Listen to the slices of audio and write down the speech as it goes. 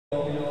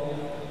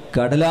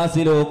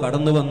കടലാസിലോ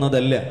കടന്നു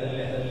വന്നതല്ല.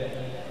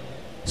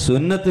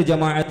 സുന്നത്ത്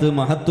ജമാഅത്ത്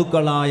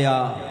മഹത്തുക്കളായ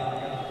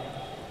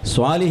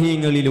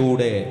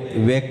സ്വാലിഹീങ്ങളിലൂടെ,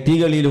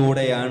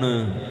 വ്യക്തികളിലൂടെയാണ്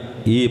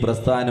ഈ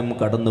പ്രസ്ഥാനം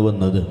കടന്നു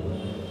വന്നത്.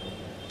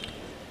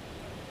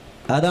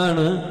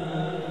 അതാണ്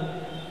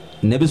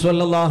നബി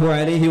സല്ലല്ലാഹു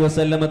അലൈഹി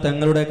വസല്ലമ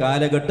തങ്ങളുടെ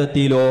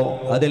കാലഘട്ടത്തിലോ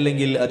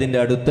അതല്ലെങ്കിൽ അതിൻ്റെ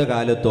അടുത്ത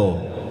കാലത്തോ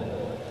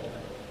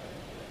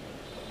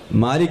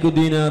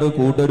മാലിക്കുദ്ദീനാർ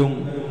കൂട്ടരും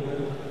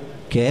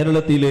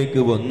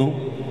കേരളത്തിലേക്ക് വന്നു.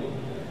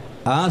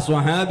 ആ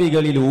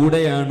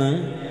സ്വഹാബികളിലൂടെയാണ്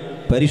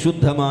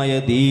പരിശുദ്ധമായ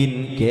ദീൻ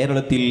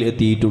കേരളത്തിൽ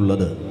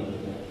എത്തിയിട്ടുള്ളത്.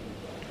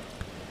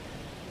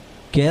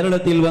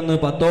 കേരളത്തിൽ വന്ന്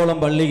 10ഓളം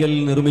പള്ളികൾ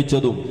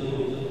നിർമ്മിച്ചതും,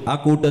 ആ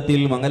കൂട്ടത്തിൽ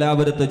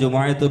മംഗലാപുരത്തെ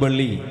ജുമാഅത്ത്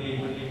പള്ളി,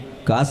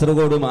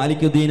 കാസർഗോഡ്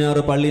മാലിക്കുദ്ദീനാർ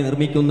പള്ളി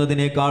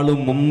നിർമ്മിക്കുന്നതിനേക്കാളും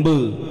മുമ്പ്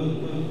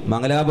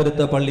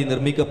മംഗലാപുരത്തെ പള്ളി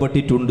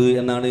നിർമ്മിക്കപ്പെട്ടിട്ടുണ്ട്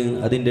എന്നാണ്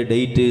അതിൻ്റെ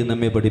ഡേറ്റ്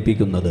നമ്മെ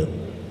പഠിപ്പിക്കുന്നത്.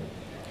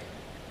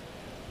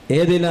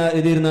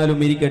 ഏതിരുന്നാലും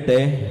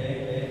ഇരിക്കട്ടെ,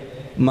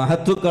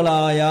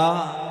 മഹത്തുക്കളായ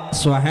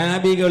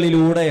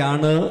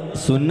സ്വഹാബികളിലൂടെയാണ്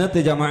സുന്നത്ത്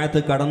ജമാഅത്ത്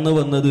കടന്നു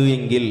വന്നത്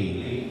എങ്കിൽ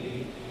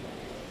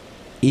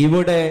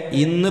ഇവിടെ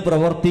ഇന്ന്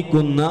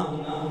പ്രവർത്തിക്കുന്ന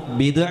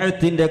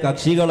ബിദ്അത്തിന്റെ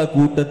കക്ഷികളെ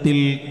കൂട്ടത്തിൽ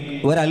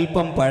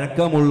ഒരൽപ്പം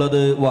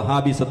പഴക്കമുള്ളത്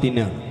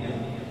വഹാബിസത്തിനാണ്.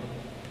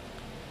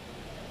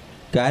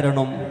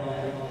 കാരണം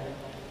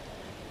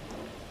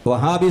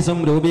വഹാബിസം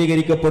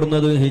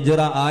രൂപീകരിക്കപ്പെടുന്നത് ഹിജ്റ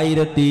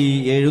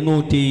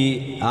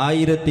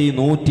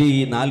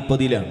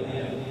 1140-ലാണ്.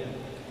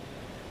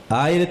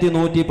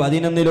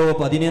 1111-ലോ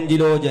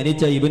 15-ലോ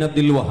ജനിച്ച ഇബ്നു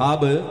അബ്ദുൽ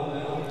വഹാബ്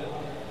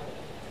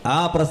ആ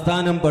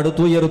പ്രസ്ഥാനം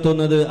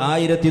പടുത്തുയർത്തുന്നത്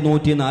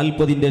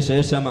 1140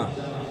 ശേഷമാണ്.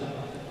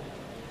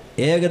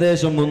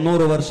 ഏകദേശം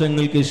 300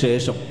 വർഷങ്ങൾക്ക്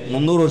ശേഷം,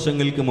 300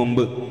 വർഷങ്ങൾക്ക്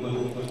മുമ്പ്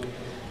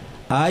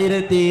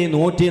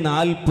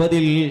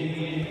 1140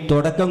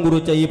 തുടക്കം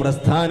കുറിച്ച ഈ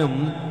പ്രസ്ഥാനം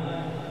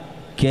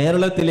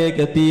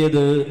കേരളത്തിലേക്ക്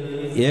എത്തിയത്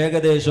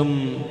ഏകദേശം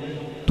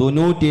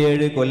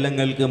 97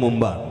 കൊല്ലങ്ങൾക്ക്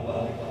മുമ്പാണ്.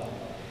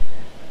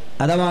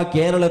 അഥവാ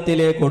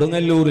കേരളത്തിലെ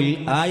കൊടുങ്ങല്ലൂരിൽ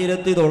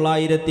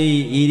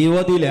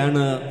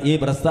 1920 ഈ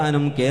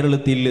പ്രസ്ഥാനം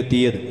കേരളത്തിൽ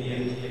എത്തിയത്.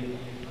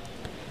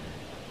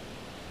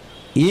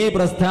 ഈ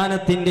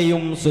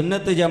പ്രസ്ഥാനത്തിൻ്റെയും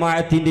സുന്നത്ത്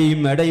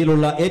ജമാഅത്തിൻ്റെയും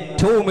ഇടയിലുള്ള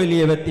ഏറ്റവും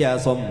വലിയ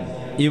വ്യത്യാസം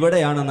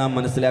ഇവിടെയാണ് നാം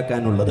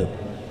മനസ്സിലാക്കാനുള്ളത്.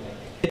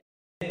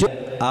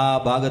 ആ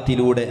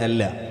ഭാഗത്തിലൂടെ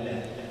അല്ല,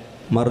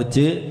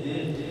 മറിച്ച്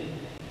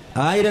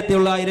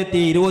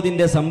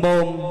 1920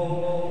 സംഭവം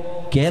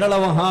കേരള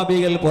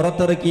വഹാബികൾ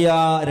പുറത്തിറക്കിയ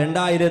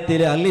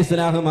 2000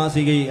 അൽ-ഇസ്ലാഹ്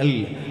മാസികയിൽ,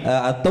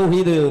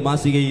 അത്തൗഹീദ്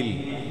മാസികയിൽ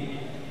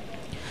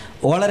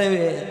വളരെ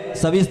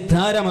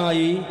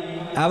സവിസ്താരമായി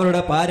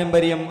അവരുടെ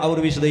പാരമ്പര്യം അവർ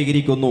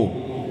വിശദീകരിക്കുന്നു.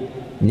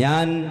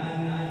 ഞാൻ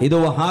ഇത്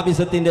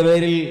വഹാബിസത്തിൻ്റെ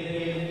പേരിൽ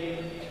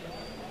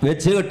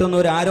വെച്ച് കെട്ടുന്ന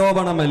ഒരു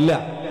ആരോപണമല്ല.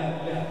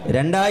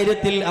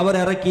 2000 അവർ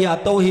ഇറക്കിയ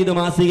അത്തൗഹീദ്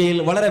മാസികയിൽ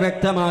വളരെ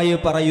വ്യക്തമായി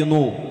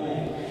പറയുന്നു,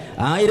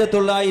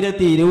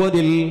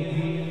 1920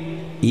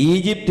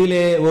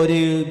 ഈജിപ്തിലെ ഒരു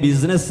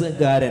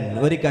ബിസിനസ്സുകാരൻ,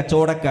 ഒരു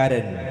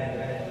കച്ചവടക്കാരൻ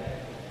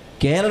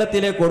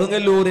കേരളത്തിലെ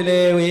കൊടുങ്ങല്ലൂരിലെ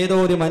ഏതോ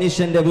ഒരു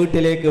മനുഷ്യന്റെ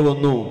വീട്ടിലേക്ക്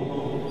വന്നു.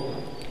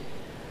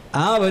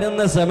 ആ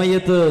വരുന്ന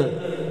സമയത്ത്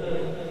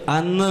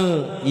അന്ന്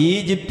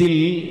ഈജിപ്തിൽ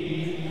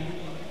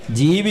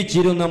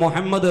ജീവിച്ചിരുന്ന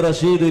മുഹമ്മദ്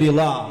റഷീദ്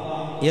റിള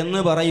എന്ന്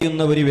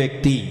പറയുന്ന ഒരു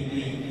വ്യക്തി,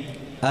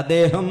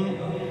 അദ്ദേഹം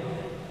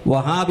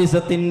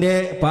വഹാബിസത്തിൻ്റെ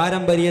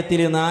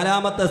പാരമ്പര്യത്തിൽ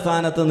 4ാമത്തെ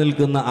സ്ഥാനത്ത്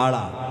നിൽക്കുന്ന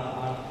ആളാണ്.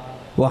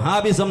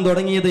 വഹാബിസം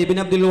തുടങ്ങിയത്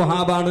ഇബ്നു അബ്ദുൽ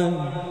വഹാബാണ്.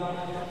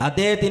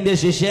 അദ്ദേഹത്തിൻ്റെ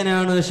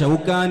ശിഷ്യനാണ്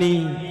ഷൗക്കാനി.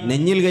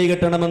 നെഞ്ഞിൽ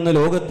കൈകെട്ടണമെന്ന്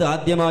ലോകത്ത്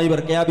ആദ്യമായി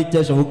പ്രഖ്യാപിച്ച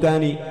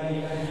ഷൗക്കാനി.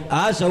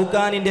 ആ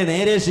ഷൗക്കാനിൻ്റെ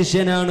നേരെ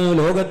ശിഷ്യനാണ്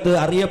ലോകത്ത്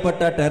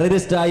അറിയപ്പെട്ട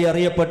ടെററിസ്റ്റായി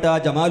അറിയപ്പെട്ട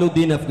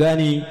ജമാലുദ്ദീൻ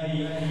അഫ്ഗാനി.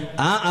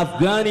 ആ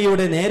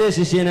അഫ്ഗാനിയുടെ നേരെ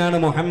ശിഷ്യനാണ്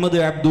മുഹമ്മദ്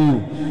അബ്ദു.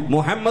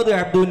 മുഹമ്മദ്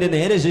അബ്ദുവിൻ്റെ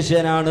നേരെ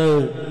ശിഷ്യനാണ്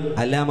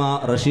അല്ലാമ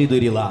റഷീദ്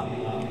റിള.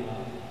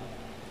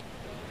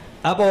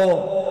 അപ്പോ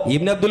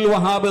ഇബ്നു അബ്ദുൽ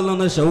വഹാബിൽ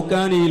നിന്ന്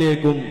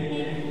ഷൗക്കാനിയിലേക്കും,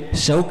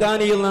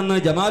 ഷൗക്കാനിയിൽ നിന്ന്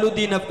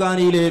ജമാലുദ്ദീൻ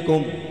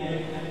അഫ്ഗാനിയിലേക്കും,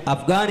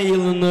 അഫ്ഗാനിയിൽ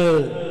നിന്ന്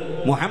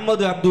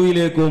മുഹമ്മദ്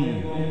അബ്ദുയിലേക്കും,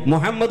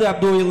 മുഹമ്മദ്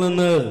അബ്ദുയിൽ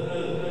നിന്ന്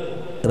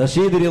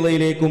റഷീദ്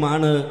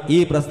റിളയിലേക്കുമാണ് ഈ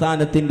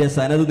പ്രസ്ഥാനത്തിൻ്റെ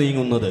സനത്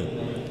നീങ്ങുന്നത്.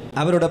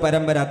 അവരുടെ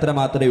പരമ്പര അത്ര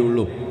മാത്രമേ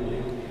ഉള്ളൂ.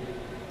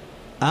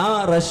 ആ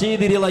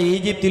റഷീദ് റിള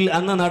ഈജിപ്തിൽ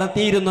അന്ന്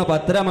നടത്തിയിരുന്ന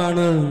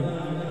പത്രമാണ്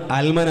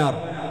അൽമനാർ.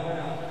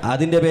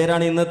 അതിൻ്റെ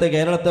പേരാണ് ഇന്നത്തെ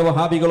കേരളത്തെ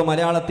വഹാബികൾ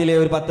മലയാളത്തിലെ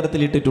ഒരു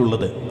പത്രത്തിൽ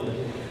ഇട്ടിട്ടുള്ളത്.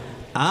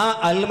 ആ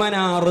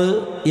അൽമനാർ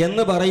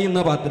എന്ന് പറയുന്ന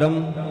പത്രം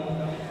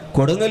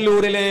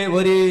കൊടുങ്ങല്ലൂരിലെ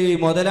ഒരു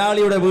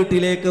മുതലാളിയുടെ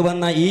വീട്ടിലേക്ക്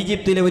വന്ന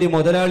ഈജിപ്തിലെ ഒരു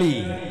മുതലാളി,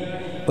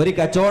 ഒരു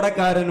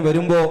കച്ചവടക്കാരൻ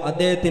വരുമ്പോൾ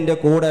അദ്ദേഹത്തിൻ്റെ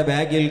കൂടെ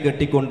ബാഗിൽ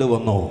കെട്ടിക്കൊണ്ട്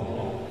വന്നു.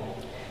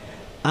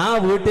 ആ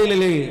വീട്ടിൽ,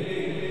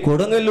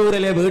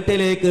 കൊടുങ്ങല്ലൂരിലെ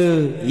വീട്ടിലേക്ക്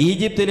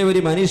ഈജിപ്തിലെ ഒരു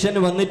മനുഷ്യൻ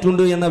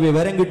വന്നിട്ടുണ്ട് എന്ന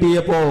വിവരം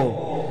കിട്ടിയപ്പോൾ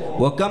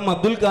വക്കം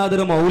അബ്ദുൽ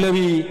ഖാദിർ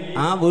മൗലവി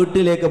ആ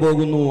വീട്ടിലേക്ക്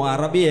പോകുന്നു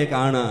അറബിയെ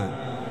കാണാൻ.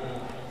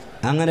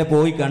 അങ്ങനെ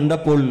പോയി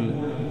കണ്ടപ്പോൾ,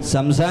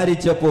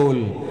 സംസാരിച്ചപ്പോൾ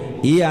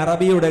ഈ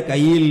അറബിയുടെ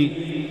കയ്യിൽ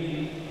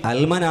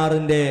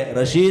അൽമനാറിൻ്റെ,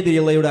 റഷീദ്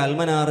റിളയുടെ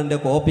അൽമനാറിൻ്റെ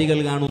കോപ്പികൾ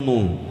കാണുന്നു.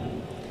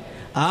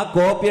 ആ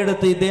കോപ്പി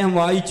എടുത്ത് ഇദ്ദേഹം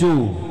വായിച്ചു.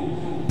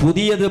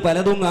 പുതിയത്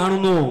പലതും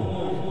കാണുന്നു.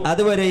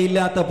 അതുവരെ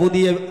ഇല്ലാത്ത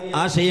പുതിയ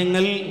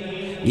ആശയങ്ങൾ,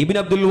 ഇബ്നു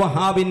അബ്ദുൽ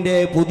വഹാബിൻ്റെ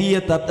പുതിയ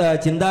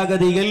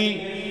ചിന്താഗതികൾ,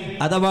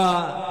 അഥവാ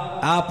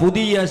ആ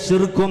പുതിയ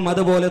ശിർക്കും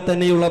അതുപോലെ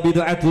തന്നെയുള്ള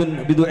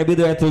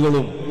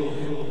ബിദ്അത്തുകളും,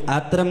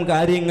 അത്തരം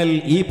കാര്യങ്ങൾ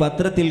ഈ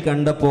പത്രത്തിൽ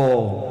കണ്ടപ്പോൾ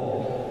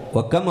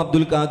വക്കം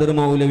അബ്ദുൽ ഖാദിർ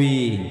മൗലവി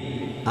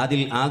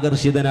അതിൽ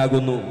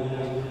ആകർഷിതനാകുന്നു.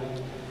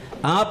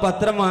 ആ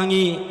പത്രം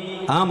വാങ്ങി,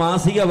 ആ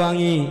മാസിക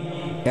വാങ്ങി,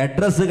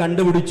 അഡ്രസ്സ്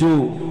കണ്ടുപിടിച്ചു.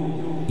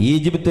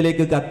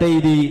 ഈജിപ്തിലേക്ക്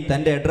കത്തെഴുതി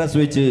തൻ്റെ അഡ്രസ്സ്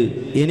വെച്ച്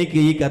എനിക്ക്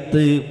ഈ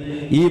കത്ത്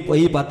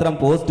ഈ പത്രം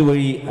പോസ്റ്റ്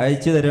വഴി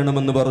അയച്ചു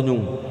തരണമെന്ന് പറഞ്ഞു.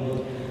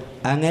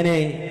 അങ്ങനെ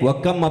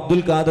വക്കം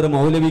അബ്ദുൽ ഖാദിർ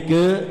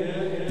മൗലവിക്ക്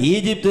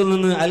ഈജിപ്തിൽ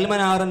നിന്ന്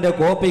അൽമനാറിൻ്റെ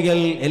കോപ്പികൾ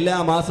എല്ലാ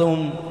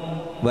മാസവും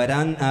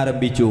വരാൻ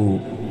ആരംഭിച്ചു.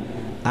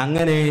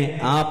 അങ്ങനെ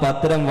ആ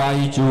പത്രം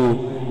വായിച്ചു,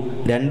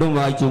 2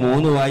 വായിച്ചു,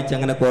 3 വായിച്ചു,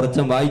 അങ്ങനെ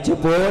കുറച്ചും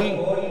വായിച്ചപ്പോൾ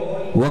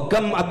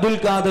വക്കം അബ്ദുൽ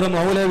ഖാദിർ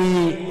മൗലവി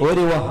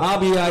ഒരു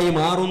വഹാബിയായി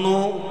മാറുന്നു.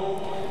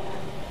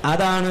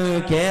 അതാണ്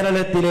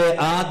കേരളത്തിലെ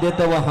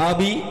ആദ്യത്തെ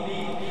വഹാബി.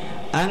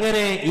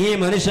 അങ്ങനെ ഈ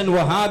മനുഷ്യൻ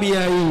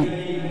വഹാബിയായി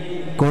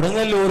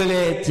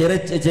കൊടുങ്ങല്ലൂരിലെ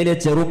ചില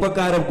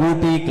ചെറുപ്പക്കാരെ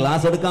കൂട്ടി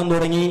ക്ലാസ് എടുക്കാൻ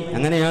തുടങ്ങി.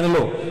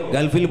 അങ്ങനെയാണല്ലോ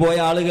ഗൾഫിൽ പോയ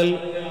ആളുകൾ,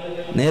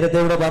 നേരത്തെ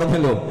ഇവിടെ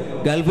പറഞ്ഞല്ലോ,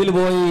 ഗൾഫിൽ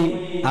പോയി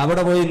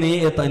അവിടെ പോയി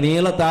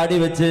നീളത്താടി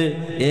വെച്ച്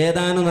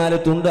ഏതാനും 4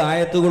 തുണ്ട്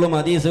ആയത്തുകളും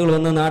ഹദീസുകളും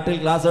വന്ന് നാട്ടിൽ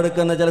ക്ലാസ്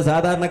എടുക്കുന്ന ചില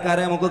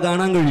സാധാരണക്കാരെ നമുക്ക്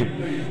കാണാൻ കഴിയും.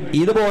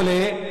 ഇതുപോലെ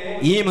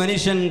ഈ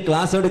മനുഷ്യൻ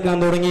ക്ലാസ് എടുക്കാൻ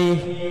തുടങ്ങി,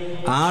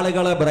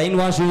 ആളുകളെ ബ്രെയിൻ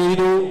വാഷ്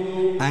ചെയ്തു.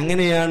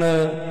 അങ്ങനെയാണ്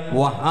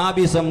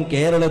വഹാബിസം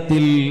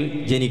കേരളത്തിൽ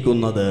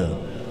ജനിക്കുന്നത്.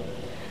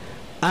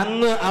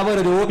 അന്ന് അവർ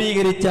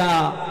രൂപീകരിച്ച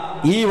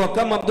ഈ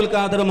വക്കം അബ്ദുൽ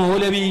ഖാദിർ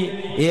മൗലവി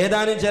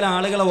ഏതാനും ചില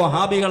ആളുകളെ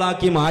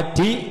വഹാബികളാക്കി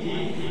മാറ്റി.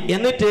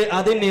 എന്നിട്ട്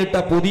അതിനിട്ട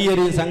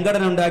പുതിയൊരു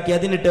സംഘടന ഉണ്ടാക്കി.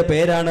 അതിനിട്ട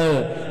പേരാണ്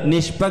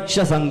നിഷ്പക്ഷ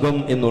സംഘം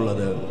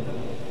എന്നുള്ളത്.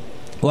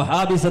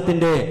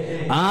 വഹാബിസത്തിന്റെ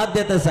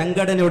ആദ്യത്തെ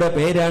സംഘടനയുടെ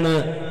പേരാണ്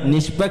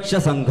നിഷ്പക്ഷ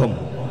സംഘം.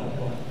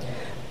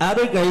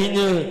 അത്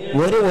കഴിഞ്ഞ്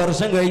 1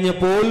 വർഷം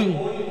കഴിഞ്ഞപ്പോൾ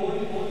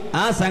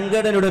ആ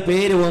സംഘടനയുടെ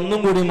പേര് ഒന്നും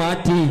കൂടി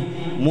മാറ്റി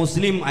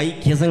മുസ്ലിം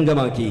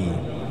ഐക്യസംഘമാക്കി.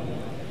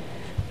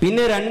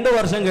 പിന്നെ 2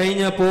 വർഷം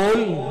കഴിഞ്ഞപ്പോൾ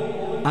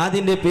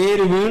അതിൻ്റെ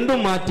പേര് വീണ്ടും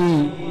മാറ്റി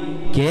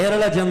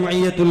കേരള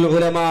ജംഇയ്യത്തുൽ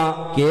ഉലമ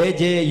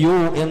KJU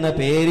എന്ന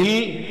പേരിൽ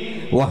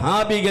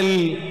വഹാബികൾ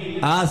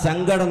ആ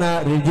സംഘടന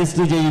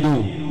രജിസ്റ്റർ ചെയ്തു.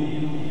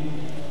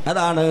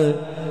 അതാണ്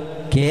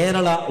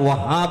കേരള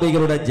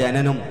വഹാബികളുടെ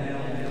ജനനം.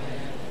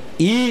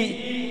 ഈ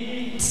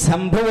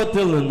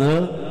സംഭവത്തിൽ നിന്ന്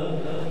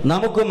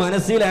നമുക്ക്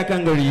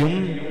മനസ്സിലാക്കാൻ കഴിയും,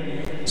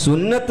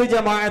 സുന്നത്ത്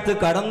ജമാഅത്ത്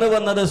കടന്നു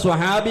വന്നത്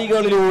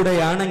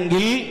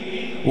സ്വഹാബികളിലൂടെയാണെങ്കിൽ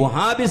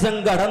വഹാബിസം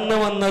കടന്നു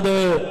വന്നത്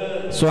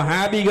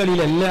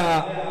സ്വഹാബികളിലല്ല,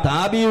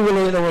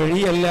 താബികളുടെ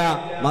വഴിയല്ല,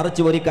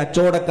 മറിച്ച് ഒരു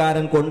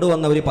കച്ചവടക്കാരൻ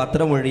കൊണ്ടുവന്ന ഒരു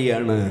പത്രം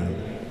വഴിയാണ്.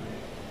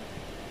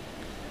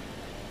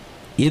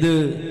 ഇത്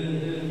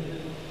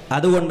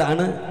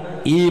അതുകൊണ്ടാണ്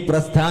ഈ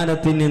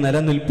പ്രസ്ഥാനത്തിന്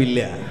നിലനിൽപ്പില്ല.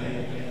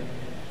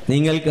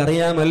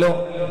 നിങ്ങൾക്കറിയാമല്ലോ,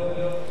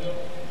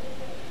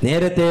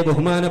 നേരത്തെ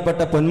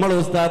ബഹുമാനപ്പെട്ട പൊന്മള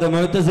ഉസ്താദ്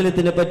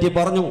മുഅ്തസിലത്തിനെ പറ്റി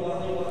പറഞ്ഞു.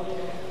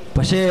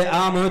 പക്ഷേ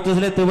ആ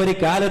മുഅ്തസിലത്ത് ഒരു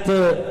കാലത്ത്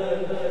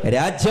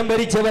രാജ്യം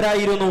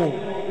ഭരിച്ചവരായിരുന്നു.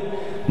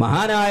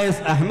 മഹാനായ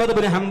അഹ്മദ്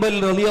ബിൻ ഹംബൽ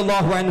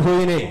റളിയല്ലാഹു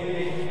അൻഹുവിനെ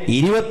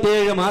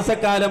 27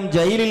 മാസക്കാലം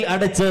ജയിലിൽ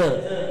അടച്ച്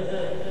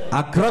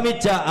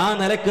ആക്രമിച്ച ആ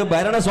നിലക്ക്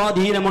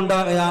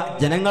ഭരണസ്വാധീനമുണ്ടായ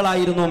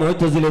ജനങ്ങളായിരുന്നു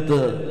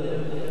മുഅ്തസിലത്ത്.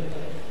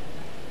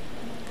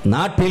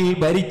 നാട്ടിൽ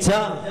ഭരിച്ച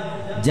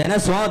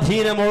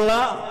ജനസ്വാധീനമുള്ള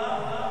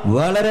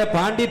വളരെ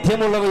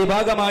പാണ്ഡിത്യമുള്ള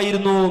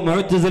വിഭാഗമായിരുന്നു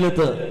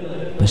മുഅ്തസിലത്ത്.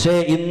 പക്ഷേ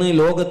ഇന്ന്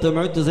ലോകത്ത്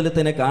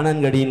മുഅ്തസിലത്തിനെ കാണാൻ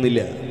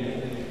കഴിയുന്നില്ല,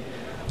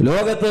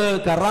 ലോകത്ത്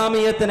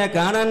കറാമിയത്തിനെ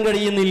കാണാൻ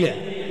കഴിയുന്നില്ല,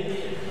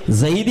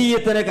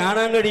 സൈദിയത്തിനെ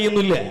കാണാൻ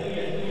കഴിയുന്നില്ല.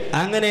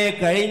 അങ്ങനെ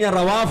കഴിഞ്ഞ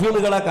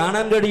റവാഫിളുകളെ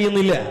കാണാൻ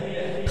കഴിയുന്നില്ല,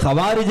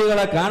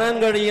 ഖവാരിജുകളെ കാണാൻ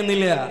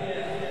കഴിയുന്നില്ല.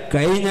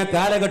 കഴിഞ്ഞ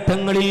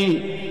കാലഘട്ടങ്ങളിൽ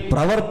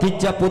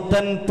പ്രവർത്തിച്ച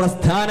പുത്തൻ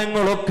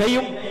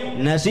പ്രസ്ഥാനങ്ങളൊക്കെയും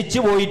നശിച്ചു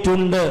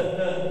പോയിട്ടുണ്ട്.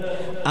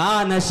 ആ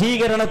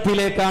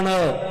നശീകരണത്തിലേക്കാണ്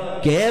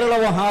കേരള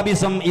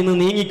വഹാബിസം ഇന്ന്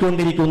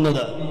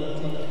നീങ്ങിക്കൊണ്ടിരിക്കുന്നത്.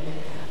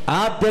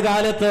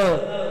 ആദ്യകാലത്ത്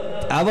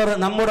അവർ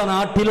നമ്മുടെ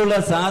നാട്ടിലുള്ള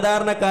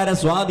സാധാരണക്കാരെ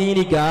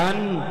സ്വാധീനിക്കാൻ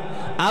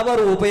അവർ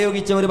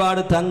ഉപയോഗിച്ച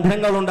ഒരുപാട്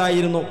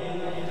തന്ത്രങ്ങളുണ്ടായിരുന്നു.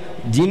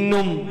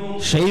 ജിന്നും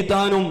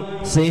ഷെയ്ത്താനും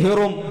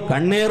സിഹിറും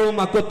കണ്ണേറും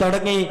ഒക്കെ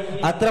തുടങ്ങി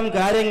അത്തരം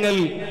കാര്യങ്ങൾ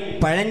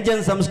പഴഞ്ചൻ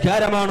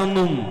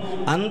സംസ്കാരമാണെന്നും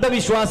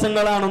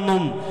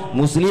അന്ധവിശ്വാസങ്ങളാണെന്നും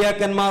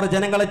മുസ്ലിയാക്കന്മാർ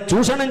ജനങ്ങളെ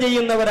ചൂഷണം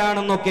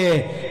ചെയ്യുന്നവരാണെന്നൊക്കെ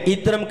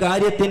ഇത്തരം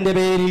കാര്യത്തിന്റെ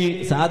പേരിൽ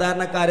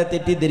സാധാരണക്കാരെ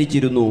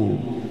തെറ്റിദ്ധരിച്ചിരുന്നു.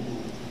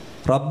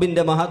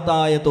 റബ്ബിന്റെ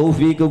മഹത്തായ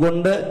തൗഫീഖ്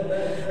കൊണ്ട്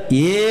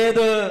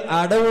ഏത്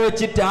അടവ്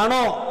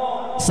വെച്ചിട്ടാണോ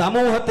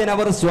സമൂഹത്തിന്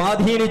അവർ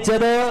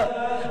സ്വാധീനിച്ചത്,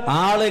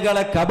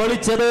 ആളുകളെ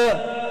കബളിച്ചത്,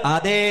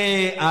 അതേ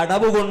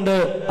അടവ് കൊണ്ട്,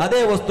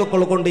 അതേ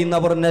വസ്തുക്കൾ കൊണ്ട് ഇന്ന്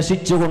അവർ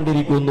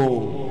നശിച്ചുകൊണ്ടിരിക്കുന്നു.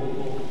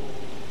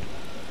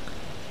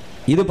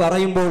 ഇത്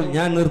പറയുമ്പോൾ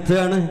ഞാൻ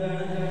നിർത്തുകയാണ്.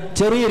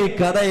 ചെറിയൊരു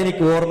കഥ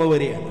എനിക്ക് ഓർമ്മ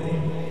വരികയാണ്.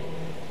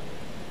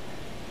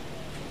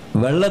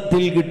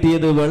 വെള്ളത്തിൽ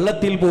കിട്ടിയത്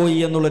വെള്ളത്തിൽ പോയി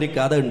എന്നുള്ളൊരു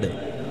കഥ ഉണ്ട്.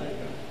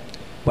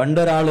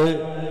 പണ്ടൊരാള്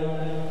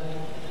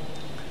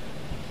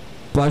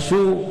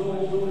പശു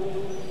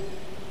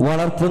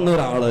വളർത്തുന്ന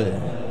ഒരാള്,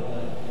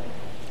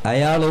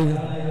 അയാള്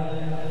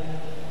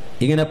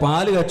ഇങ്ങനെ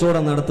പാല്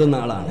കച്ചവടം നടത്തുന്ന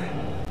ആളാണ്.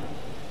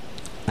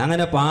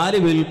 അങ്ങനെ പാല്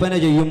വിൽപ്പന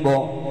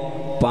ചെയ്യുമ്പോൾ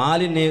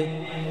പാലിന്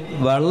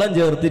വെള്ളം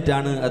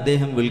ചേർത്തിട്ടാണ്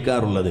അദ്ദേഹം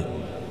വിൽക്കാറുള്ളത്.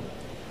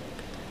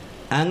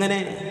 അങ്ങനെ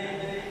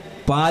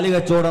പാല്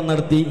കച്ചവടം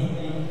നടത്തി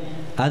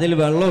അതിൽ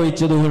വെള്ളം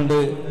ഒഴിച്ചതുകൊണ്ട്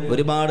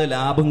ഒരുപാട്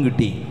ലാഭം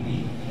കിട്ടി.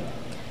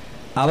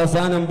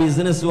 അവസാനം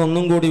ബിസിനസ്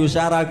ഒന്നും കൂടി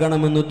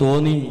ഉഷാറാക്കണമെന്ന്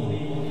തോന്നി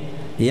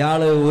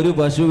ഇയാൾ ഒരു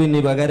പശുവിന്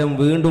പകരം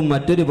വീണ്ടും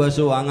മറ്റൊരു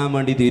പശു വാങ്ങാൻ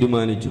വേണ്ടി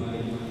തീരുമാനിച്ചു.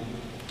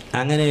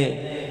 അങ്ങനെ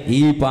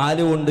ഈ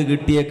പാല് കൊണ്ട്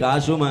കിട്ടിയ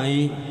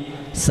കാശുമായി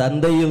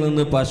സന്തയിൽ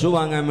നിന്ന് പശു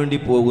വാങ്ങാൻ വേണ്ടി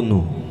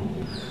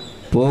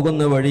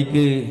പോകുന്ന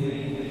വഴിക്ക്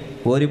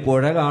ഒരു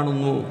പുഴ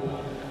കാണുന്നു.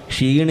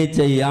 ക്ഷീണിച്ച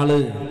ഇയാൾ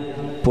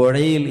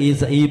പുഴയിൽ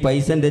ഈ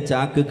പൈസൻ്റെ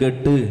ചാക്ക്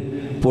കെട്ട്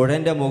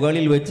പുഴൻ്റെ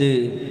മുകളിൽ വെച്ച്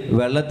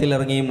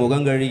വെള്ളത്തിലിറങ്ങി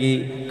മുഖം കഴുകി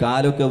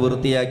കാലൊക്കെ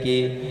വൃത്തിയാക്കി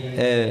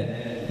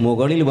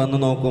മുകളിൽ വന്ന്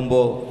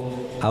നോക്കുമ്പോൾ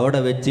അവിടെ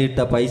വെച്ചിട്ട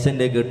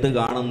പൈസൻ്റെ കെട്ട്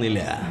കാണുന്നില്ല.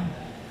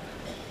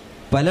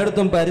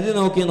 പലയിടത്തും പരിധി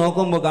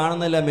നോക്കുമ്പോൾ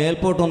കാണുന്നില്ല.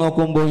 മേൽപോട്ട്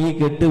നോക്കുമ്പോൾ ഈ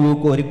കെട്ട്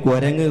ഒരു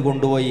കുരങ്ങ്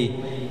കൊണ്ടുപോയി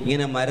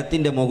ഇങ്ങനെ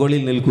മരത്തിൻ്റെ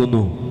മുകളിൽ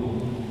നിൽക്കുന്നു.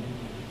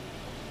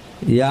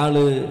 ഇയാൾ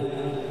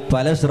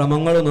പല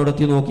ശ്രമങ്ങളും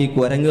നടത്തി നോക്കി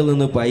കുരങ്ങിൽ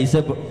നിന്ന് പൈസ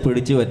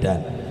പിടിച്ചു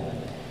പറ്റാൻ.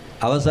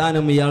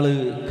 അവസാനം ഇയാൾ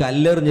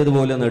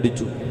കല്ലെറിഞ്ഞതുപോലെ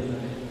നടിച്ചു.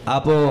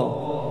 അപ്പോൾ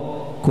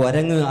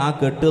കുരങ്ങ് ആ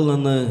കെട്ടിൽ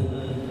നിന്ന്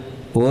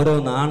ഓരോ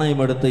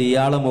നാണയമെടുത്ത്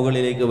ഇയാളെ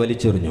മുകളിലേക്ക്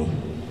വലിച്ചെറിഞ്ഞു.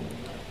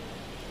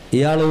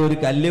 ഇയാൾ ഒരു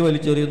കല്ല്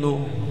വലിച്ചെറിയുന്നു.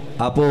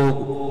 അപ്പോൾ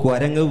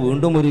കുരങ്ങ്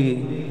വീണ്ടും ഒരു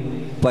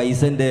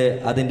പൈസൻ്റെ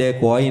അതിൻ്റെ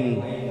കോയിൻ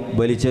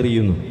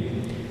വലിച്ചെറിയുന്നു.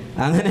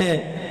 അങ്ങനെ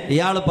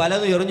ഇയാൾ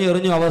പലതും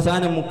എറിഞ്ഞു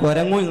അവസാനം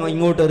കുരങ്ങും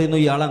ഇങ്ങോട്ട് എറിയുന്നു,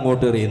 ഇയാൾ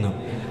അങ്ങോട്ട് എറിയുന്നു.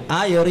 ആ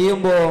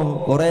എറിയുമ്പോൾ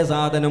കുറേ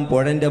സാധനം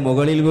പുഴൻ്റെ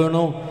മുകളിൽ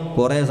വീണു,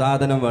 കുറേ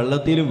സാധനം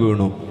വെള്ളത്തിലും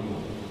വീണു.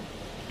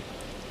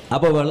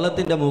 അപ്പോൾ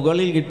വെള്ളത്തിൻ്റെ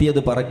മുകളിൽ കിട്ടിയത്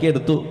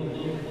പറക്കിയെടുത്തു.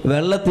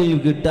 വെള്ളത്തിൽ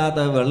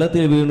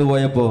വീണു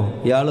പോയപ്പോൾ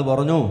ഇയാൾ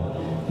പറഞ്ഞു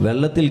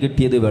വെള്ളത്തിൽ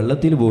കിട്ടിയത്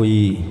വെള്ളത്തിൽ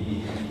പോയി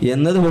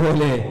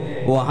എന്നതുപോലെ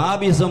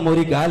വഹാബിസം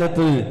ഒരു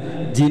കാലത്ത്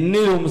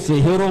ജിന്നിലും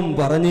സിഹിറും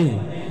പറഞ്ഞ്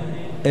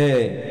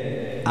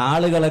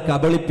ആളുകളെ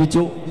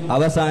കബളിപ്പിച്ചു.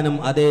 അവസാനം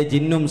അതേ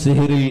ജിന്നും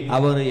സിഹിറിൽ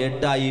അവർ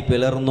 8ആയി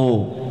പിളർന്നു,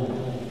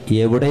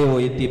 എവിടെയോ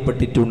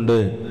എത്തിപ്പെട്ടിട്ടുണ്ട്.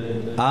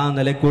 ആ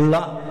നിലക്കുള്ള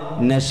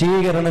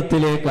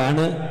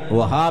നശീകരണത്തിലേക്കാണ്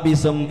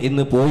വഹാബിസം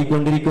ഇന്ന്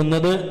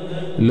പോയിക്കൊണ്ടിരിക്കുന്നത്.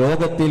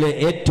 ലോകത്തിലെ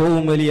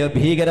ഏറ്റവും വലിയ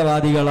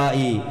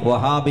ഭീകരവാദികളായി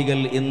വഹാബികൾ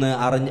ഇന്ന്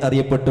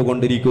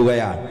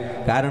അറിയപ്പെട്ടുകൊണ്ടിരിക്കുകയാണ്.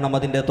 കാരണം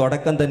അതിൻ്റെ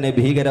തുടക്കം തന്നെ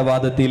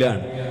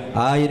ഭീകരവാദത്തിലാണ്.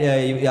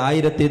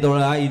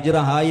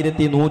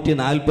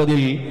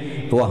 1140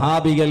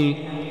 വഹാബികൾ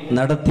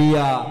നടത്തിയ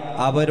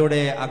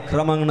അവരുടെ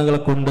ആക്രമണങ്ങൾ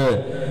കൊണ്ട്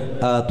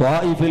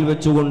ത്വായിഫിൽ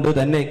വെച്ചുകൊണ്ട്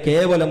തന്നെ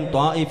കേവലം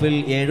ത്വായിഫിൽ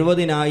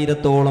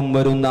 70,000-ഓളം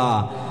വരുന്ന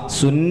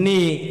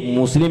സുന്നി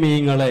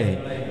മുസ്ലിമീങ്ങളെ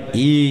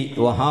ഈ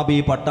വഹാബി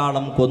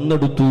പട്ടാളം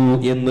കൊന്നെടുത്തു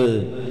എന്ന്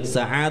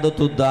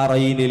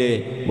സഹാദത്തുദ്ദാറൈനിലെ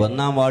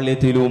 1-ാം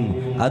വാള്യത്തിലും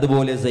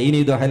അതുപോലെ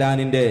സൈനി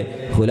ദഹലാനിൻ്റെ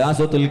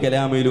ഖുലാസത്തുൽ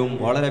കലാമിലും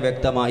വളരെ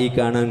വ്യക്തമായി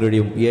കാണാൻ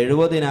കഴിയും.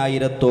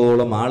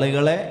 70,000-ഓളം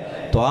ആളുകളെ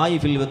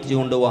ത്വായിഫിൽ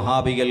വെച്ചുകൊണ്ട്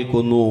വഹാബികൾ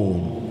കൊന്നു.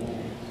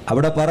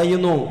 അവിടെ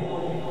പറയുന്നു,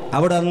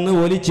 അവിടെ അന്ന്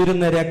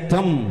ഒലിച്ചിരുന്ന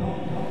രക്തം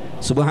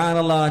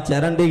സുബ്ഹാനല്ലാഹ്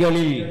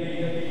ചരണ്ടികളിൽ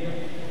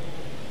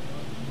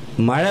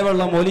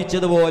മഴവെള്ളം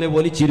ഒലിച്ചതുപോലെ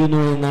ഒലിച്ചിരുന്നു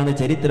എന്നാണ്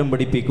ചരിത്രം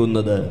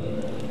പഠിപ്പിക്കുന്നത്.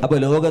 അപ്പോൾ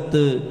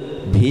ലോകത്ത്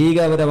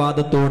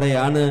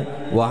ഭീകരവാദത്തോടെയാണ്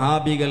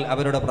വഹാബികൾ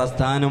അവരുടെ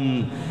പ്രസ്ഥാനം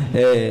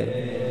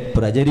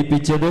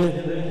പ്രചരിപ്പിച്ചത്.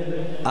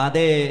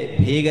 അതേ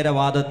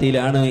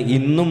ഭീകരവാദത്തിലാണ്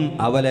ഇന്നും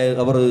അവർ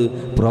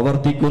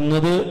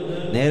പ്രവർത്തിക്കുന്നത്.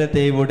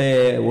 നേരത്തെ ഇവിടെ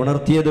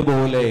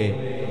ഉണർത്തിയതുപോലെ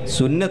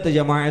സുന്നത്ത്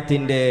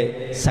ജമാഅത്തിൻ്റെ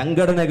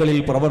സംഘടനകളിൽ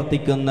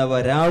പ്രവർത്തിക്കുന്ന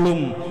ഒരാളും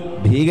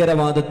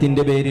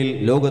ഭീകരവാദത്തിൻ്റെ പേരിൽ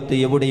ലോകത്ത്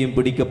എവിടെയും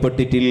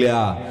പിടിക്കപ്പെട്ടിട്ടില്ല,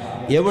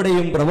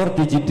 എവിടെയും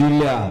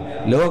പ്രവർത്തിച്ചിട്ടില്ല.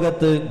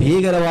 ലോകത്ത്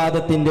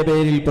ഭീകരവാദത്തിൻ്റെ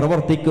പേരിൽ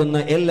പ്രവർത്തിക്കുന്ന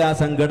എല്ലാ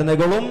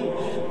സംഘടനകളും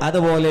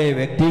അതുപോലെ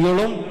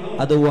വ്യക്തികളും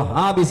അത്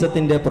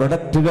വഹാബിസത്തിൻ്റെ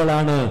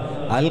പ്രൊഡക്റ്റുകളാണ്.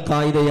 അൽ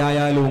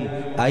ഖായിദയായാലും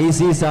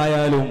ഐസിസ്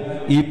ആയാലും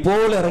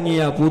ഇപ്പോൾ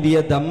ഇറങ്ങിയ പുതിയ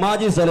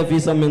ദമ്മാജി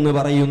സലഫിസം എന്ന്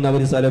പറയുന്ന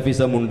ഒരു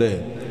സലഫിസമുണ്ട്.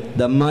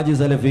 ദമ്മാജി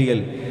സലഫികൾ,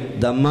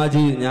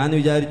 ദമ്മാജി, ഞാൻ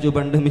വിചാരിച്ചു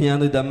പണ്ട് ഞാൻ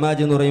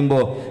ദമ്മാജ് എന്ന്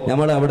പറയുമ്പോൾ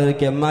നമ്മൾ അവിടെ ഒരു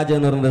കെമ്മാജ്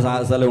എന്ന് പറഞ്ഞൊരു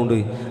സ്ഥലമുണ്ട്,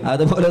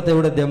 അതുപോലത്തെ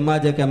ഇവിടെ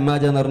ദമ്മാജ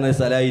കെമ്മാജ എന്ന് പറഞ്ഞ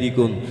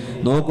സ്ഥലമായിരിക്കും.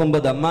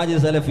 നോക്കുമ്പോൾ ദമ്മാജി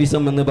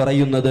സലഫിസം എന്ന്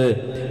പറയുന്നത്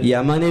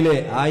യമനിലെ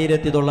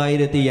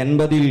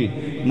 1980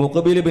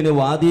 മുഖബിൽ ബിൻ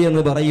വാദി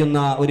എന്ന് പറയുന്ന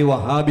ഒരു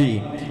വഹാബി,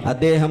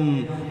 അദ്ദേഹം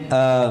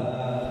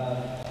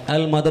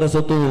അൽ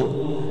മദ്രസത്തു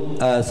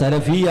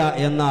സലഫിയ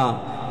എന്ന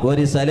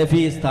ഒരു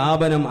സലഫി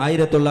സ്ഥാപനം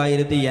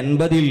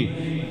 1980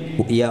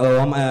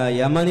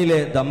 യമനിലെ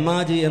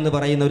ദമ്മാജ് എന്ന്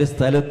പറയുന്ന ഒരു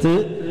സ്ഥലത്ത്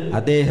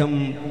അദ്ദേഹം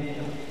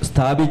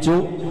സ്ഥാപിച്ചു.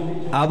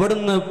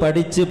 അവിടുന്ന്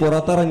പഠിച്ച്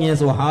പുറത്തിറങ്ങിയ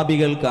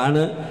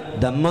സ്വഹാബികൾക്കാണ്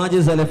ദമ്മാജ്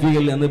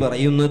സലഫികൾ എന്ന്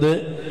പറയുന്നത്.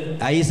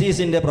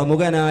 ഐസിസിൻ്റെ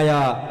പ്രമുഖനായ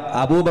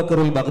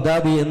അബൂബക്കറുൽ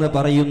ബഗ്ദാദി എന്ന്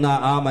പറയുന്ന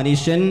ആ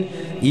മനുഷ്യൻ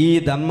ഈ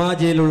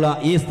ദമ്മാജിലുള്ള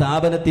ഈ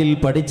സ്ഥാപനത്തിൽ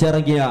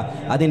പഠിച്ചിറങ്ങിയ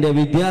അതിൻ്റെ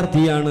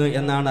വിദ്യാർത്ഥിയാണ്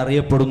എന്നാണ്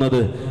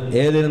അറിയപ്പെടുന്നത്.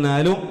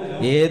 ഏതിരുന്നാലും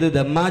ഏത്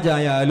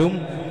ദമ്മാജായാലും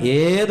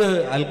ഏത്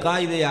അൽ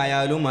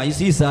ഖായിദയായാലും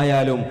ഐസിസ്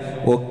ആയാലും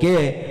ഒക്കെ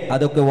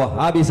അതൊക്കെ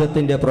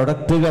വഹാബിസത്തിൻ്റെ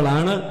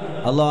പ്രൊഡക്റ്റുകളാണ്.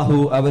 അള്ളാഹു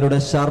അവരുടെ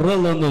ശർറിൽ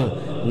നിന്ന്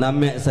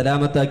നമ്മെ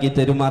സലാമത്താക്കി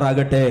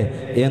തരുമാറാകട്ടെ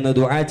എന്ന്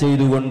ദുആ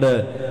ചെയ്തുകൊണ്ട്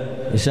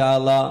ഇൻഷാ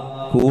അല്ലാഹ്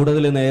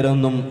കൂടുതൽ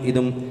നേരമൊന്നും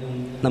ഇതും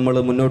നമ്മൾ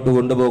മുന്നോട്ട്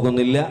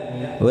കൊണ്ടുപോകുന്നില്ല.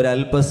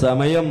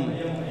 ഒരല്പസമയം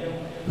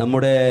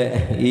നമ്മുടെ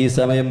ഈ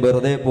സമയം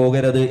വെറുതെ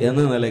പോകരുത്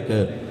എന്ന നിലയ്ക്ക്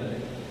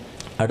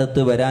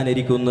അടുത്ത്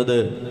വരാനിരിക്കുന്നത്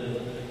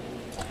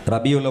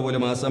റബീഉൽ അവ്വൽ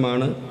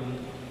മാസമാണ്.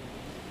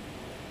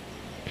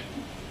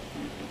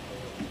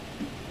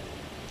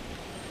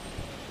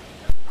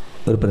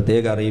 ഒരു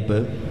പ്രത്യേക അറിയിപ്പ്,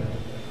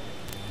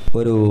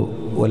 ഒരു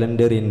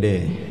വോളണ്ടിയറിൻ്റെ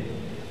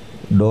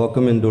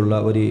ഡോക്യുമെൻ്റുള്ള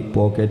ഒരു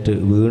പോക്കറ്റ്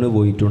വീണ്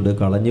പോയിട്ടുണ്ട്,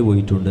 കളഞ്ഞു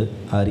പോയിട്ടുണ്ട്.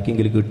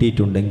 ആർക്കെങ്കിലും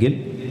കിട്ടിയിട്ടുണ്ടെങ്കിൽ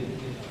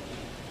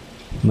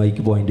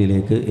മൈക്ക്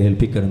പോയിന്റിലേക്ക്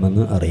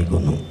ഏൽപ്പിക്കണമെന്ന്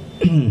അറിയിക്കുന്നു.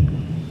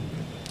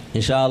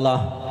 ഇൻഷാ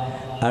അല്ലാഹ്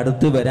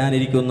അടുത്ത്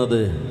വരാനിരിക്കുന്നത്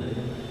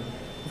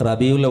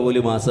റബീഉൽ അവ്വൽ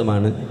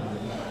മാസമാണ്.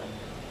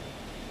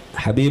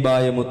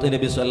 ഹബീബായ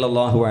മുത്തുനബി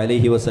സല്ലല്ലാഹു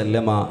അലൈഹി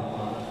വസല്ലമ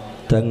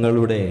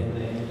തങ്ങളുടെ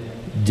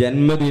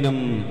ജന്മദിനം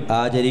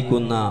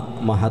ആചരിക്കുന്ന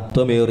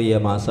മഹത്വമേറിയ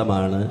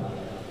മാസമാണ്.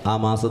 ആ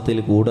മാസത്തിൽ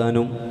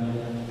കൂടാനും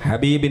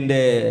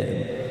ഹബീബിൻ്റെ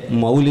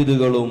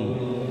മൗലിദുകളും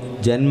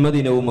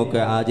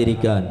ജന്മദിനവുമൊക്കെ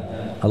ആചരിക്കാൻ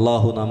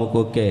അള്ളാഹു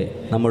നമുക്കൊക്കെ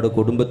നമ്മുടെ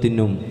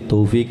കുടുംബത്തിനും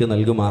തൗഫീക്ക്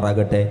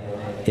നൽകുമാറാകട്ടെ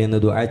എന്ന്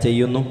ദുആ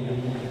ചെയ്യുന്നു.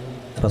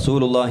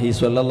 റസൂലുള്ളാഹി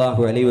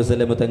സ്വല്ലല്ലാഹു അലൈഹി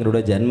വസല്ലം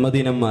തങ്ങളുടെ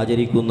ജന്മദിനം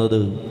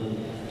ആചരിക്കുന്നത്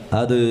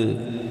അത്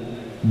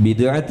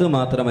ബിദ്അത്ത്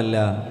മാത്രമല്ല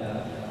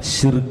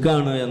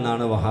ശിർക്കാണ്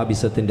എന്നാണ്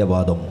വഹാബിസത്തിൻ്റെ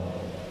വാദം.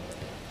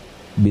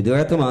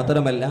 ബിദ്അത്ത്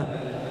മാത്രമല്ല,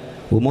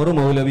 ഉമർ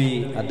മൗലവി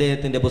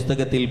അദ്ദേഹത്തിൻ്റെ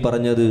പുസ്തകത്തിൽ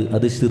പറഞ്ഞത്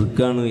അത്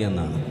ശിർക്കാണ്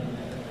എന്നാണ്.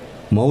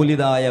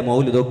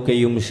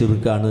 മൗലിദൊക്കെയും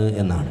ശിർക്കാണ്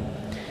എന്നാണ്.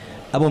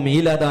 അപ്പോൾ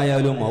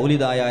മീലാദായാലും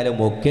മൗലിദായാലും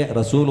ഒക്കെ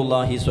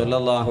റസൂലുള്ളാഹി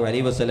സ്വല്ലല്ലാഹു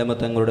അലൈഹി വസല്ലം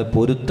തങ്ങളുടെ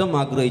പൊരുത്തം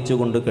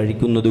ആഗ്രഹിച്ചുകൊണ്ട്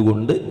കഴിക്കുന്നത്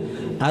കൊണ്ട്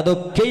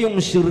അതൊക്കെയും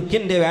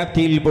ഷിർക്കിൻ്റെ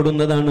വ്യാപ്തിയിൽ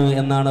പെടുന്നതാണ്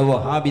എന്നാണ്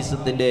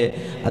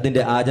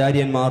അതിൻ്റെ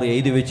ആചാര്യന്മാർ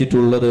എഴുതി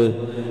വെച്ചിട്ടുള്ളത്.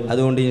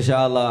 അതുകൊണ്ട്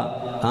ഇൻഷാ അല്ലാഹ്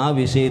ആ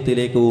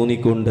വിഷയത്തിലേക്ക്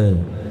ഊന്നിക്കൊണ്ട്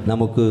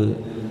നമുക്ക്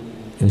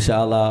ഇൻഷാ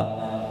അല്ലാഹ്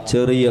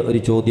ചെറിയ ഒരു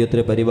ചോദ്യോത്തര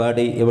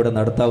പരിപാടി ഇവിടെ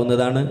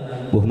നടത്താവുന്നതാണ്.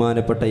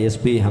 ബഹുമാനപ്പെട്ട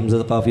SP ഹംസ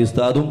സഖാഫി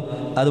ഉസ്താദും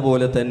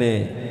അതുപോലെ തന്നെ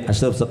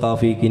അഷ്റഫ്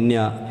സഖാഫി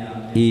കിന്യ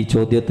ഈ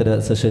ചോദ്യോത്തര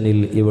സെഷനിൽ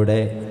ഇവിടെ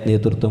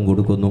നേതൃത്വം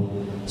കൊടുക്കുന്നു.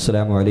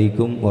 അസ്സലാമു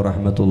അലൈക്കും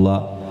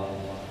വറഹ്മത്തുള്ളാഹി.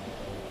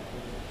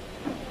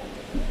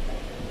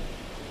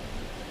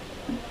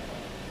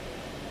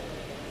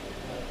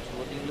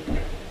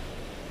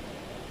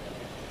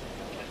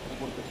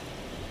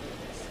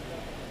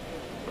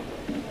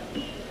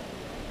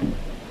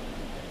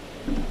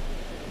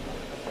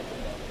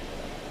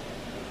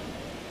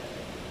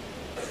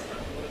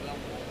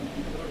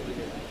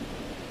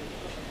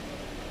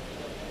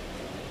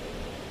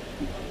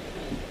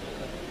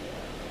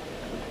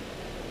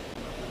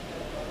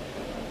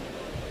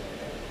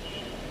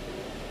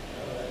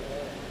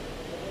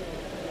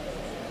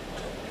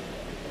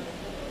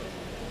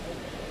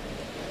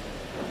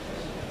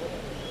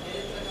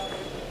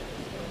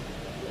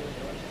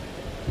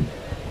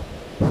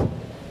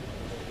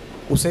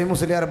 ഹുസൈൻ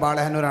മുസ്ലിയാർ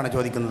ബാളഹന്നൂരാണ്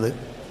ചോദിക്കുന്നത്.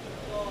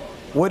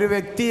 ഒരു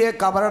വ്യക്തിയെ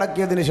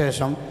കബറടക്കിയതിന്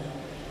ശേഷം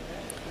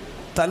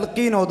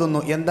തൽഖീൻ ഓതുന്നു,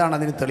 എന്താണ്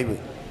അതിന് തെളിവ്?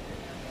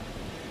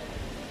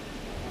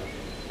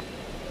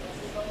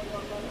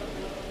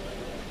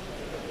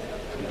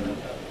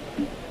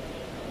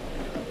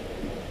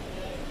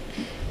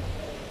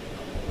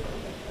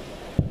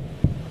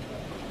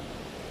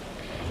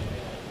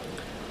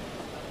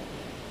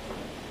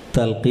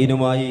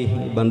 തൽഖീനുമായി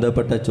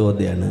ബന്ധപ്പെട്ട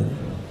ചോദ്യമാണ്.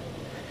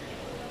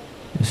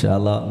 ഇൻഷാ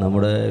അല്ലാഹ്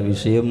നമ്മുടെ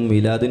വിഷയം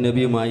മീലാദുൻ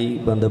നബിയുമായി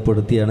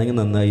ബന്ധപ്പെടുത്തിയാണെങ്കിൽ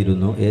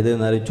നന്നായിരുന്നു.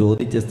 ഏതെന്നാലും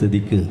ചോദിച്ച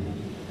സ്ഥിതിക്ക്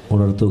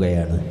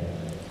ഉണർത്തുകയാണ്.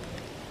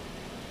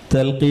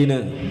 തൽഖീന്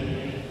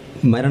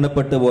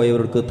മരണപ്പെട്ടു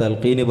പോയവർക്ക്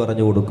തൽഖീന്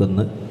പറഞ്ഞു കൊടുക്കുന്ന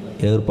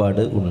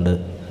ഏർപ്പാട് ഉണ്ട്.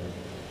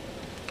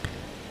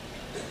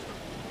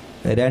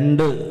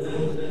 2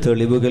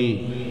 തെളിവുകൾ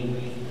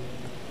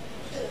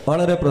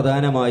വളരെ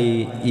പ്രധാനമായി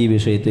ഈ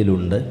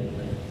വിഷയത്തിലുണ്ട്.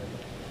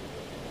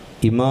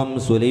 ഇമാം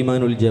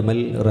സുലൈമാനുൽ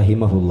ജമൽ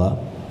റഹിമഹുല്ല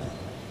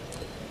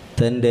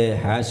തൻ്റെ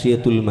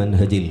ഹാഷിയത്തുൽ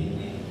മൻഹജിൽ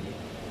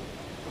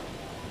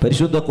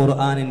പരിശുദ്ധ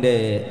ഖുർആനിൻ്റെ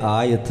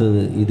ആയത്ത്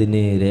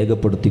ഇതിനെ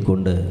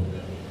രേഖപ്പെടുത്തിക്കൊണ്ട്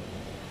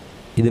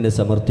ഇതിനെ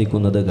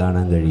സമർത്ഥിക്കുന്നത്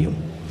കാണാൻ കഴിയും.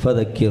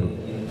 ഫദക്കിർ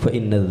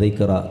ഫഇന്ന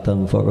ദിക്റ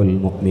തൻഫഉൽ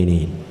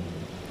മുഅ്മിനീൻ.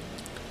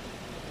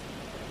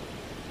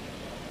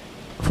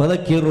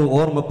 ഫദക്കിർ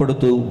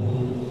ഓർമ്മപ്പെടുത്തൂ,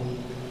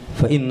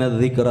 ഫഇന്ന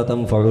ദിക്റ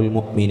തൻഫഉൽ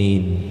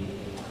മുഅ്മിനീൻ.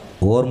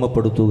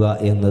 ഓർമ്മപ്പെടുത്തുക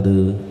എന്നത്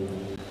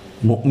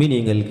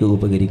മുഅ്മിനീങ്ങൾക്ക്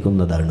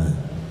ഉപകരിക്കുന്നതാണ്.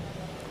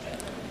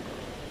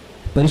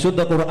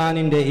 പരിശുദ്ധ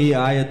ഖുർആനിൻ്റെ ഈ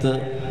ആയത്ത്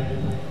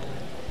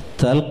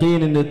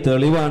തൽഖീനിൻ്റെ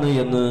തെളിവാണ്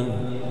എന്ന്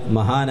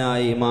മഹാനായ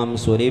ഇമാം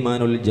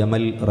സുലൈമാനുൽ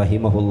ജമൽ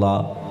റഹിമഹുല്ല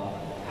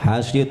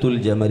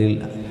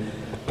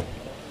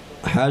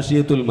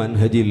ഹാഷിയത്തുൽ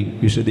മൻഹജിൽ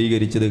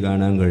വിശദീകരിച്ചത്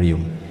കാണാൻ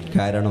കഴിയും.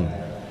 കാരണം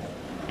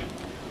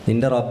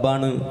നിൻ്റെ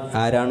റബ്ബാണ്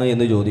ആരാണ്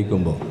എന്ന്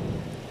ചോദിക്കുമ്പോൾ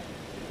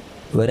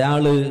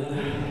ഒരാൾ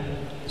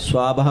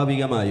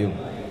സ്വാഭാവികമായും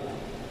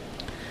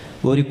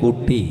ഒരു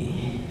കുട്ടി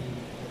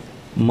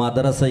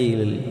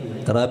മദ്രസയിൽ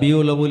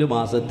റബീഉൽ അവ്വൽ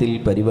മാസത്തിൽ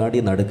പരിപാടി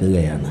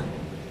നടക്കുകയാണ്.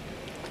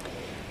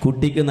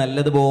 കുട്ടിക്ക്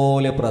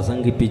നല്ലതുപോലെ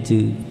പ്രസംഗിപ്പിച്ച്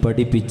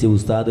പഠിപ്പിച്ച്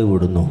ഉസ്താദ്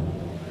വിടുന്നു.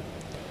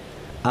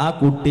 ആ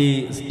കുട്ടി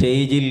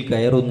സ്റ്റേജിൽ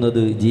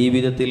കയറുന്നത്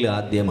ജീവിതത്തിൽ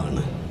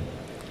ആദ്യമാണ്.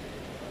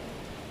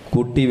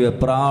 കുട്ടി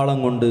വെപ്രാളം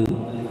കൊണ്ട്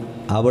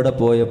അവിടെ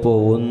പോയപ്പോൾ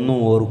ഒന്നും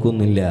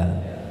ഓർക്കുന്നില്ല,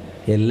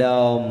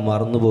 എല്ലാം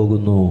മറന്നു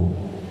പോകുന്നു.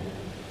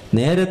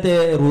 നേരത്തെ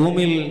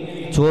റൂമിൽ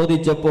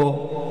ചോദിച്ചപ്പോൾ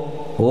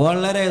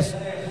വളരെ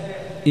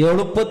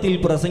എളുപ്പത്തിൽ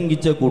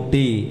പ്രസംഗിച്ച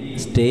കുട്ടി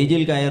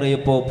സ്റ്റേജിൽ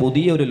കയറിയപ്പോൾ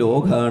പുതിയൊരു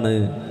ലോകമാണ്,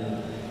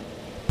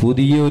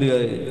 പുതിയൊരു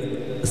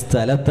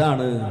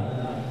സ്ഥലത്താണ്.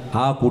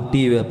 ആ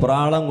കുട്ടി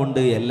വെപ്രാളം കൊണ്ട്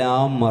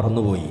എല്ലാം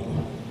മറന്നുപോയി.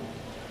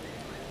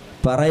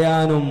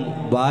 പറയാനും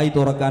വായി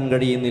തുറക്കാൻ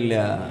കഴിയുന്നില്ല.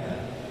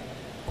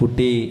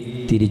 കുട്ടി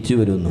തിരിച്ചു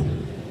വരുന്നു.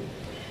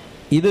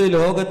 ഇത്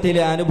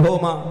ലോകത്തിലെ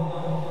അനുഭവമാണ്.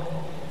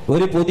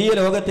 ഒരു പുതിയ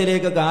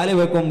ലോകത്തിലേക്ക് കാല്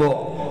വെക്കുമ്പോൾ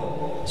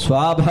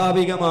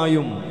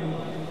സ്വാഭാവികമായും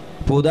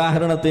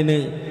ഉദാഹരണത്തിന്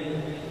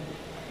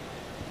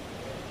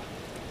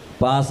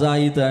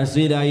പാസ്സായി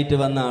തഹ്സീലായിട്ട്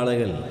വന്ന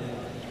ആളുകൾ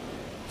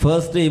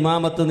ഫസ്റ്റ്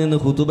ഇമാമത്ത് നിന്ന്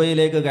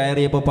ഖുതുബയിലേക്ക്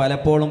കയറിയപ്പോൾ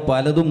പലപ്പോഴും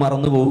പലതും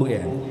മറന്നു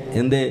പോവുകയാണ്.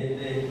 എന്തേ?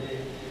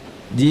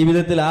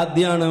 ജീവിതത്തിൽ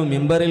ആദ്യമാണ്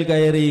മിമ്പറിൽ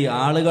കയറി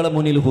ആളുകളെ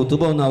മുന്നിൽ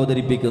ഖുതുബ ഒന്ന്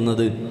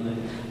അവതരിപ്പിക്കുന്നത്.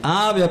 ആ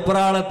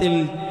വെപ്രാളത്തിൽ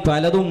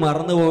പലതും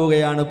മറന്നു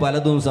പോവുകയാണ്,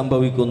 പലതും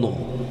സംഭവിക്കുന്നു.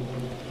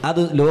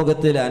 അത്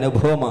ലോകത്തിലെ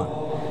അനുഭവമാണ്.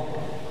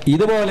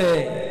 ഇതുപോലെ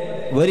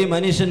ഒരു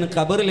മനുഷ്യൻ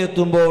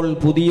ഖബറിലെത്തുമ്പോൾ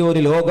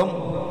പുതിയൊരു ലോകം,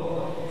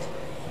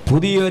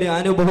 പുതിയൊരു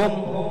അനുഭവം,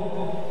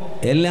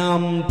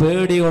 എല്ലാം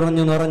പേടി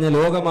ഉറഞ്ഞു നിറഞ്ഞ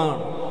ലോകമാണ്.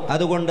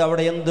 അതുകൊണ്ട്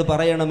അവിടെ എന്ത്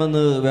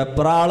പറയണമെന്ന്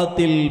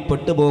വെപ്രാളത്തിൽ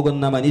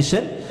പെട്ടുപോകുന്ന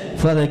മനുഷ്യൻ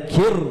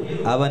ഫദക്കിർ,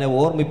 അവനെ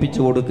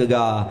ഓർമ്മിപ്പിച്ചു കൊടുക്കുക.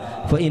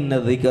 ഫഇന്ന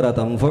ദിക്റ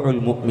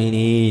തൻഫഉൽ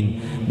മുഅ്മിനീൻ,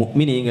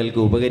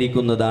 മുഅ്മിനീങ്ങൾക്ക്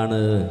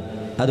ഉപകരിക്കുന്നതാണ്.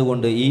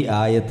 അതുകൊണ്ട് ഈ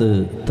ആയത്ത്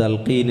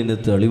തൽഖീനിന്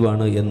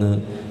തെളിവാണ് എന്ന്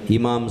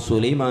ഇമാം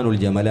സുലൈമാനുൽ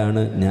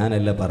ജമലാണ്,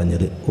 ഞാനല്ല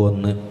പറഞ്ഞത്.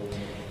 ഒന്ന്.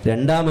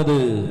 രണ്ടാമത്,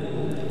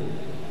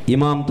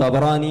 ഇമാം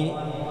തബറാനി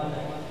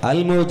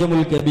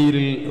അൽ-മുഅ്ജമുൽ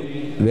കബീറിൽ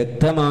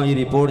വ്യക്തമായി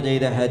റിപ്പോർട്ട്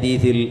ചെയ്ത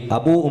ഹദീസിൽ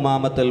അബൂ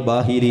ഉമാമത്ത് അൽ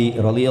ബാഹിരി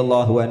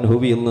റളിയല്ലാഹു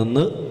അൻഹുവിൽ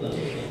നിന്ന്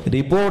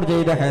റിപ്പോർട്ട്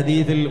ചെയ്ത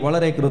ഹദീസിൽ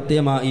വളരെ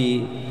കൃത്യമായി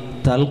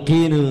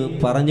തൽഖീന്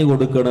പറഞ്ഞു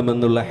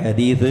കൊടുക്കണമെന്നുള്ള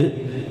ഹദീസ്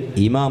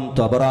ഇമാം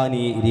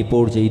തബറാനി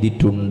റിപ്പോർട്ട്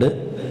ചെയ്തിട്ടുണ്ട്.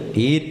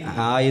 ഈ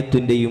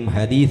ആയത്തിൻ്റെയും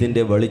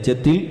ഹദീസിൻ്റെ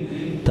വെളിച്ചത്തിൽ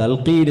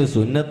തൽഖീന്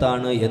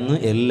സുന്നത്താണ് എന്ന്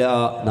എല്ലാ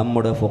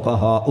നമ്മുടെ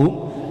ഫുഖഹാഉം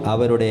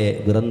അവരുടെ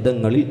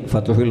ഗ്രന്ഥങ്ങളിൽ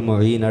ഫത്ഹുൽ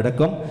മുഈൻ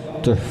അടക്കം,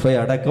 തുഹ്ഫ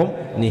അടക്കം,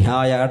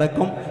 നിഹായ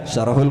അടക്കം,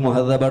 ശറഹുൽ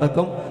മുഹദ്ദബ്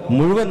അടക്കം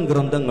മുഴുവൻ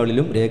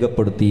ഗ്രന്ഥങ്ങളിലും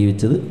രേഖപ്പെടുത്തി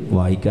വെച്ചത്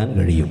വായിക്കാൻ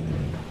കഴിയും.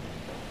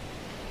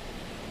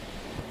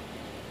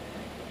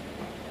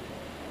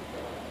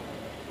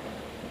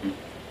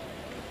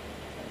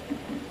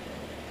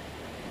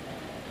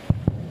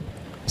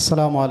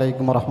 അസ്സലാമു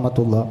അലൈക്കും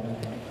വറഹ്മത്തുള്ളാഹി.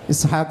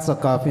 ഇസ്ഹാഖ്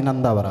സഖാഫി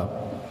നന്ദാവറ.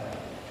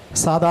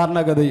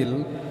 സാധാരണഗതിയിൽ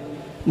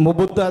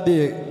മുബുത്തദി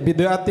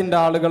ബിദ്അത്തിൻ്റെ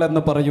ആളുകൾ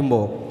എന്ന്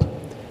പറയുമ്പോൾ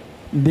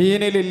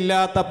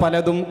ദീനിലില്ലാത്ത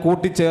പലതും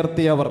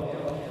കൂട്ടിച്ചേർത്തിയവർ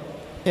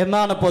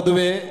എന്നാണ്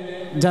പൊതുവെ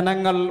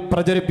ജനങ്ങൾ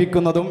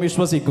പ്രചരിപ്പിക്കുന്നതും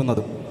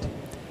വിശ്വസിക്കുന്നതും.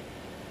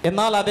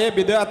 എന്നാൽ അതേ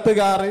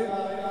ബിദ്അത്തുകാർ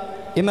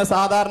ഇന്ന്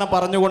സാധാരണ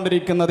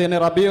പറഞ്ഞുകൊണ്ടിരിക്കുന്നത് ഇനി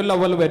റബീഉൽ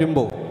അവ്വൽ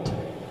വരുമ്പോൾ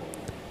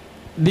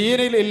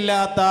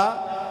ദീനിലില്ലാത്ത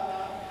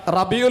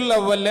റബീഉൽ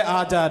അവ്വലിലെ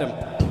ആചാരം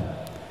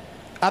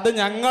അത്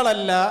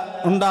ഞങ്ങളല്ല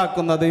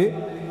ഉണ്ടാക്കുന്നത്,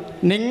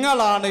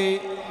 നിങ്ങളാണ്.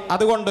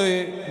 അതുകൊണ്ട്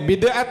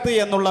ബിദ്അത്ത്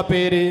എന്നുള്ള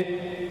പേര്,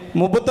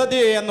 മുബ്തദി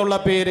എന്നുള്ള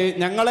പേര്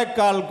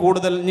ഞങ്ങളെക്കാൾ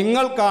കൂടുതൽ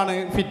നിങ്ങൾക്കാണ്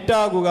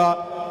ഫിറ്റാകുക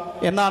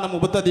എന്നാണ്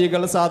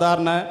മുബ്തദികൾ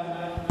സാധാരണ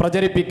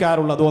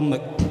പ്രചരിപ്പിക്കാറുള്ളത്. ഒന്ന്.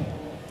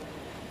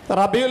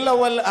 റബീഉൽ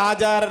അവ്വൽ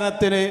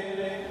ആചരണത്തിന്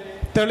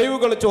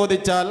തെളിവുകൾ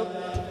ചോദിച്ചാൽ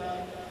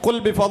ഖുൽ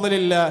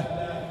ബിഫദ്ലില്ലാഹ്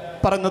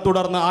പറഞ്ഞ്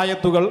തുടർന്ന്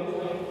ആയത്തുകൾ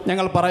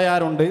ഞങ്ങൾ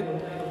പറയാറുണ്ട്.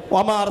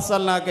 വമാ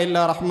അർസൽനാക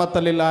ഇല്ലാ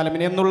റഹ്മത്തൽ ലിൽ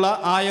ആലമീൻ എന്നുള്ള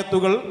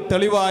ആയത്തുകൾ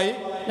തെളിവായി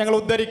ഞങ്ങൾ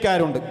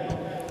ഉദ്ധരിക്കാറുണ്ട്.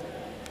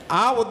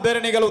 ആ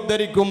ഉദ്ധരണികൾ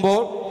ഉദ്ധരിക്കുമ്പോൾ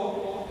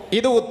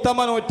ഇത് ഉത്തമ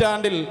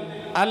നൂറ്റാണ്ടിൽ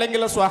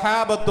അല്ലെങ്കിൽ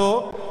സ്വഹാബത്തോ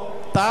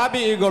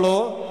താബിഈകളോ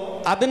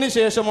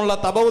അതിനുശേഷമുള്ള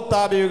തബഉ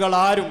താബിഈകൾ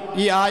ആരും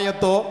ഈ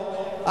ആയത്തോ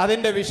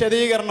അതിൻ്റെ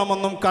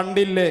വിശദീകരണമൊന്നും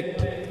കണ്ടില്ലേ?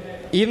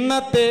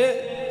 ഇന്നത്തെ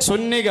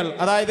സുന്നികൾ,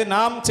 അതായത്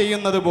നാം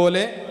ചെയ്യുന്നത്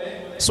പോലെ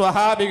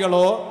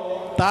സ്വഹാബികളോ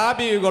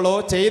താബിഈകളോ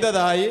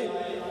ചെയ്തതായി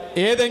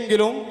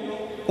ഏതെങ്കിലും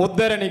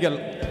ഉദ്ധരണികൾ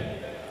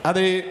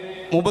അത്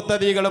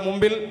മുബ്തദികളുടെ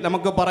മുമ്പിൽ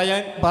നമുക്ക്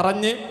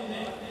പറഞ്ഞ്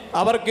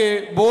അവർക്ക്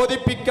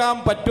ബോധിപ്പിക്കാൻ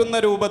പറ്റുന്ന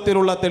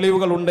രൂപത്തിലുള്ള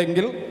തെളിവുകൾ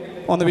ഉണ്ടെങ്കിൽ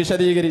ഒന്ന്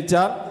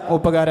വിശദീകരിച്ചാൽ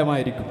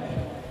ഉപകാരമായിരിക്കും.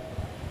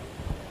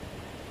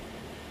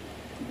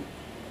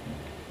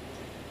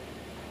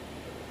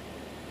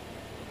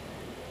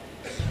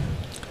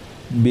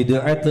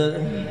 ബിദ്അത്ത്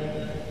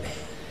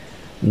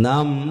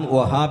നാം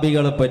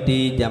വഹാബികളെ പറ്റി,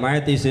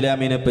 ജമാഅത്ത്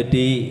ഇസ്ലാമിനെ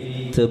പറ്റി,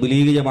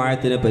 തബ്ലീഗ്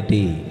ജമാഅത്തിനെ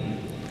പറ്റി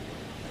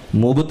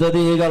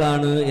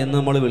മുബ്തദികളാണ് എന്ന്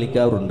നമ്മൾ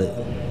വിളിക്കാറുണ്ട്.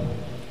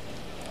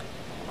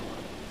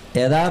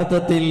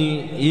 യഥാർത്ഥത്തിൽ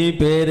ഈ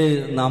പേര്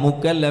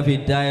നമുക്കല്ല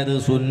ഫിറ്റായത്,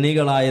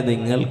 സുന്നികളായ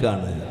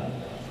നിങ്ങൾക്കാണ്.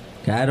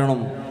 കാരണം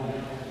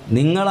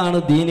നിങ്ങളാണ്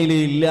ദീനിൽ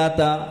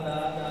ഇല്ലാത്ത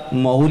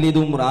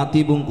മൗലിദും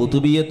റാത്തീബും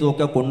കുതുബിയത്തും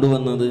ഒക്കെ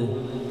കൊണ്ടുവന്നത്.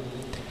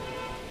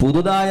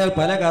 പുതുതായ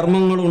പല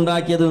കർമ്മങ്ങളും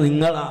ഉണ്ടാക്കിയത്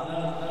നിങ്ങളാണ്.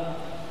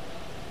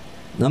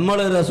 നമ്മൾ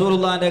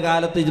റസൂലുള്ളാഹിന്റെ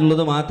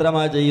കാലത്തുള്ളത്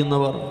മാത്രമായി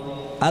ചെയ്യുന്നവർ.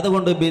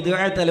 അതുകൊണ്ട്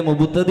ബിദ്അത്ത് അൽ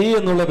മുബ്തദി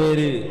എന്നുള്ള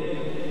പേര്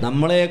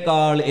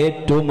നമ്മളെക്കാൾ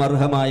ഏറ്റവും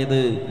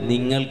അർഹമായത്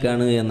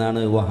നിങ്ങൾക്കാണ്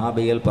എന്നാണ്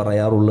വഹാബികൾ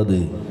പറയാറുള്ളത്.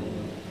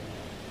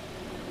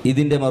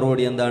 ഇതിൻ്റെ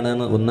മറുപടി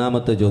എന്താണെന്ന്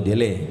ഒന്നാമത്തെ ചോദ്യം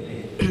അല്ലേ?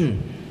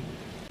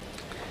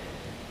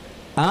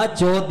 ആ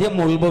ചോദ്യം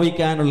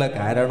ഉത്ഭവിക്കാനുള്ള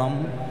കാരണം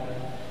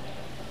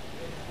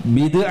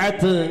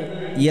ബിദ്അത്ത്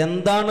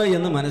എന്താണ്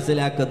എന്ന്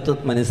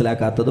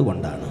മനസ്സിലാക്കാത്തത്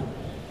കൊണ്ടാണ്.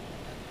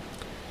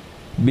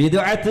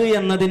 ബിദ്അത്ത്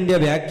എന്നതിൻ്റെ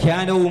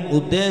വ്യാഖ്യാനവും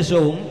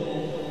ഉദ്ദേശവും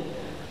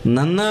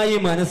നന്നായി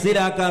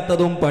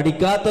മനസ്സിലാക്കാത്തതും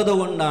പഠിക്കാത്തത്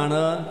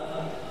കൊണ്ടാണ്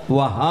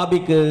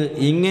വഹാബിക്ക്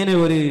ഇങ്ങനെ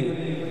ഒരു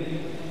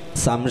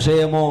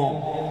സംശയമോ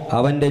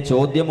അവൻ്റെ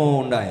ചോദ്യമോ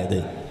ഉണ്ടായത്.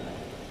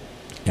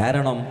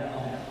 കാരണം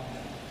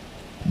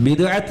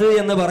ബിദ്അത്ത്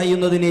എന്ന്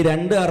പറയുന്നതിന്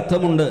രണ്ട്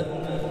അർത്ഥമുണ്ട്.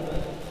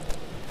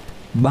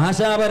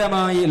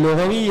 ഭാഷാപരമായി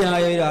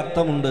ലുഗവിയായ ഒരു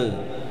അർത്ഥമുണ്ട്,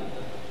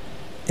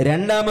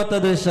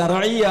 രണ്ടാമത്തത്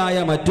ശർഈയായ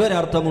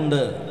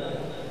മറ്റൊരർത്ഥമുണ്ട്.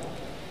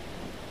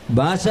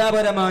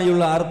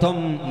 ഭാഷാപരമായുള്ള അർത്ഥം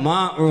മാ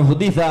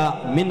ഉഹ്ദിസ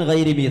മിൻ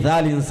ഗൈരി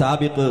മിസാലിൻ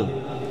സാബിഖ്,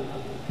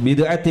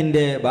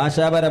 ബിദ്അത്തിന്റെ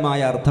ഭാഷാപരമായ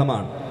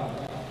അർത്ഥമാണ്.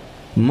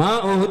 മാ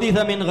ഉഹ്ദിസ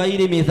മിൻ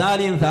ഗൈരി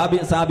മിസാലിൻ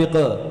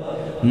സാബിഖ്,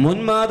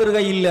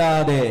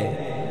 മുൻമാതൃകയില്ലാതെ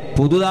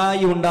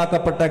പുതുതായി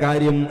ഉണ്ടാക്കപ്പെട്ട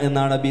കാര്യം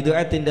എന്നാണ്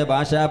ബിദ്അത്തിന്റെ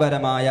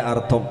ഭാഷാപരമായ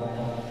അർത്ഥം.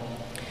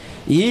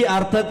 ഈ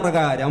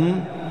അർത്ഥപ്രകാരം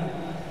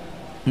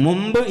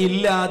മുമ്പ്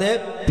ഇല്ലാതെ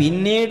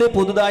പിന്നീട്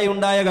പുതുതായി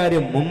ഉണ്ടായ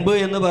കാര്യം, മുമ്പ്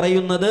എന്ന്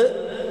പറയുന്നത്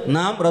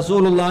നാം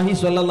റസൂലുള്ളാഹി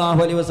സ്വല്ലല്ലാഹു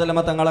അലൈഹി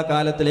വസല്ലമ തങ്ങളെ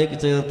കാലത്തിലേക്ക്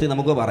ചേർത്തി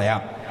നമുക്ക്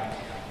പറയാം,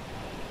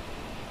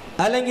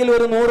 അല്ലെങ്കിൽ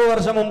ഒരു 100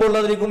 വർഷം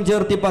മുമ്പുള്ളതിലേക്കും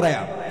ചേർത്തി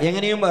പറയാം,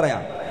 എങ്ങനെയും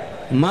പറയാം.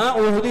 മാ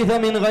ഉഹ്ദിസ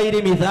മിൻ ഗൈരി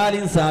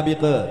മിസാലിൻ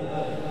സാബിഖ്,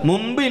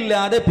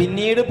 മുമ്പില്ലാതെ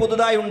പിന്നീട്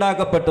പുതുതായി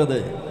ഉണ്ടാക്കപ്പെട്ടത്.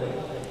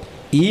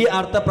 ഈ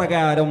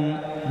അർത്ഥപ്രകാരം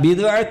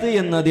ബിദ്അത്ത്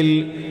എന്നതിൽ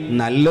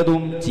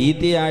നല്ലതും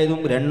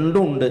ചീത്തയായതും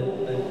രണ്ടും ഉണ്ട്.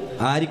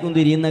 ആർക്കും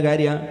തിരിയുന്ന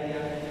കാര്യമാണ്.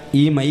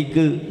 ഈ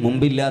മൈക്ക്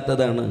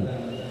മുമ്പില്ലാത്തതാണ്,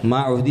 മാ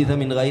ഉഹ്ദിസ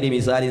മിൻ ഗൈരി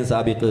മിസാലിൻ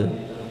സാബിഖ്.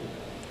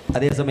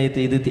 അതേസമയത്ത്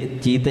ഇത്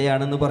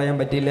ചീത്തയാണെന്ന് പറയാൻ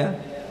പറ്റില്ല.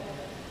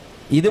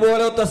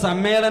 ഇതുപോലത്തെ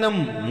സമ്മേളനം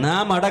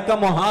നാം അടക്കം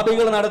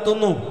വഹാബികൾ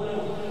നടത്തുന്നു.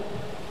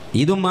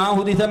 ഇത് മാ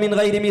ഉഹ്ദിസ മിൻ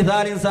ഗൈരി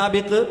മിസാലിൻ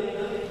സാബിഖ്,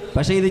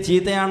 പക്ഷേ ഇത്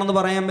ചീത്തയാണെന്ന്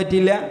പറയാൻ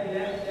പറ്റില്ല.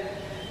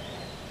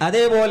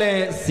 അതേപോലെ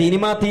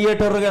സിനിമാ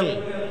തിയേറ്ററുകൾ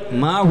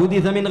മാ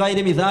ഉഹ്ദിസ മിൻ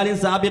ഗൈരി മിസാലിൻ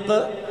സാബിഖ്,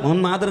 മുൻ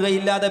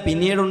മാതൃകയില്ലാതെ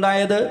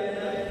പിന്നീടുണ്ടായത്,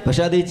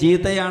 പക്ഷെ അത്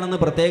ചീത്തയാണെന്ന്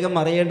പ്രത്യേകം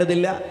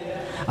അറിയേണ്ടതില്ല.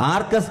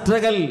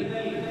 ആർക്കസ്ട്രകൾ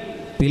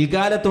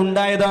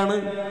പിൽക്കാലത്തുണ്ടായതാണ്,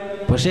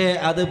 പക്ഷേ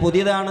അത്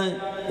പുതിയതാണ്,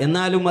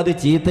 എന്നാലും അത്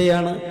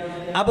ചീത്തയാണ്.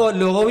 അപ്പോൾ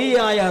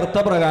ലോവിയായ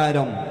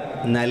അർത്ഥപ്രകാരം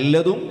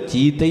നല്ലതും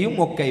ചീത്തയും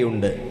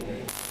ഒക്കെയുണ്ട്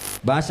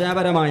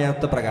ഭാഷാപരമായ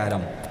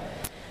അർത്ഥപ്രകാരം.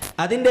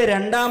 അതിൻ്റെ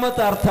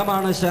രണ്ടാമത്തെ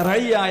അർത്ഥമാണ്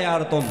ശർഈയായ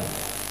അർത്ഥം.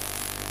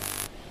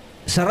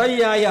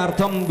 ശർഈയായ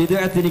അർത്ഥം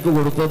ബിദ്അത്തിനിക്ക്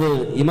കൊടുത്തത്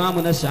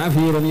ഇമാമുന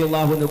ശാഫി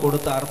റളിയല്ലാഹു അൻഹു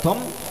കൊടുത്ത അർത്ഥം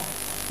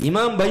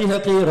ഇമാം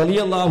ബൈഹഖി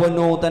റളിയല്ലാഹു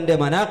അൻഹു തൻ്റെ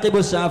മനാഖിബു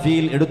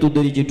ശാഫിയിൽ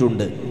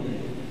എടുത്തുദ്ധരിച്ചിട്ടുണ്ട്.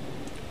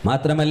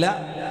 മാത്രമല്ല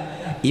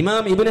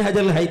ഇമാം ഇബ്നു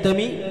ഹജർ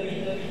ഹൈതമി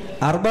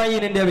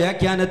അർബഈനിന്റെ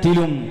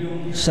വ്യാഖ്യാനത്തിലും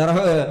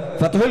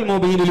ഫത്ഹുൽ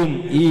മുബീനിലും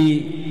ഈ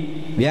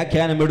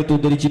വ്യാഖ്യാനം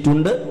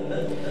എടുത്തുദ്ധരിച്ചിട്ടുണ്ട്.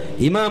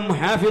 ഇമാം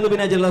ഹാഫിദ്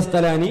ഇബ്നു ഹജർ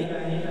അസ്ഖലാനി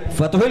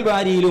ഫത്ഹുൽ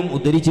ബാരിയിലും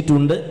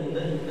ഉദ്ധരിച്ചിട്ടുണ്ട്.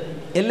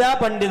 എല്ലാ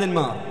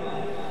പണ്ഡിതന്മാർ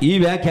ഈ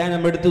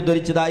വ്യാഖ്യാനം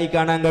എടുത്തുദ്ധരിച്ചതായി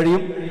കാണാൻ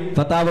കഴിയും.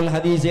 ഫതാവുൽ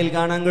ഹദീസിൽ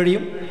കാണാൻ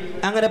കഴിയും,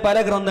 അങ്ങനെ പല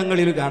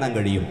ഗ്രന്ഥങ്ങളിലും കാണാൻ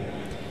കഴിയും.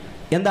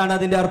 എന്താണ്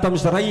അതിൻ്റെ അർത്ഥം?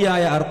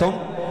 ശർഈയായ അർത്ഥം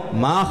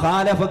മാ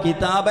ഖാലഫ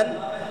കിതാബൻ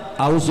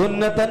ഔ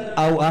സുന്നതൻ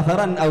ഔ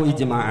അഥറൻ ഔ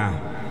ഇജ്മാഅ,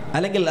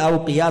 അല്ലെങ്കിൽ ഔ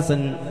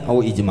ഖിയാസൻ ഔ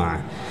ഇജ്മാഅ.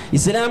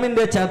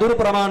 ഇസ്ലാമിൻ്റെ ചതുർ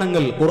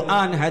പ്രമാണങ്ങൾ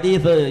ഖുർആൻ,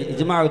 ഹദീസ്,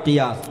 ഇജ്മാ,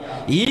 ഖിയാസ്,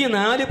 ഈ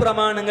 4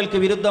 പ്രമാണങ്ങൾക്ക്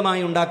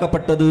വിരുദ്ധമായി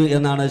ഉണ്ടാക്കപ്പെട്ടത്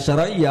എന്നാണ്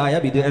ശർഈയായ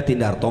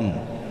ബിദ്അത്തിന്റെ അർത്ഥം.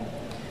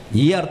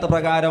 ഈ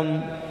അർത്ഥപ്രകാരം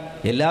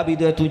എല്ലാ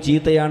ബിദ്അത്തും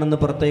ചീത്തയാണെന്ന്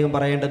പ്രത്യേകം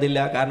പറയേണ്ടതില്ല.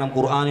 കാരണം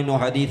ഖുർആനിനോ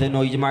ഹദീസിനോ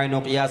ഇജ്മാഇനോ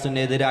ഖിയാസിനോ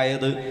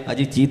എതിരായത്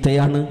അത്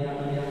ചീത്തയാണ്.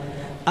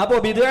 അപ്പോൾ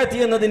ബിദ്അത്ത്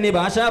എന്നതിന്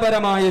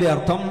ഭാഷാപരമായൊരു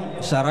അർത്ഥം,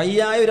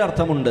 ശർഈയായ ഒരു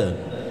അർത്ഥമുണ്ട്.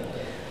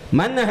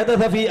 മൻ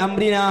ഹദസ ഫീ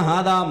അംരിനാ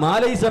ഹാദാ മാ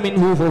ലൈസ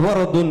മിൻഹു ഫഹുവ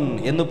റദ്ദുൻ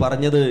എന്ന്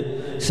പറഞ്ഞത്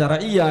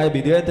ശർഈയായ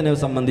ബിദ്അത്തിനെ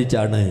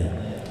സംബന്ധിച്ചാണ്,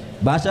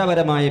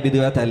 ഭാഷാപരമായ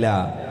ബിദ്അത്ത് അല്ല.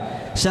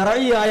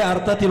 ശർഈയായ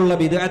അർത്ഥത്തിലുള്ള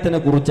ബിദ്അത്തിനെ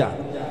കുറിച്ചാണ്.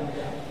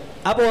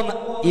 അപ്പോൾ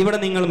ഇവിടെ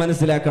നിങ്ങൾ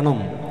മനസ്സിലാക്കണം,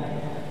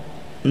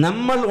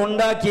 നമ്മൾ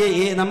ഉണ്ടാക്കിയ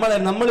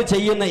നമ്മൾ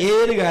ചെയ്യുന്ന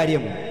ഏത്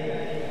കാര്യം,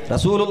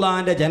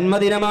 റസൂലുള്ളാഹിന്റെ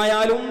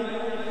ജന്മദിനമായാലും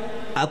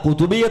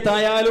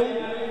കുതുബിയത്തായാലും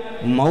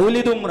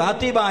മൗലിദും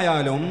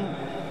റാത്തീബായാലും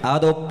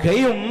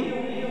അതൊക്കെയും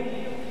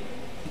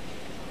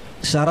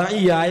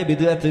ശർഈയായ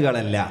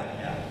ബിദ്അത്തുകളല്ല.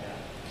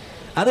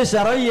 അത്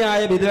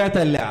ശർഈയായ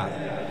ബിദ്അത്തല്ല.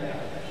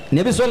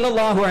 നബി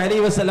സല്ലല്ലാഹു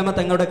അലൈഹി വസല്ലമ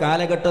തങ്ങളുടെ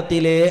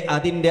കാലഘട്ടത്തിലെ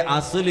അതിൻ്റെ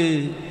അസ്ല്,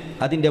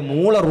 അതിൻ്റെ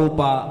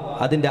മൂലറൂപ,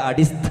 അതിൻ്റെ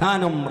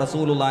അടിസ്ഥാനം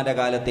റസൂലുള്ളാഹിന്റെ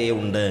കാലത്തേ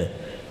ഉണ്ട്.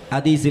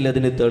 ഹദീസിൽ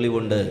അതിന്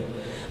തെളിവുണ്ട്.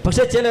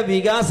 പക്ഷെ ചില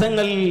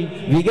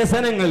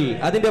വികസനങ്ങൾ,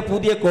 അതിൻ്റെ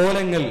പുതിയ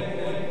കോലങ്ങൾ,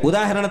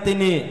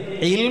 ഉദാഹരണത്തിന്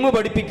ഇൽമു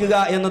പഠിപ്പിക്കുക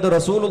എന്നത്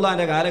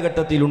റസൂലുള്ളാഹിന്റെ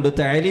കാലഘട്ടത്തിലുണ്ട്,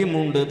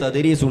 തഅലീമുണ്ട്,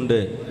 തദ്രീസുണ്ട്.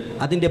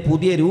 അതിൻ്റെ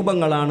പുതിയ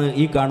രൂപങ്ങളാണ്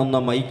ഈ കാണുന്ന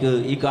മൈക്ക്,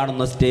 ഈ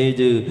കാണുന്ന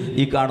സ്റ്റേജ്,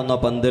 ഈ കാണുന്ന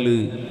പന്തല്.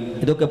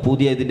 ഇതൊക്കെ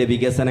പുതിയ ഇതിൻ്റെ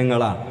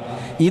വികസനങ്ങളാണ്.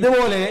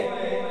 ഇതുപോലെ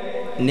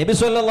നബി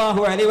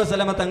സല്ലല്ലാഹു അലൈഹി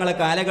വസല്ലമ തങ്ങളെ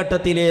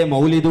കാലഘട്ടത്തിലെ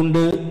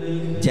മൗലിദുണ്ട്,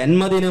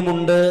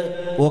 ജന്മദിനമുണ്ട്,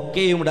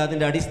 ഒക്കെയുമുണ്ട്.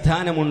 അതിൻ്റെ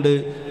അടിസ്ഥാനമുണ്ട്.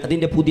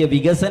 അതിൻ്റെ പുതിയ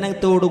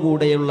വികസനത്തോടു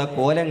കൂടെയുള്ള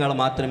കോലങ്ങൾ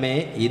മാത്രമേ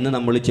ഇന്ന്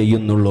നമ്മൾ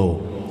ചെയ്യുന്നുള്ളൂ.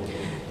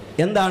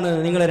 എന്താണ്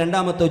നിങ്ങളുടെ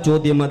രണ്ടാമത്തെ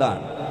ചോദ്യം?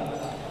 അതാണ്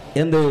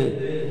എന്ത്?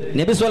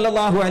 നബി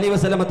സല്ലല്ലാഹു അലൈഹി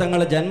വസല്ലമ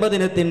തങ്ങളുടെ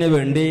ജന്മദിനത്തിന്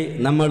വേണ്ടി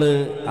നമ്മൾ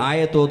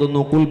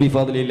ആയത്തോതുന്നു ഖുൽ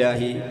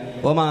ബിഫദ്ലില്ലാഹി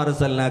വമാ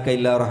അർസൽനാക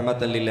ഇല്ലാ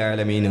റഹ്മത്തൽ ലിൽ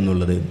ആലമീൻ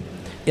എന്നുള്ളത്.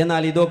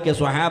 എന്നാൽ ഇതൊക്കെ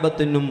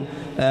സ്വഹാബത്തിനും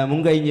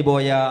മുൻകഴിഞ്ഞു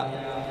പോയ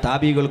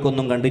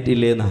താബികൾക്കൊന്നും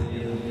കണ്ടിട്ടില്ലേന്നാ.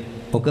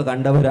 ഒക്കെ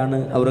കണ്ടവരാണ്,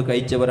 അവർ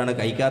കഴിച്ചവരാണ്.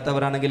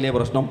 കഴിക്കാത്തവരാണെങ്കിലേ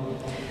പ്രശ്നം.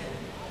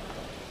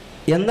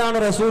 എന്താണ്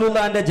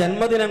റസൂലുള്ളാഹിന്റെ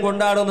ജന്മദിനം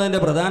കൊണ്ടാടുന്നതിൻ്റെ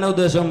പ്രധാന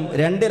ഉദ്ദേശം?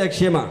 2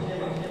 ലക്ഷ്യമാണ്.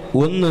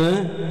 ഒന്ന്,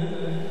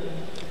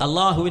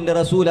 അള്ളാഹുവിൻ്റെ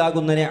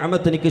റസൂലാകുന്ന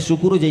നിഅമത്തിനിക്ക്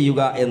ശുക്ർ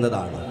ചെയ്യുക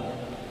എന്നതാണ്.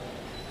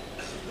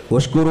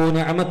 വഷ്കുറൂ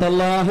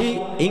നിഅമത്തല്ലാഹി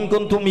ഇൻ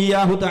കുൻതും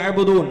ഇയ്യാഹു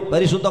തഅബുദൂൻ.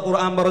 പരിശുദ്ധ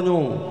ഖുർആൻ പറഞ്ഞു,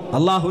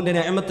 അള്ളാഹുവിൻ്റെ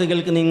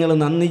നിഅമത്തുകൾക്ക് നിങ്ങൾ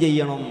നന്ദി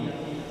ചെയ്യണം,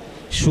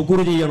 ശുക്ർ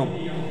ചെയ്യണം.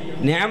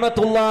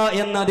 നിഅമത്തുല്ലാ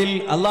എന്നതിൽ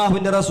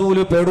അള്ളാഹുവിൻ്റെ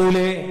റസൂല്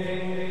പെടൂലേ?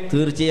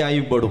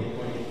 തീർച്ചയായും പെടും.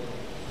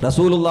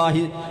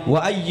 റസൂലുള്ളാഹി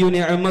വഅയ്യു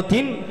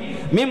നിഅമത്തിൻ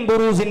മിൻ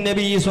ബുറൂസിൻ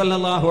നബി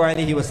സ്വല്ലല്ലാഹു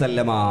അലൈഹി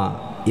വസല്ലമ.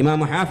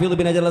 ഇമാം ഹാഫിദ്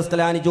ബിൻ ഹജർ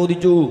അസ്ഖലാനി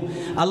ചോദിച്ചു,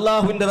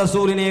 അള്ളാഹുവിൻ്റെ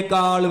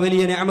റസൂലിനേക്കാൾ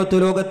വലിയ നിഅമത്ത്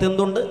ലോകത്ത്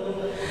എന്തുണ്ട്?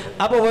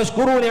 അപ്പോൾ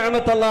വഷ്കുറൂ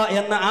നിഅമത്തല്ലാ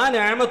എന്ന ആ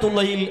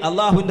നിഅമത്തുള്ളയിൽ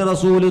അള്ളാഹുവിൻ്റെ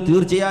റസൂല്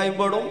തീർച്ചയായും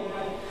പെടും.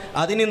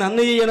 അതിന്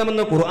നന്ദി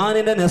ചെയ്യണമെന്ന്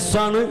ഖുർആനിൻ്റെ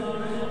നസ്സാണ്.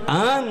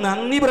 ആ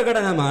നന്ദി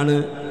പ്രകടനമാണ്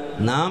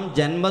നാം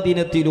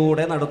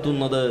ജന്മദിനത്തിലൂടെ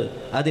നടത്തുന്നത്.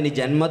 അതിന്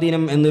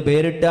ജന്മദിനം എന്ന്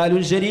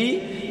പേരിട്ടാലും ശരി,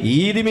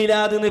 ഈദ്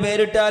മിലാദ് എന്ന്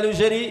പേരിട്ടാലും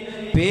ശരി,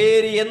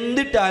 പേര്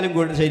എന്തിട്ടാലും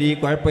ശരി,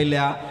 കുഴപ്പമില്ല.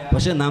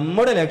 പക്ഷെ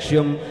നമ്മുടെ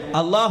ലക്ഷ്യം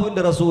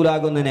അള്ളാഹുവിൻ്റെ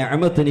റസൂലാകുന്ന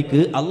നിഅമത്തിനിക്ക്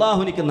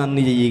അള്ളാഹുവിനിക്ക്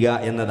നന്ദി ചെയ്യുക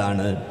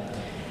എന്നതാണ്.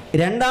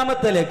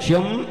 രണ്ടാമത്തെ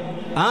ലക്ഷ്യം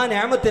ആ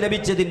നിഅമത്ത്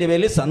ലഭിച്ചതിൻ്റെ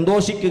പേരിൽ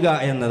സന്തോഷിക്കുക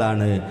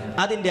എന്നതാണ്.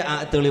 അതിൻ്റെ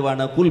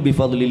തെളിവാണ് ഖുൽ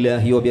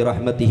ബിഫദ്ലില്ലാഹി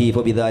വബിറഹ്മതിഹി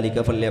ഫബിദാലിക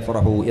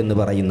ഫല്യഫറഹു എന്ന്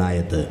പറയുന്ന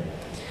ആയത്ത്.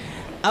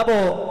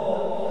 അപ്പോൾ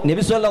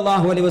നബി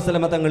സല്ലല്ലാഹു അലൈഹി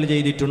വസല്ലമ തങ്ങൾ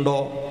ചെയ്തിട്ടുണ്ടോ?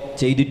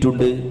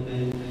 ചെയ്തിട്ടുണ്ട്.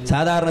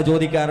 സാധാരണ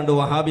ചോദിക്കാറുണ്ട്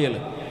വഹാബികൾ,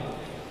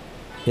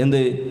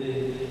 എന്ത്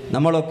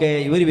നമ്മളൊക്കെ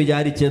ഇവർ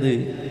വിചാരിച്ചത്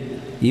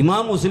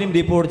ഇമാം മുസ്ലിം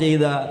റിപ്പോർട്ട്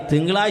ചെയ്ത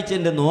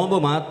തിങ്കളാഴ്ചൻ്റെ നോമ്പ്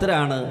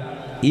മാത്രമാണ്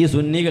ഈ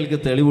സുന്നികൾക്ക്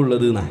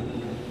തെളിവുള്ളത് എന്നാണ്.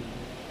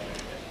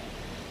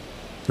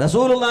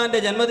 റസൂലുള്ളാഹിൻ്റെ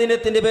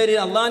ജന്മദിനത്തിൻ്റെ പേരിൽ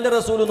അള്ളാഹിൻ്റെ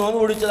റസൂൽ നോമ്പ്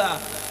പിടിച്ചതാ,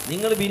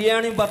 നിങ്ങൾ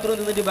ബിരിയാണിയും പത്രവും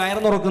തിന്നിട്ട്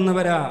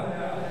വയർന്നുറക്കുന്നവരാ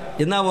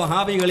എന്നാ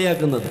വഹാബി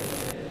കളിയാക്കുന്നത്.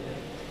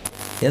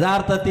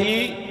 യഥാർത്ഥത്തിൽ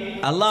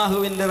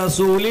അള്ളാഹുവിൻ്റെ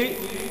റസൂല്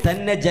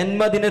തന്നെ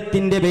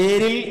ജന്മദിനത്തിൻ്റെ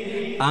പേരിൽ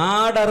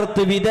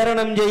ആടറുത്ത്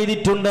വിതരണം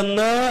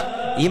ചെയ്തിട്ടുണ്ടെന്ന്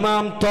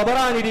ഇമാം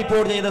ത്വബറാനി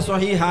റിപ്പോർട്ട് ചെയ്ത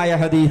സ്വഹീഹായ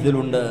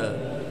ഹദീസിലുണ്ട്.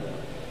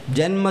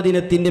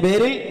 ജന്മദിനത്തിൻ്റെ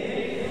പേരിൽ,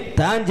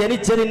 താൻ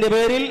ജനിച്ചതിൻ്റെ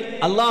പേരിൽ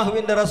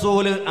അള്ളാഹുവിൻ്റെ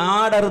റസൂല്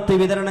ആടറുത്ത്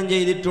വിതരണം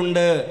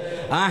ചെയ്തിട്ടുണ്ട്.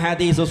 ആ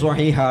ഹദീസ്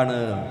സ്വഹീഹാണ്.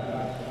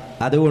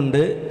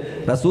 അതുകൊണ്ട്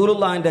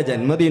റസൂലുള്ളാഹിൻ്റെ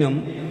ജന്മദിനം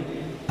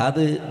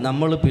അത്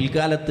നമ്മൾ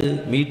പിൽക്കാലത്ത്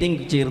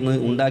മീറ്റിംഗ് ചേർന്ന്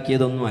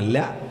ഉണ്ടാക്കിയതൊന്നുമല്ല,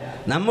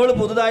 നമ്മൾ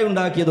പുതുതായി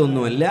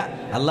ഉണ്ടാക്കിയതൊന്നുമല്ല.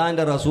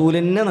 അള്ളാഹിൻ്റെ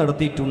റസൂലിനെ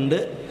നടത്തിയിട്ടുണ്ട്.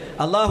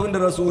 അള്ളാഹുവിൻ്റെ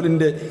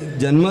റസൂലിൻ്റെ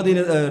ജന്മദിന,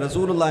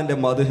 റസൂലുള്ളാഹിൻ്റെ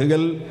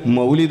മദ്ഹുകൾ,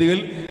 മൗലിദുകൾ,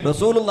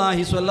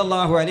 റസൂലുള്ളാഹി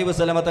സ്വല്ലല്ലാഹു അലൈഹി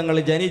വസല്ലമ തങ്ങൾ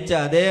ജനിച്ച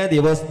അതേ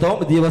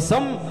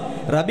ദിവസം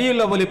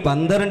റബീഉൽ അവ്വൽ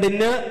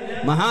 12-ന്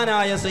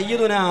മഹാനായ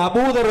സയ്യിദുന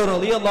അബൂദർ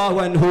റളിയല്ലാഹു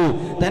അൻഹു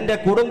തൻ്റെ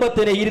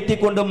കുടുംബത്തിനെ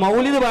ഇരുത്തിക്കൊണ്ട്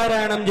മൗലിദ്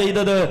പാരായണം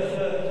ചെയ്തത്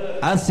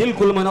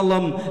അസിൽകുൽ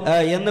മനല്ലം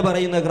എന്ന്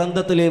പറയുന്ന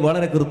ഗ്രന്ഥത്തിൽ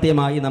വളരെ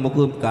കൃത്യമായി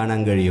നമുക്ക് കാണാൻ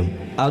കഴിയും.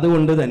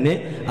 അതുകൊണ്ട് തന്നെ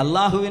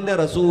അള്ളാഹുവിൻ്റെ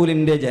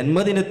റസൂലിൻ്റെ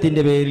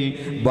ജന്മദിനത്തിൻ്റെ പേരിൽ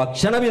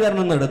ഭക്ഷണ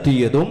വിതരണം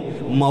നടത്തിയതും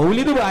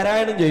മൗലിദ്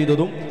പാരായണം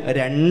ചെയ്തതും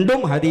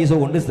രണ്ടും ഹദീസ്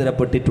കൊണ്ട്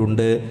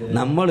സ്ഥിരപ്പെട്ടിട്ടുണ്ട്.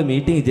 നമ്മൾ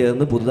മീറ്റിംഗ്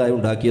ചേർന്ന് പുതുതായി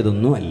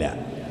ഉണ്ടാക്കിയതൊന്നുമല്ല.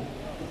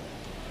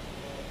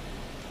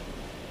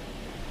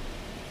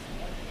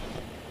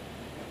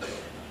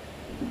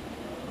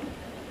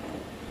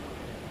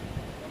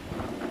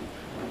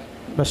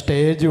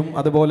 സ്റ്റേജും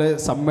അതുപോലെ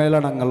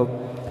സമ്മേളനങ്ങളും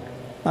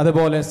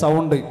അതുപോലെ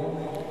സൗണ്ട്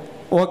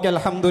ഓക്കെ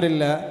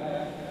അൽഹംദുലില്ലാ,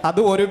 അത്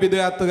ഒരു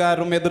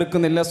ബിദ്അത്തുകാരും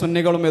എതിർക്കുന്നില്ല,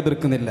 സുന്നികളും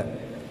എതിർക്കുന്നില്ല.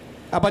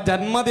 അപ്പം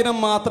ജന്മദിനം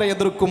മാത്രം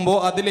എതിർക്കുമ്പോൾ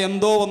അതിൽ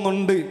എന്തോ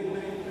ഒന്നുണ്ട്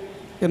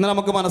എന്ന്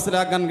നമുക്ക്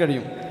മനസ്സിലാക്കാൻ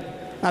കഴിയും.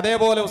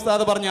 അതേപോലെ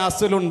ഉസ്താദ് പറഞ്ഞ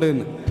അസുലുണ്ട്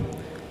എന്ന്.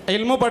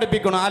 ഇൽമു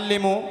പഠിപ്പിക്കണം,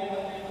 അല്ലിമു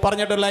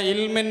പറഞ്ഞിട്ടുള്ള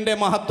ഇൽമിൻ്റെ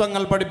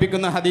മഹത്വങ്ങൾ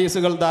പഠിപ്പിക്കുന്ന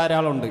ഹദീസുകൾ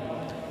ധാരാളമുണ്ട്.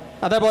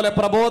 അതേപോലെ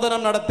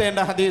പ്രബോധനം നടത്തേണ്ട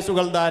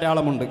ഹദീസുകൾ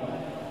ധാരാളമുണ്ട്.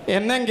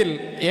 എന്നെങ്കിൽ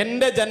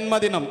എൻ്റെ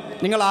ജന്മദിനം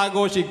നിങ്ങൾ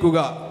ആഘോഷിക്കുക.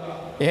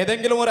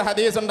 ഏതെങ്കിലും ഒരു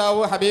ഹദീസ്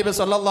ഉണ്ടാവും, ഹബീബ്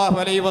സല്ലല്ലാഹു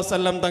അലൈഹി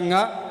വസല്ലം തങ്ങ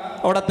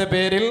അവിടുത്തെ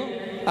പേരിൽ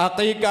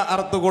അഖീഖ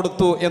അറുത്തു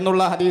കൊടുത്തു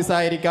എന്നുള്ള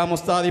ഹദീസായിരിക്കാം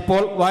ഉസ്താദ്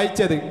ഇപ്പോൾ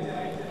വായിച്ചത്.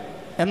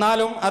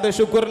 എന്നാലും അത്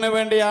ശുക്രിന്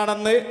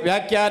വേണ്ടിയാണെന്ന്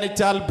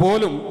വ്യാഖ്യാനിച്ചാൽ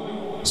പോലും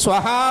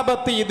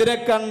സ്വഹാബത്ത് ഇതിനെ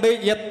കണ്ട്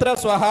എത്ര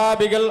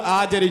സ്വഹാബികൾ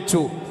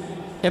ആചരിച്ചു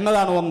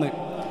എന്നതാണ് ഒന്ന്.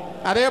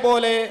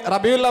 അതേപോലെ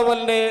റബീഉൽ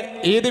അവ്വലിൻ്റെ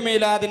ഈദ്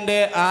മീലാദിൻ്റെ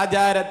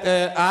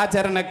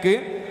ആചരണക്ക്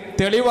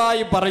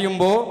തെളിവായി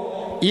പറയുമ്പോൾ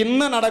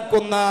ഇന്ന്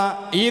നടക്കുന്ന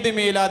ഈദ്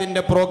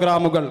മീലാദിൻ്റെ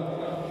പ്രോഗ്രാമുകൾ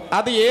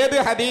അത് ഏത്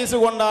ഹദീസ്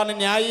കൊണ്ടാണ്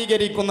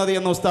ന്യായീകരിക്കുന്നത്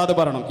എന്ന് ഉസ്താദ്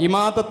പറയണം.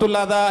 ഇമാതത്തുൽ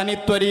അദാ അനി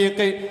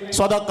ത്വരീഖ്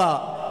സ്വദഖ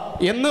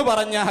എന്ന്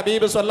പറഞ്ഞ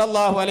ഹബീബ്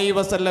സല്ലല്ലാഹു അലൈഹി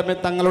വസല്ലം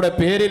തങ്ങളുടെ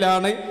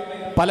പേരിലാണ്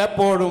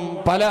പലപ്പോഴും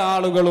പല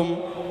ആളുകളും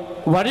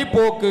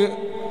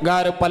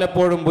വഴിപോക്കുകാർ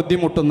പലപ്പോഴും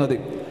ബുദ്ധിമുട്ടുന്നത്.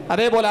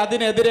 അതേപോലെ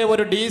അതിനെതിരെ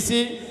ഒരു DC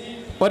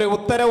ഒരു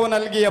ഉത്തരവ്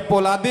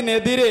നൽകിയപ്പോൾ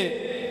അതിനെതിരെ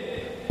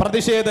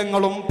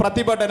പ്രതിഷേധങ്ങളും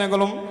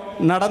പ്രതിഭടനങ്ങളും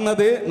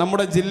നടന്നത്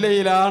നമ്മുടെ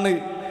ജില്ലയിലാണ്.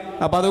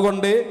 അപ്പം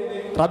അതുകൊണ്ട്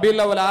റബീഉൽ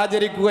അവ്വൽ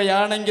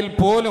ആചരിക്കുകയാണെങ്കിൽ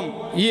പോലും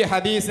ഈ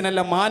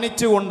ഹദീസിനെല്ലാം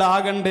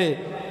മാനിച്ചുകൊണ്ടാകണ്ടേ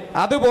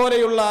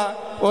അതുപോലെയുള്ള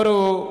ഒരു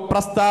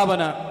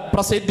പ്രസ്താവന,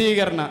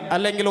 പ്രസിദ്ധീകരണം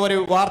അല്ലെങ്കിൽ ഒരു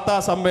വാർത്താ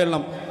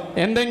സമ്മേളനം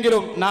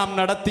എന്തെങ്കിലും നാം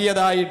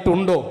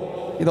നടത്തിയതായിട്ടുണ്ടോ?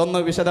 ഇതൊന്ന്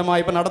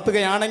വിശദമായി ഇപ്പം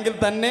നടത്തുകയാണെങ്കിൽ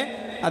തന്നെ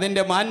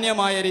അതിൻ്റെ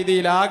മാന്യമായ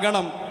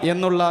രീതിയിലാകണം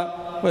എന്നുള്ള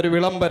ഒരു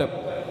വിളംബരം.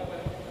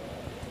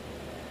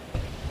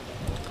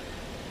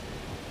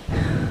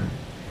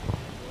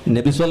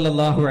 നബി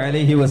സല്ലല്ലാഹു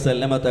അലൈഹി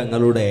വസല്ലമ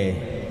തങ്ങളുടെ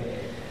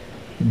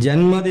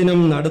ജന്മദിനം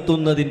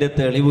നടത്തുന്നതിൻ്റെ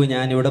തെളിവ്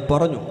ഞാനിവിടെ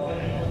പറഞ്ഞു.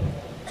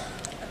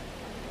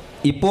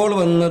 ഇപ്പോൾ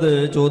വന്നത്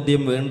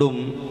ചോദ്യം വീണ്ടും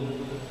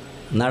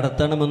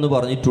നടത്തണമെന്ന്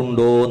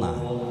പറഞ്ഞിട്ടുണ്ടോന്നാ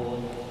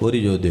ഒരു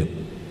ചോദ്യം.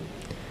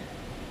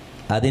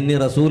 അതിന്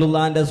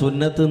റസൂലുള്ളാഹിൻ്റെ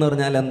സുന്നത്ത് എന്ന്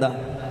പറഞ്ഞാൽ എന്താ?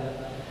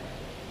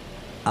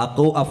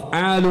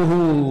 അഫ്ആലുഹു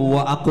വ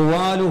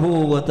അഖ്വാലുഹു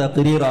വ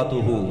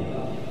തഖ്രീറാത്തുഹു.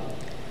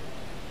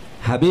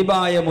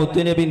 ഹബീബായ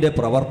മുത്തുനബിൻ്റെ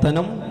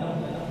പ്രവർത്തനം,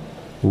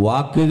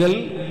 വാക്കുകൾ,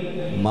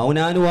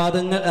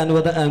 മൗനാനുവാദങ്ങൾ,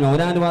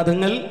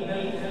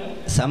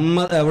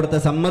 അവിടുത്തെ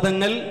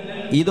സമ്മതങ്ങൾ,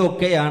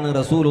 ഇതൊക്കെയാണ്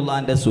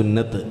റസൂലുള്ളാഹിൻ്റെ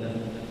സുന്നത്ത്.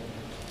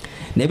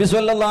 നബി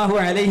സല്ലല്ലാഹു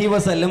അലൈഹി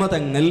വസല്ലമ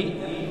തങ്ങൾ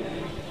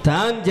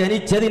താൻ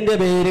ജനിച്ചതിൻ്റെ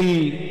പേരിൽ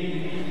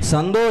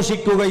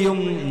സന്തോഷിക്കുകയും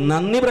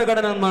നന്ദി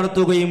പ്രകടനം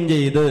നടത്തുകയും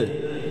ചെയ്ത്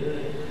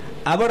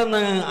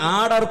അവിടുന്ന്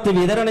ആടർത്ത്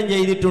വിതരണം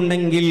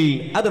ചെയ്തിട്ടുണ്ടെങ്കിൽ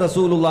അത്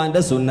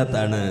റസൂലുള്ളാഹിൻ്റെ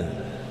സുന്നത്താണ്.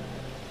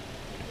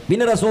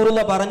 പിന്നെ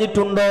റസൂലുള്ള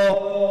പറഞ്ഞിട്ടുണ്ടോ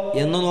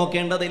എന്ന്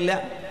നോക്കേണ്ടതില്ല.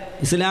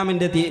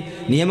 ഇസ്ലാമിൻ്റെ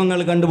നിയമങ്ങൾ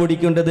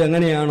കണ്ടുപിടിക്കേണ്ടത്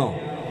എങ്ങനെയാണോ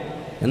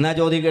എന്നാ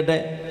ചോദിക്കട്ടെ.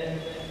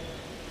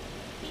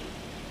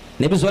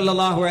 നബി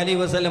സല്ലല്ലാഹു അലൈഹി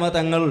വസല്ലമ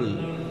തങ്ങൾ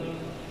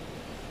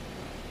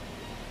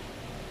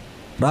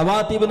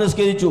റവാത്തിബ്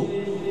നിസ്കരിച്ചു,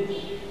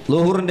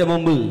 ളുഹൂറിൻ്റെ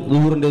മുമ്പ്,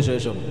 ളുഹൂറിൻ്റെ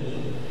ശേഷം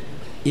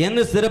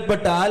എന്ന്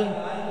സ്ഥിരപ്പെട്ടാൽ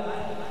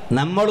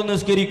നമ്മൾ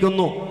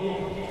നിസ്കരിക്കുന്നു.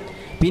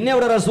 പിന്നെ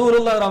അവിടെ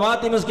റസൂലുള്ള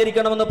റവാത്തിബ്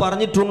നിസ്കരിക്കണമെന്ന്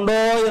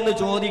പറഞ്ഞിട്ടുണ്ടോ എന്ന്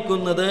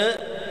ചോദിക്കുന്നത്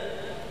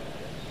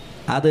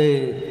അത്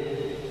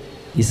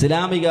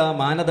ഇസ്ലാമിക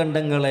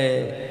മാനദണ്ഡങ്ങളെ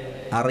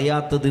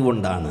അറിയാത്തത്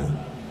കൊണ്ടാണ്.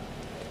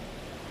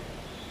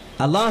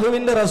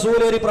 അള്ളാഹുവിൻ്റെ റസൂൽ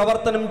ഒരു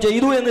പ്രവർത്തനം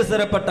ചെയ്തു എന്ന്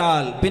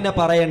സ്ഥിരപ്പെട്ടാൽ പിന്നെ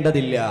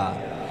പറയേണ്ടതില്ല.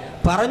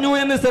 പറഞ്ഞു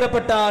എന്ന്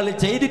സ്ഥിരപ്പെട്ടാൽ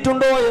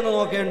ചെയ്തിട്ടുണ്ടോ എന്ന്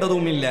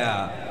നോക്കേണ്ടതുമില്ല.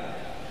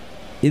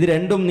 ഇത്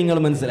രണ്ടും നിങ്ങൾ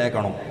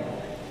മനസ്സിലാക്കണം.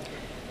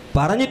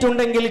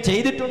 പറഞ്ഞിട്ടുണ്ടെങ്കിൽ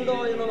ചെയ്തിട്ടുണ്ടോ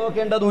എന്ന്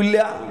നോക്കേണ്ടതുമില്ല,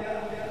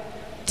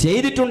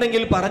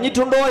 ചെയ്തിട്ടുണ്ടെങ്കിൽ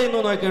പറഞ്ഞിട്ടുണ്ടോ എന്ന്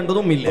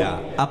നോക്കേണ്ടതുമില്ല.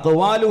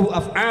 അഖ്വാലുഹു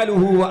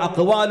അഫ്ആലുഹു വ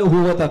അഖ്വാലുഹു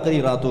വ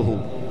തഖ്രീറാത്തുഹു.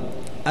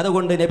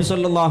 അതുകൊണ്ട് നബി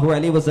സല്ലല്ലാഹു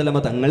അലൈഹി വസല്ലമ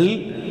തങ്ങൾ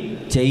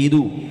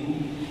ചെയ്തു.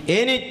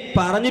 ഇനി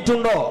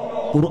പറഞ്ഞിട്ടുണ്ടോ?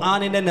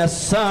 ഖുർആനിൻ്റെ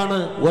നസ്സാണ്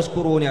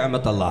വസ്കുറൂ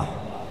നിഅമത്തല്ലാഹ്.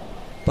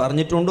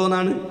 പറഞ്ഞിട്ടുണ്ടോ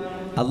എന്നാണ്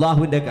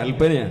അള്ളാഹുവിൻ്റെ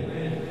കൽപ്പനയാണ്.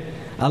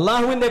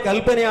 അള്ളാഹുവിൻ്റെ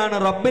കൽപ്പനയാണ്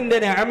റബ്ബിൻ്റെ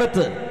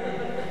നിഅമത്ത്.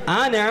 ആ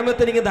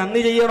നിഅമത്ത് എനിക്ക്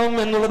നന്ദി ചെയ്യണം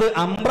എന്നുള്ളത്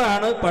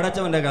അമ്രാണ്,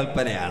 പടച്ചവൻ്റെ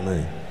കൽപ്പനയാണ്.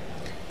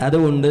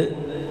 അതുകൊണ്ട്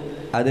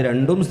അത്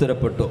രണ്ടും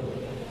സ്ഥിരപ്പെട്ടു.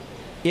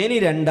 ഇനി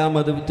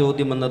രണ്ടാമത്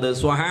ചോദ്യം വന്നത്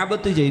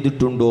സ്വഹാബത്ത്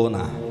ചെയ്തിട്ടുണ്ടോ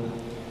എന്നാ.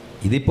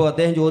 ഇതിപ്പോൾ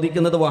അദ്ദേഹം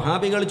ചോദിക്കുന്നത്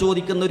വഹാബികൾ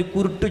ചോദിക്കുന്ന ഒരു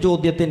കുരുട്ട്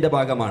ചോദ്യത്തിൻ്റെ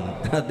ഭാഗമാണ്.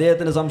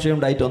 അദ്ദേഹത്തിന് സംശയം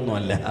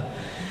ഉണ്ടായിട്ടൊന്നുമല്ല,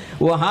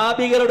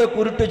 വഹാബികളുടെ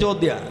കുരുട്ട്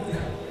ചോദ്യം.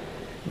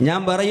 ഞാൻ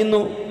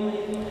പറയുന്നു,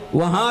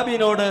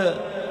 വഹാബിനോട്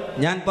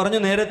ഞാൻ പറഞ്ഞു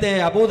നേരത്തെ,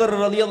 അബൂദർ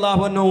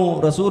റളിയല്ലാഹു അൻഹു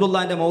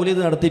റസൂലുള്ളാഹിൻ്റെ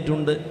മൗലിദ്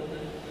നടത്തിയിട്ടുണ്ട്.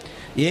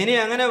 ഇനി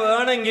അങ്ങനെ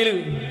വേണമെങ്കിൽ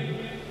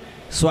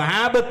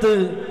സ്വഹാബത്ത്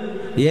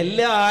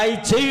എല്ലാ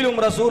ആഴ്ചയിലും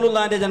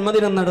റസൂലുള്ളാഹിൻ്റെ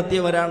ജന്മദിനം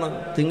നടത്തിയവരാണ്.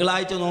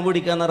 തിങ്കളാഴ്ച നോമ്പ്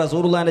പിടിക്കാന്ന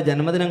റസൂലുള്ളാഹിൻ്റെ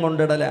ജന്മദിനം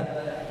കൊണ്ടിടല.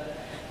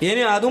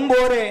 ഇനി അതും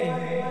പോരെ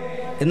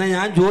എന്നാ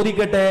ഞാൻ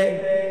ചോദിക്കട്ടെ,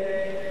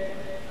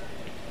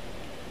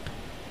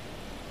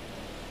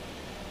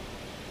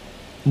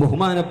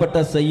 ബഹുമാനപ്പെട്ട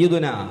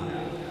സയ്യിദുന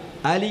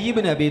അലി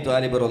ഇബ്നു അബീ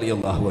ത്വാലിബ്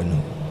റളിയല്ലാഹു അൻഹു,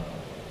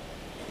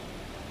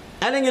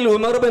 അല്ലെങ്കിൽ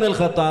ഉമർ ഇബ്നുൽ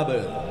ഖത്താബ്,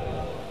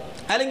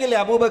 അല്ലെങ്കിൽ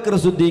അബൂബക്കർ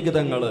സിദ്ദീഖ്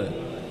തങ്ങൾ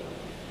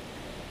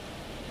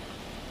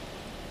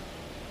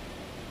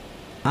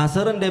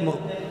അസറിൻ്റെ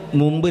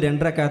മുമ്പ്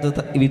 2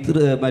 റക്അത്ത് വിത്ർ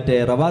മറ്റേ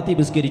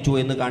റവാത്തിബ് നിസ്കരിച്ചു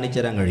എന്ന് കാണിച്ചു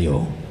തരാൻ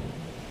കഴിയുമോ?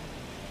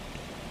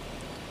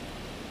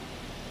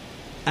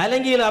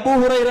 അല്ലെങ്കിൽ അബൂ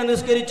ഹുറൈറ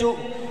നിസ്കരിച്ചു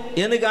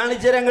എന്ന്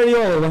കാണിച്ചു തരാൻ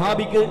കഴിയുമോ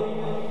വഹാബിക്ക്?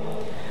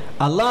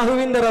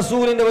 അള്ളാഹുവിൻ്റെ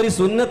റസൂലിൻ്റെ ഒരു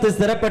സുന്നത്ത്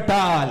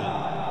സ്ഥിരപ്പെട്ടാൽ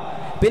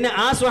പിന്നെ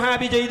ആ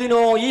സ്വഹാബി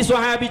ചെയ്തിനോ ഈ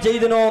സ്വഹാബി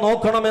ചെയ്തിനോ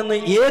നോക്കണമെന്ന്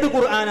ഏത്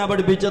ഖുർആനാണ്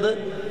പഠിപ്പിച്ചത്?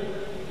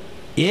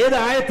 ഏത്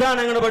ആയത്താണ്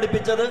അങ്ങനെ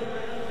പഠിപ്പിച്ചത്?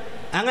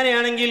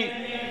 അങ്ങനെയാണെങ്കിൽ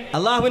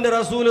അള്ളാഹുവിൻ്റെ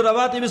റസൂൽ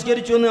റവാത്തിബ്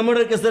നിസ്കരിച്ചു എന്ന്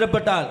നമ്മുടെ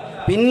സ്ഥിരപ്പെട്ടാൽ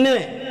പിന്നെ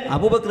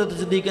അബൂബക്കർ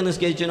സിദ്ദീഖ്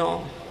നിസ്കരിച്ചിനോ?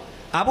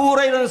 അബൂ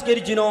ഹുറൈറ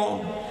നിസ്കരിച്ചിനോ?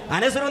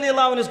 അനസ്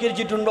റളിയല്ലാഹു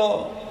നിസ്കരിച്ചിട്ടുണ്ടോ?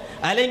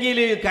 അല്ലെങ്കിൽ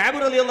കഅബ്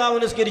റളിയല്ലാഹു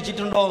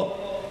നിസ്കരിച്ചിട്ടുണ്ടോ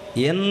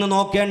എന്ന്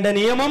നോക്കേണ്ട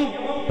നിയമം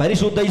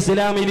പരിശുദ്ധ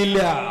ഇസ്ലാമിലില്ല.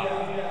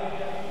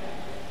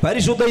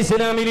 പരിശുദ്ധ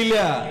ഇസ്ലാമിലില്ല.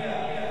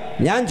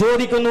 ഞാൻ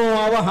ചോദിക്കുന്നു,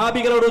 ആ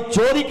വഹാബികളോട്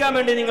ചോദിക്കാൻ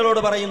വേണ്ടി നിങ്ങളോട്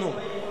പറയുന്നു,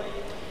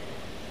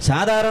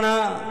 സാധാരണ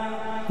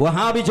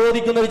വഹാബി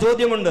ചോദിക്കുന്ന ഒരു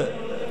ചോദ്യമുണ്ട്,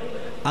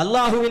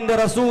 അള്ളാഹുവിൻ്റെ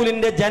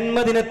റസൂലിൻ്റെ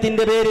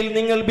ജന്മദിനത്തിൻ്റെ പേരിൽ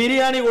നിങ്ങൾ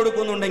ബിരിയാണി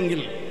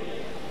കൊടുക്കുന്നുണ്ടെങ്കിൽ,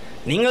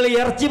 നിങ്ങൾ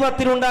ഇറച്ചി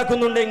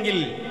പത്തിലുണ്ടാക്കുന്നുണ്ടെങ്കിൽ,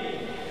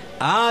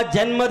 ആ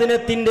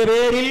ജന്മദിനത്തിൻ്റെ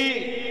പേരിൽ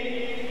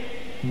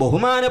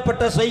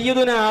ബഹുമാനപ്പെട്ട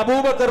സയ്യിദുന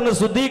അബൂബക്കറിന്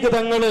സിദ്ദീഖ്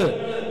തങ്ങൾ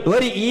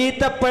ഒരു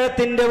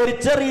ഈത്തപ്പഴത്തിൻ്റെ ഒരു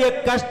ചെറിയ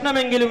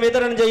കഷ്ണമെങ്കിലും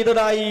വിതരണം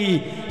ചെയ്തതായി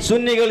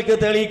സുന്നികൾക്ക്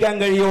തെളിയിക്കാൻ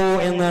കഴിയുമോ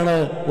എന്നാണ്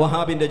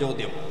വഹാബിൻ്റെ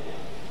ചോദ്യം.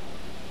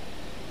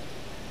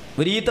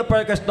 ഒരു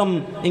ഈത്തപ്പഴ കഷ്ണം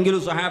എങ്കിലും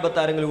സ്വഹാബത്ത്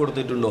ആരെങ്കിലും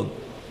കൊടുത്തിട്ടുണ്ടോ?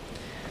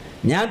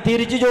 ഞാൻ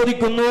തിരിച്ചു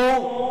ചോദിക്കുന്നു,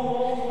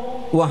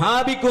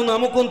 വഹാബിക്കും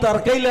നമുക്കും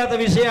തർക്കമില്ലാത്ത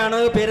വിഷയമാണ്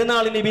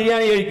പെരുന്നാളിന്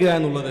ബിരിയാണി കഴിക്കുക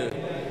എന്നുള്ളത്.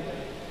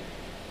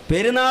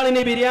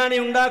 പെരുന്നാളിന് ബിരിയാണി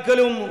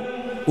ഉണ്ടാക്കലും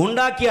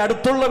ഉണ്ടാക്കി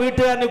അടുത്തുള്ള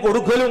വീട്ടുകാരന്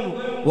കൊടുക്കലും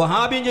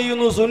വഹാബിയും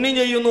ചെയ്യുന്നു, സുന്നിയും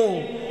ചെയ്യുന്നു.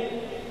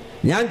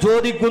 ഞാൻ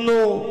ചോദിക്കുന്നു,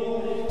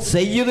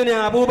 സയ്യിദുന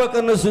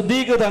അബൂബക്കറിന്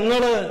സിദ്ദീഖ്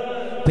തങ്ങള്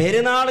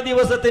പെരുന്നാൾ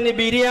ദിവസത്തിന്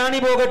ബിരിയാണി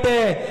പോകട്ടെ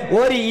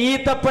ഒരു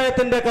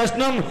ഈത്തപ്പഴത്തിന്റെ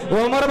കഷ്ണം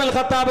ഉമർ അൽ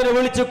ഖത്താബിനെ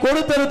വിളിച്ച്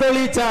കൊടുത്തത്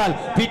തെളിയിച്ചാൽ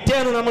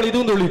പിറ്റേന്ന് നമ്മൾ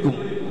ഇതും തെളിയിക്കും.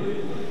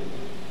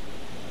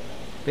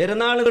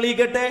 പെരുന്നാൾ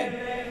തെളിയിക്കട്ടെ.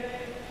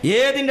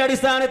 ഏതിന്റെ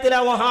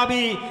അടിസ്ഥാനത്തിലാണ്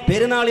വഹാബി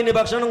പെരുന്നാളിന്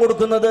ഭക്ഷണം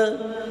കൊടുക്കുന്നത്,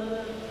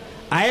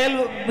 അയൽ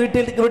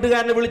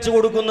വീട്ടുകാരനെ വിളിച്ചു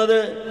കൊടുക്കുന്നത്?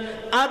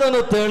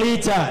 അതൊന്ന്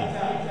തെളിയിച്ചാൽ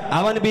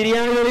അവൻ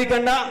ബിരിയാണി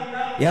തെളിയിക്കണ്ട,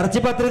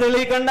 ഇറച്ചിപ്പത്രി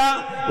തെളിയിക്കണ്ട,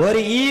 ഒരു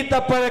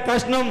ഈത്തപ്പഴ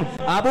കഷ്ണം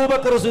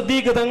അബൂബക്കർ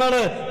സിദ്ദീഖ്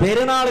തങ്ങള്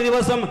പെരുന്നാൾ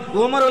ദിവസം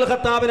ഉമർ അൽ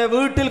ഖത്താബിനെ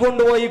വീട്ടിൽ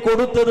കൊണ്ടുപോയി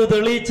കൊടുത്തത്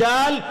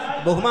തെളിയിച്ചാൽ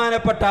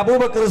ബഹുമാനപ്പെട്ട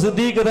അബൂബക്കർ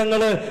സിദ്ദീഖ്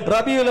തങ്ങള്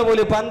റബീഉൽ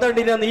അവ്വൽ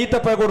 12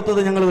 ഈത്തപ്പഴ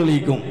കൊടുത്തത് ഞങ്ങൾ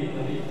തെളിയിക്കും.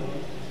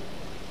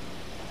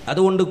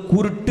 അതുകൊണ്ട്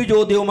കുരുട്ടു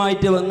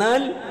ചോദ്യവുമായിട്ട്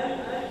വന്നാൽ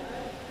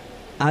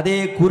അതേ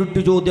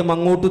കുരുട്ടു ചോദ്യം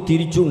അങ്ങോട്ട്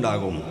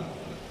തിരിച്ചുണ്ടാകും.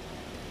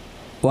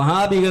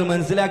 വഹാബികൾ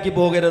മനസ്സിലാക്കി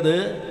പോകരുത്,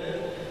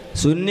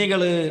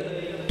 സുന്നികൾ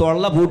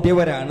തൊള്ള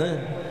പൂട്ടിയവരാണ്,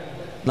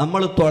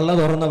 നമ്മൾ തൊള്ള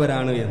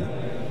തുറന്നവരാണ് എന്ന്.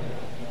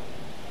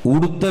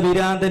 ഉടുത്ത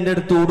പിരാന്തൻ്റെ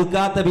അടുത്ത്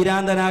ഉടുക്കാത്ത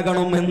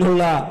പിരാന്തനാകണം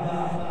എന്നുള്ള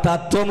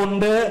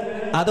തത്വമുണ്ട്.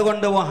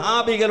 അതുകൊണ്ട്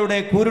വഹാബികളുടെ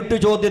കുരുട്ടു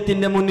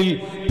ചോദ്യത്തിന്റെ മുന്നിൽ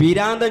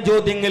പിരാന്തൻ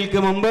ചോദ്യങ്ങൾക്ക്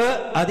മുമ്പ്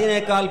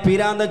അതിനേക്കാൾ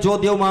പിരാന്തൻ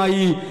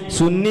ചോദ്യവുമായി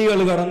സുന്നികൾ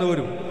കടന്നു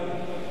വരും.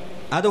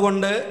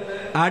 അതുകൊണ്ട്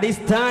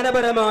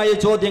അടിസ്ഥാനപരമായ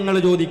ചോദ്യങ്ങൾ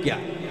ചോദിക്കുക.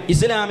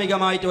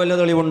 ഇസ്ലാമികമായിട്ട് വല്ല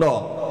തെളിവുണ്ടോ?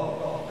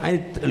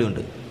 അതിന്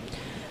തെളിവുണ്ട്.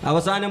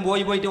 അവസാനം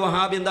പോയിട്ട്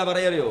വഹാബി എന്താ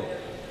പറയറിയോ?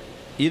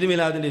 ഈദ്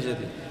മിലാദിൻ്റെ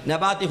വിഷയത്തിൽ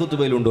നബാത്തി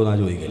ഖുത്ബയിലുണ്ടോ എന്നാ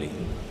ചോദിക്കല്.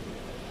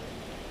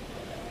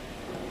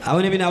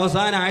 അവന് പിന്നെ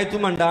അവസാന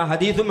ആയത്തും വേണ്ട,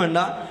 ഹദീസും വേണ്ട,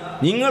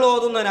 നിങ്ങൾ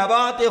ഓതുന്ന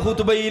നബാത്തി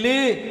ഖുത്ബയിൽ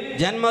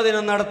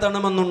ജന്മദിനം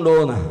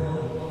നടത്തണമെന്നുണ്ടോന്ന്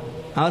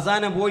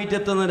അവസാനം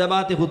പോയിട്ടെത്തുന്ന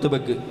നബാത്തി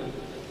ഖുത്ബക്ക്.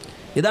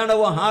 ഇതാണ്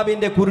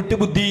വഹാബിൻ്റെ കുരുട്ടി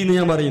ബുദ്ധി എന്ന്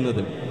ഞാൻ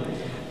പറയുന്നത്.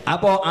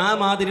 അപ്പോൾ ആ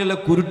മാതിരിയുള്ള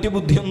കുരുട്ടി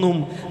ബുദ്ധിയൊന്നും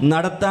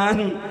നടത്താൻ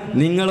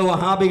നിങ്ങൾ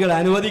വഹാബികൾ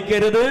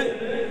അനുവദിക്കരുത്.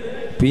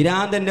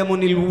 പിരാന്തൻ്റെ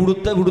മുന്നിൽ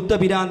ഉടുത്ത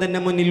പിരാന്തൻ്റെ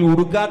മുന്നിൽ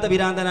ഉടുക്കാത്ത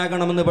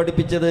പിരാന്തനാകണമെന്ന്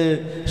പഠിപ്പിച്ചത്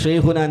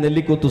ഷെയ്ഖുന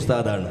നെല്ലിക്കുത്ത്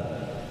ഉസ്താദാണ്.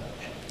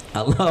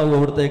 അള്ളാഹു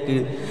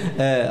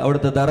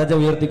അവിടുത്തെ ദറജ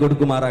ഉയർത്തി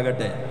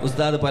കൊടുക്കുമാറാകട്ടെ.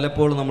 ഉസ്താദ്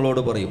പലപ്പോഴും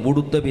നമ്മളോട് പറയും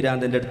ഉടുത്ത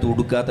പിരാന്തൻ്റെ അടുത്ത്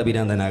ഉടുക്കാത്ത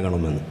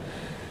പിരാന്തനാകണമെന്ന്.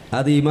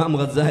 അത് ഇമാം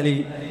ഗസാലി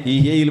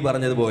ഇഹ്യയിൽ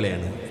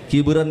പറഞ്ഞതുപോലെയാണ്.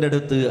 കിബിറിൻ്റെ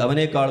അടുത്ത്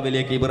അവനേക്കാൾ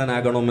വലിയ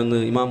കിബിറനാകണമെന്ന്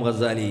ഇമാം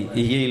ഗസാലി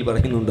ഇഹ്യയിൽ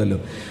പറയുന്നുണ്ടല്ലോ.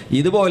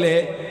 ഇതുപോലെ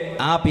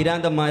ആ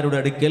പിരാന്തന്മാരുടെ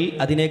അടുക്കൽ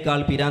അതിനേക്കാൾ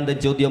പിരാന്തൻ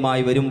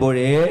ചോദ്യമായി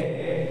വരുമ്പോഴേ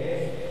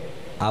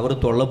അവർ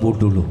തൊള്ള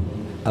പൂട്ടുള്ളൂ.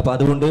 അപ്പം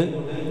അതുകൊണ്ട്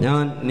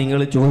ഞാൻ നിങ്ങൾ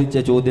ചോദിച്ച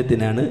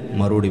ചോദ്യത്തിനാണ്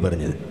മറുപടി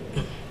പറഞ്ഞത്.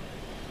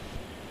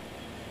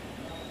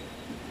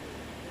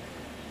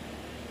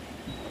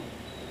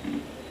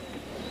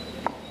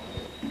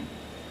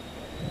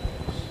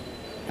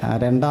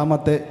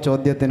 രണ്ടാമത്തെ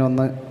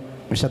ചോദ്യത്തിനൊന്ന്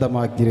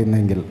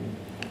വിശദമാക്കിയിരുന്നെങ്കിൽ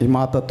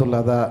ഇമാത്തത്തുൽ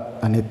അദാ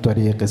അനി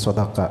ത്വരീഖ്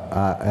സ്വദഖ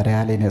ആ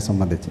റാലിനെ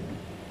സംബന്ധിച്ച്.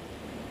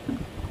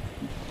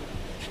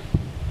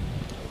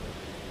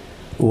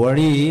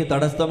 വഴി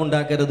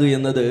തടസ്സമുണ്ടാക്കരുത്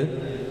എന്നത്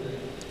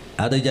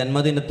അത്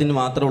ജന്മദിനത്തിന്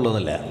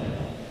മാത്രമുള്ളതല്ല,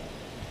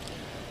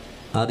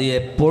 അത്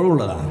എപ്പോഴും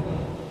ഉള്ളതാണ്.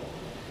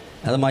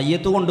 അത്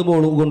മയ്യത്ത്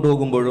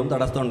കൊണ്ടുപോകുമ്പോഴും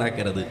തടസ്സം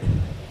ഉണ്ടാക്കരുത്.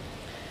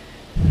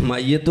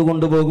 മയ്യത്ത്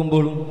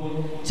കൊണ്ടുപോകുമ്പോഴും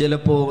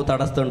ചിലപ്പോൾ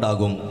തടസ്സം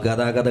ഉണ്ടാകും,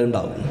 ഗതാഗത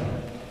ഉണ്ടാകും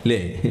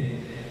അല്ലേ?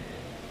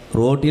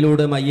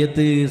 റോട്ടിലൂടെ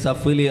മയ്യത്ത്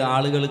സഫിൽ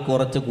ആളുകൾ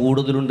കുറച്ച്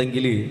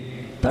കൂടുതലുണ്ടെങ്കിൽ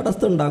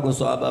തടസ്സം ഉണ്ടാകും,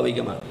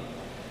 സ്വാഭാവികമാണ്.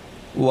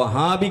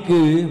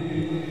 വഹാബിക്ക്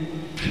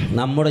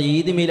നമ്മുടെ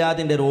ഈദ്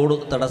മിലാദിൻ്റെ റോഡ്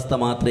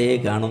തടസ്സം മാത്രമേ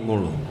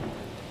കാണുന്നുള്ളൂ.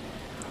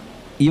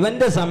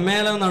 ഇവൻ്റെ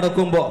സമ്മേളനം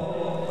നടക്കുമ്പോൾ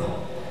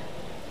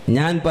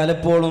ഞാൻ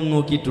പലപ്പോഴും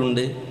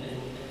നോക്കിയിട്ടുണ്ട്,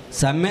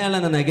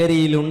 സമ്മേളന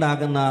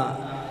നഗരിയിലുണ്ടാകുന്ന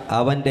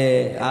അവൻ്റെ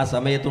ആ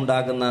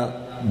സമയത്തുണ്ടാകുന്ന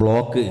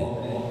ബ്ലോക്ക്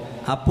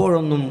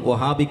അപ്പോഴൊന്നും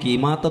വഹാബിക്ക്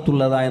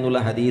ഇമാത്തത്തുള്ളതായെന്നുള്ള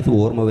ഹദീസ്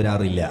ഓർമ്മ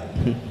വരാറില്ല.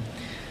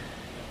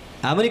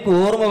 അവനിക്ക്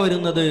ഓർമ്മ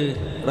വരുന്നത്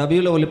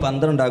റബീഉൽ അവ്വൽ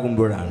 12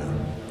 ആകുമ്പോഴാണ്.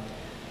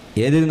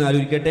 ഏതിരുന്നാലും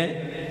ഇരിക്കട്ടെ,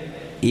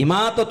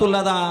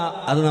 ഇമാത്തത്തുള്ളതാ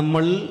അത്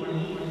നമ്മൾ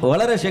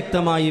വളരെ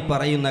ശക്തമായി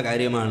പറയുന്ന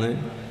കാര്യമാണ്.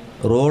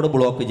 റോഡ്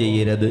ബ്ലോക്ക്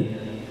ചെയ്യരുത്,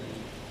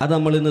 അത്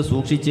നമ്മളിന്ന്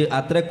സൂക്ഷിച്ച്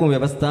അത്രയ്ക്കും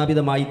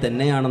വ്യവസ്ഥാപിതമായി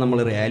തന്നെയാണ് നമ്മൾ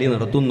റാലി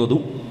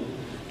നടത്തുന്നതും.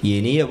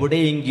 ഇനി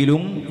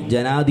എവിടെയെങ്കിലും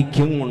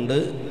ജനാധിക്യം കൊണ്ട്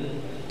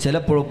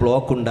ചിലപ്പോൾ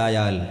ബ്ലോക്ക്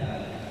ഉണ്ടായാൽ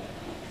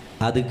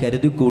അത്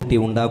കരുതിക്കൂട്ടി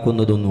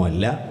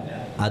ഉണ്ടാക്കുന്നതൊന്നുമല്ല.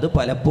 അത്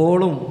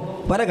പലപ്പോഴും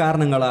പല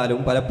കാരണങ്ങളാലും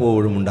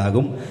പലപ്പോഴും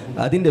ഉണ്ടാകും.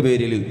 അതിൻ്റെ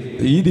പേരിൽ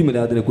ഈദ്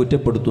മിലാദിനെ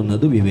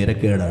കുറ്റപ്പെടുത്തുന്നത്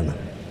വിവരക്കേടാണ്.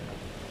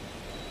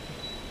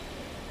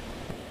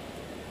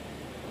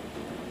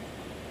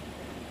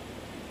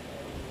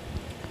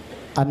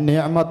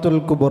 അന്നിഅമത്തുൽ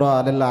കുബ്ര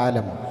അലൽ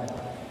ആലം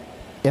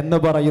എന്ന്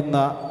പറയുന്ന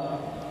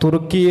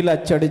തുർക്കിയിൽ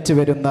അച്ചടിച്ച്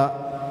വരുന്ന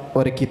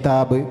ഒരു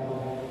കിതാബ്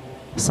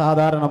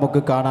സാധാരണ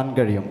നമുക്ക് കാണാൻ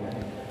കഴിയും.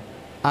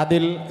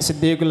 അതിൽ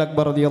സിദ്ദീഖുൽ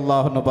അക്ബർ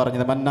റളിയല്ലാഹു അൻഹു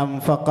പറഞ്ഞത്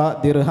മന്നംഫഖ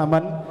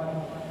ദിർഹമൻ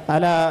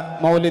അല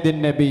മൗലിദിൻ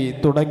നബി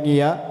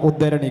തുടങ്ങിയ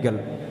ഉദ്ധരണികൾ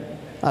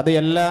അത്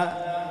എല്ലാ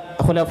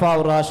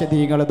ഖുലഫാഉർ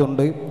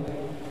റാഷിദീങ്ങളതുണ്ട്.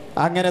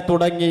 അങ്ങനെ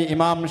തുടങ്ങി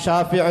ഇമാം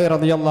ഷാഫിഈ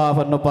റളിയല്ലാഹു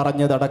അൻഹു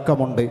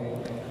പറഞ്ഞതടക്കമുണ്ട്.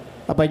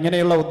 അപ്പോൾ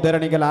ഇങ്ങനെയുള്ള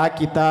ഉദ്ധരണികൾ ആ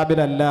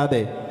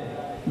കിതാബിലല്ലാതെ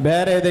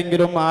വേറെ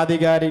ഏതെങ്കിലും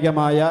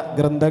ആധികാരികമായ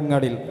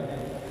ഗ്രന്ഥങ്ങളിൽ,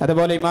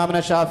 അതുപോലെ ഇമാം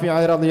ഷാഫിഈ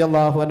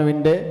റളിയല്ലാഹു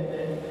അൻഹുവിൻ്റെ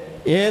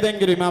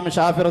ഏതെങ്കിലും ഇമാം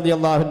ഷാഫി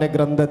റളിയല്ലാഹുവിൻ്റെ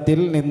ഗ്രന്ഥത്തിൽ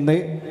നിന്ന്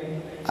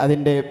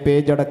അതിൻ്റെ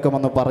പേജ്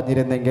അടക്കമെന്ന്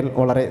പറഞ്ഞിരുന്നെങ്കിൽ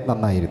വളരെ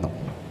നന്നായിരുന്നു.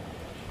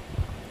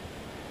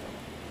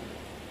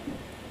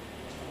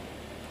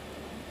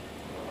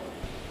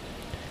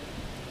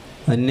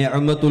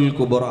 അന്നിഅമത്തുൽ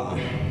കുബ്ര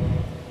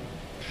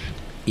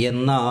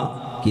എന്ന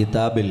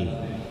കിതാബിൽ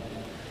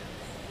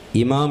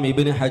ഇമാം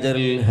ഇബ്നു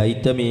ഹജറുൽ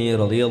ഹൈതമി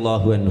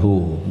റളിയല്ലാഹു അൻഹു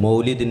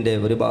മൗലിദിൻ്റെ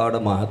ഒരുപാട്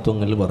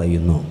മഹത്വങ്ങൾ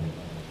പറയുന്നു.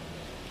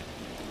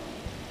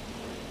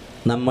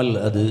 നമ്മൾ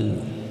അത്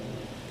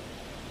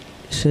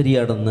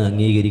ശരിയാണെന്ന്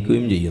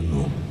അംഗീകരിക്കുകയും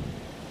ചെയ്യുന്നു.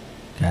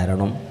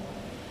 കാരണം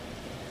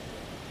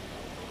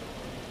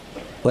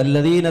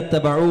വല്ലദീന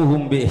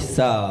തബഊഹും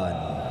ബിഇഹ്സാൻ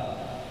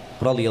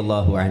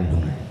റളിയല്ലാഹു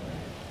അൻഹും,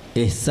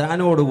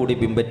 ഇഹ്സാനോടുകൂടി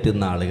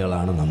പിൻപറ്റുന്ന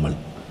ആളുകളാണ് നമ്മൾ.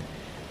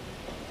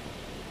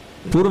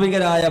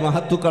 പൂർവികരായ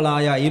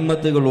മഹത്തുക്കളായ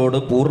അയിമ്മത്തുകളോട്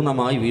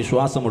പൂർണ്ണമായി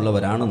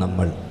വിശ്വാസമുള്ളവരാണ്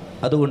നമ്മൾ.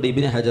 അതുകൊണ്ട്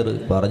ഇബ്നു ഹജർ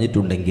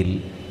പറഞ്ഞിട്ടുണ്ടെങ്കിൽ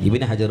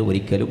ഇബ്നു ഹജർ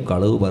ഒരിക്കലും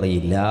കളവ്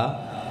പറയില്ല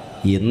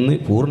എന്ന്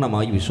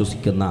പൂർണ്ണമായി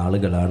വിശ്വസിക്കുന്ന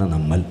ആളുകളാണ്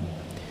നമ്മൾ.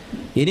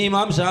 ഇനി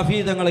ഇമാം ഷാഫി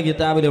തങ്ങളെ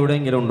കിതാബിൽ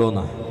എവിടെയെങ്കിലും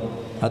ഉണ്ടോന്നാ?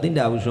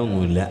 അതിൻ്റെ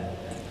ആവശ്യമൊന്നുമില്ല.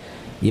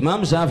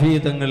 ഇമാം ഷാഫി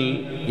തങ്ങൾ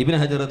ഇബ്നു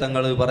ഹജർ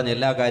തങ്ങൾ പറഞ്ഞ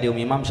എല്ലാ കാര്യവും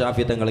ഇമാം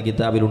ഷാഫി തങ്ങളെ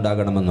കിതാബിൽ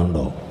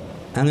ഉണ്ടാകണമെന്നുണ്ടോ?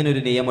 അങ്ങനെ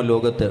ഒരു നിയമം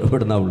ലോകത്ത്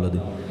എവിടുന്നാണ് ഉള്ളത്?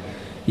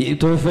 ഈ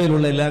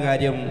തുഹഫയിലുള്ള എല്ലാ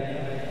കാര്യം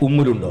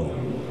ഉമ്മിലുണ്ടോ?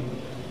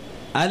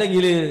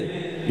 അല്ലെങ്കിൽ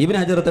ഇബ്നു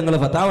ഹജർ തങ്ങൾ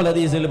ഫതാവുൽ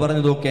ഹദീസിൽ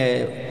പറഞ്ഞതൊക്കെ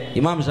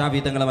ഇമാം ഷാഫി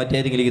തങ്ങളെ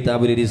മറ്റേതെങ്കിലും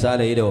കിതാബിൽ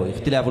റിസാലയിലോ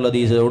ഇഖ്തിലാഫുൽ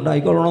ഹദീസിലോ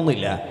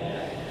ഉണ്ടായിക്കൊള്ളണമെന്നില്ല.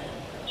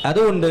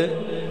 അതുകൊണ്ട്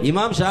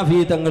ഇമാം ഷാഫി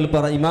തങ്ങൾ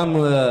ഇമാം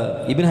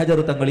ഇബ്നു ഹജർ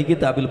തങ്ങൾ ഈ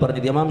കിതാബിൽ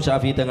പറഞ്ഞത് ഇമാം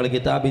ഷാഫി തങ്ങൾ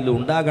കിതാബിൽ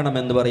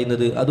ഉണ്ടാകണമെന്ന്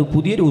പറയുന്നത് അത്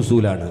പുതിയൊരു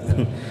ഉസൂലാണ്.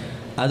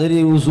 അതൊരു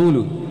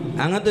ഉസൂല്,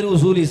 അങ്ങനത്തെ ഒരു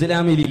ഉസൂൽ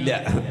ഇസ്ലാമിലില്ല.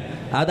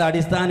 അത്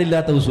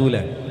അടിസ്ഥാനമില്ലാത്ത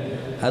ഉസൂലാണ്.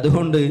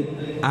 അതുകൊണ്ട്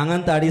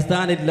അങ്ങനത്തെ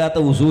അടിസ്ഥാനമില്ലാത്ത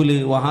ഉസൂല്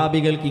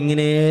വഹാബികൾക്ക്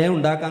ഇങ്ങനെ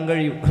ഉണ്ടാക്കാൻ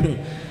കഴിയും.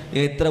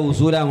 എത്ര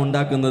ഉസൂലാണ്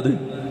ഉണ്ടാക്കുന്നത്?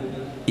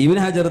 ഇബ്നു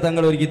ഹജർ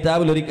തങ്ങൾ ഒരു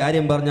കിതാബിൽ ഒരു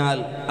കാര്യം പറഞ്ഞാൽ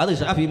അത്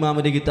ഷാഫി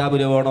ഇമാമിൻ്റെ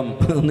കിതാബിൽ വേണം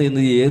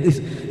എന്ന്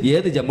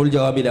ഏത് ജമുൽ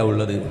ജവാബിലാണ്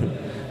ഉള്ളത്?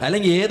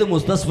 അല്ലെങ്കിൽ ഏത്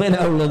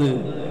മുസ്തസ്ഫയിലാണ് ഉള്ളത്?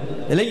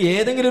 അല്ലെങ്കിൽ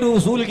ഏതെങ്കിലും ഒരു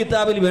ഉസൂൽ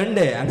കിതാബിൽ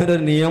വേണ്ടേ അങ്ങനെ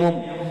ഒരു നിയമം?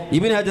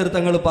 ഇബ്നു ഹജർ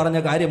തങ്ങൾ പറഞ്ഞ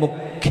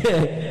കാര്യമൊക്കെ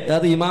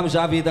അത് ഇമാം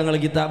ഷാഫി തങ്ങൾ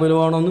കിതാബിൽ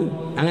വേണമെന്ന്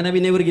അങ്ങനെ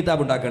പിന്നെ ഒരു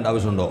കിതാബ് ഉണ്ടാക്കേണ്ട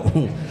ആവശ്യമുണ്ടോ?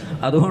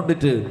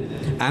 അതുകൊണ്ടിട്ട്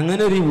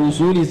അങ്ങനെ ഒരു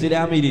ഉസൂൽ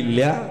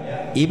ഇസ്ലാമിലില്ല.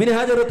 ഇബ്നു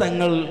ഹജർ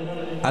തങ്ങൾ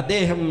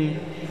അദ്ദേഹം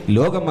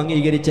ലോകം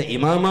അംഗീകരിച്ച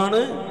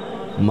ഇമാമാണ്,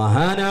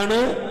 മഹാനാണ്.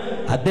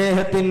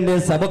 അദ്ദേഹത്തിൻ്റെ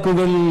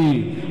സബക്കുകൾ,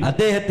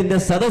 അദ്ദേഹത്തിൻ്റെ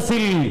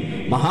സദസ്സിൽ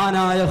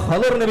മഹാനായ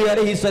ഖദർ നബി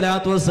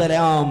അലൈഹിസ്സലാത്തു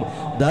വസ്സലാം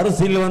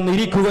ദർസിൽ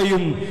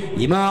വന്നിരിക്കുകയും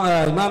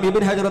ഇമാം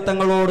ഇബ്നു ഹജർ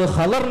തങ്ങളോട്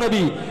ഖദർ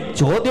നബി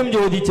ചോദ്യം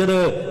ചോദിച്ചത്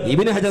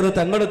ഇബ്നു ഹജർ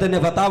തങ്ങൾ തന്നെ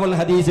ഫതാവുൽ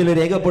ഹദീസിൽ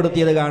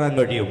രേഖപ്പെടുത്തിയത് കാണാൻ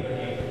കഴിയും.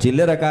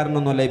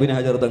 ചില്ലറക്കാരനൊന്നുമല്ല ഇബ്നു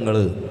ഹജർ തങ്ങൾ.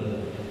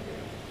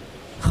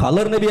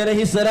 ഖദർ നബി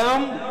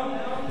അലൈഹിസ്സലാം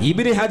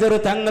ഇബ്നു ഹജർ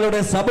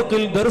തങ്ങളുടെ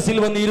സബക്കിൽ ദർസിൽ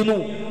വന്നിരുന്നു.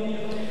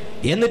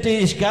 എന്നിട്ട്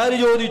ഇഷ്കാൽ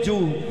ചോദിച്ചു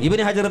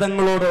ഇബ്നു ഹജർ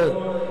തങ്ങളോട്.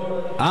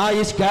 ആ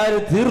ഇഷ്കാൽ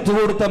തീർത്തു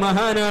കൊടുത്ത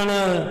മഹാനാണ്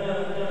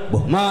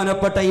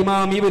ബഹുമാനപ്പെട്ട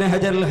ഇമാം ഇബ്നു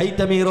ഹജർ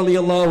ഹൈതമി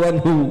റളിയല്ലാഹു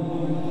അൻഹു.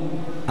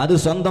 അത്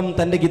സ്വന്തം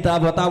തൻ്റെ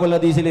കിതാബ് ഫതാവുൽ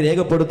ഹദീസിൽ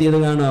രേഖപ്പെടുത്തിയത്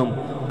കാണാം.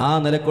 ആ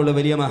നിലക്കുള്ള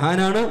വലിയ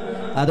മഹാനാണ്.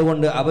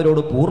 അതുകൊണ്ട്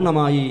അവരോട്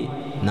പൂർണ്ണമായി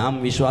നാം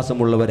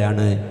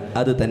വിശ്വാസമുള്ളവരാണ്.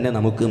 അത് തന്നെ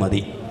നമുക്ക്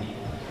മതി.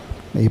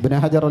 ഇബ്നു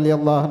ഹജർ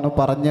റളിയല്ലാഹു അൻഹു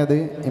പറഞ്ഞത്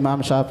ഇമാം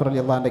ഷാഫി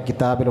റളിയല്ലാഹുവിൻ്റെ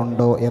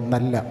കിതാബിലുണ്ടോ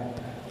എന്നല്ല.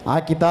 ആ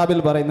കിതാബിൽ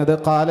പറയുന്നത്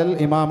ഖാലൽ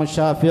ഇമാം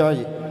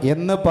ഷാഫിഈ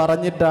എന്ന്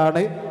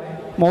പറഞ്ഞിട്ടാണ്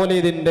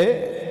മൗലിദിൻ്റെ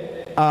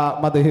ആ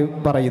മദ്ഹ്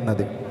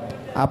പറയുന്നത്.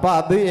 അപ്പോൾ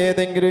അത്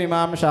ഏതെങ്കിലും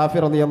ഇമാം ഷാഫി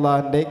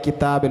റളിയല്ലാഹുവിൻ്റെ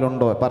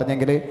കിതാബിലുണ്ടോ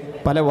പറഞ്ഞെങ്കിൽ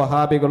പല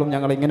വഹാബികളും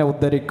ഞങ്ങൾ ഇങ്ങനെ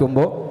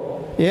ഉദ്ധരിക്കുമ്പോൾ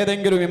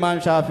ഏതെങ്കിലും ഇമാം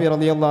ഷാഫി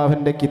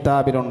റളിയല്ലാഹുവിൻ്റെ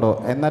കിതാബിലുണ്ടോ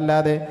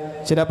എന്നല്ലാതെ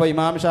ചിലപ്പോൾ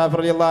ഇമാം ഷാഫി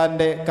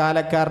റളിയല്ലാഹുവിൻ്റെ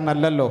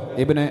കാലക്കാരനല്ലല്ലോ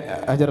ഇബ്നു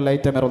ഹജർ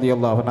ഹൈതമി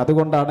റളിയല്ലാഹു.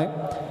 അതുകൊണ്ടാണ്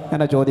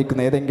അങ്ങനെ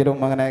ചോദിക്കുന്നത്. ഏതെങ്കിലും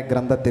അങ്ങനെ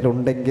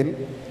ഗ്രന്ഥത്തിലുണ്ടെങ്കിൽ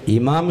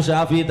ഇമാം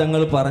ഷാഫി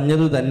തങ്ങൾ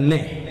പറഞ്ഞത് തന്നെ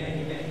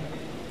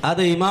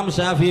അത് ഇമാം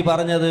ഷാഫി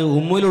പറഞ്ഞത്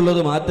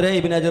ഉമ്മിലുള്ളത് മാത്രമേ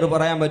ഇബ്നു ഹജർ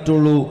പറയാൻ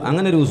പറ്റുള്ളൂ.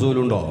 അങ്ങനെ ഒരു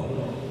ഉസൂലുണ്ടോ?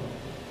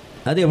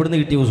 അത് എവിടുന്ന്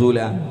കിട്ടിയ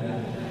ഉസൂലാ?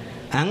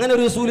 അങ്ങനെ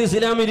ഒരു ഉസൂൽ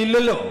ഇസ്ലാമിൽ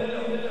ഇല്ലല്ലോ.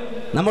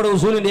 നമ്മുടെ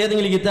ഉസൂലിൻ്റെ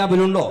ഏതെങ്കിലും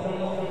കിതാബിലുണ്ടോ?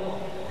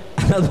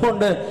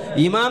 അതുകൊണ്ട്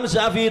ഇമാം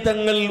ഷാഫി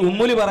തങ്ങൾ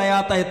ഉമ്മുലി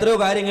പറയാത്ത എത്രയോ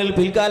കാര്യങ്ങൾ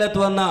പിൽക്കാലത്ത്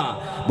വന്ന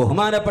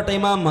ബഹുമാനപ്പെട്ട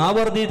ഇമാം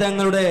മാവർദി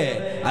തങ്ങളുടെ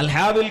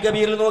അൽ-ഹാബിൽ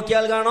കബീറിൽ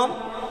നോക്കിയാൽ കാണാം,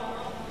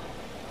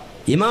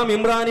 ഇമാം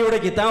ഇമ്രാനിയുടെ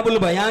കിതാബുൽ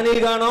ബയാനിൽ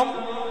കാണാം.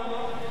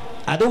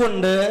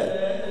 അതുകൊണ്ട്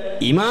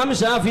ഇമാം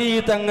ഷാഫി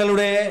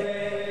തങ്ങളുടെ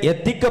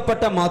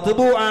എത്തിക്കപ്പെട്ട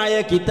മത്ബൂ ആയ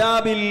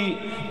കിതാബിൽ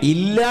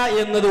ഇല്ല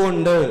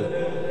എന്നതുകൊണ്ട്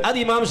അത്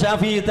ഇമാം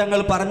ഷാഫി തങ്ങൾ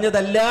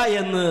പറഞ്ഞതല്ല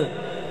എന്ന്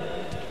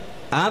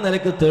ആ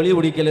നിലക്ക് തെളി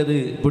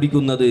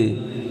പിടിക്കുന്നത്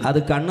അത്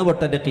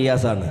കണ്ണുപൊട്ടൻ്റെ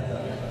ഖിയാസാണ്.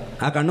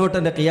 ആ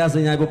കണ്ണുപൊട്ടൻ്റെ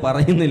ഖിയാസ് ഞാൻ ഇപ്പോൾ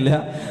പറയുന്നില്ല.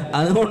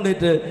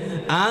 അതുകൊണ്ടിട്ട്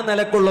ആ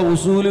നിലക്കുള്ള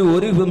ഉസൂല്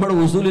നമ്മുടെ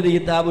ഉസൂലിൻ്റെ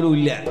കിതാബിലും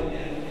ഇല്ല.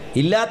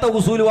 ഇല്ലാത്ത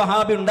ഉസൂല്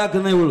വഹാബി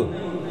ഉണ്ടാക്കുന്നേ ഉള്ളൂ.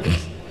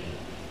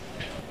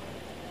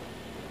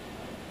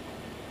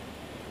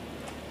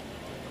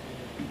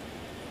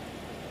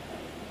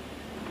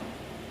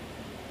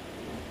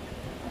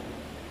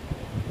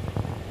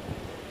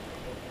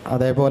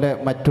 അതേപോലെ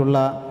മറ്റുള്ള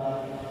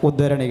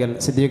ഉദ്ധരണികൾ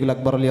സിദ്ദീഖുൽ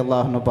അക്ബർ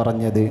റളിയല്ലാഹു അൻഹു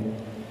പറഞ്ഞത്,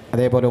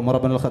 അതേപോലെ ഉമർ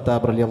ഇബ്നുൽ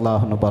ഖത്താബ്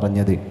റളിയല്ലാഹു അൻഹു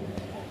പറഞ്ഞത്,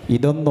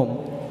 ഇതൊന്നും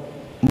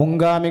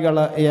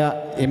മുൻഗാമികളായ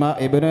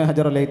ഇബ്നു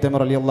ഹജർ അൽ-ഹൈതമി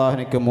റളിയല്ലാഹു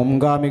അൻഹുക്ക്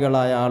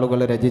മുൻഗാമികളായ ആളുകൾ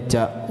രചിച്ച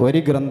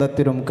ഒരു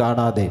ഗ്രന്ഥത്തിലും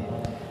കാണാതെ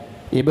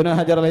ഇബ്നു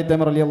ഹജർ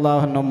അൽ-ഹൈതമി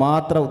റളിയല്ലാഹു അൻഹു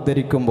മാത്രം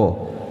ഉദ്ധരിക്കുമ്പോൾ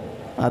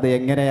അത്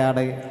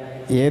എങ്ങനെയാണ്,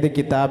 ഏത്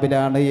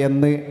കിതാബിലാണ്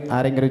എന്ന്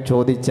ആരെങ്കിലും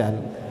ചോദിച്ചാൽ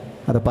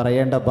അത്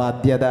പറയേണ്ട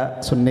ബാധ്യത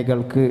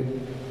സുന്നികൾക്ക്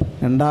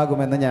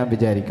ഉണ്ടാകുമെന്ന് ഞാൻ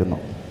വിചാരിക്കുന്നു.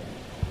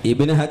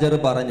 ഇബ്നു ഹജർ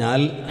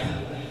പറഞ്ഞാൽ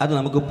അത്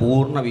നമുക്ക്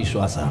പൂർണ്ണ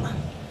വിശ്വാസമാണ്.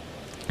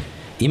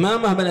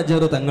 ഇമാം അഹ്മദ്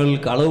ഹജർ തങ്ങൾ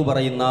കളവ്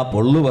പറയുന്ന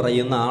പൊള്ളു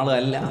പറയുന്ന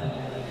ആളല്ല.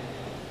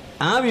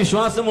 ആ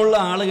വിശ്വാസമുള്ള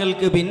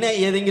ആളുകൾക്ക് പിന്നെ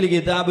ഏതെങ്കിലും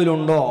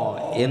കിതാബിലുണ്ടോ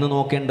എന്ന്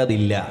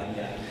നോക്കേണ്ടതില്ല.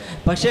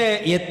 പക്ഷേ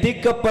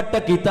എത്തിക്കപ്പെട്ട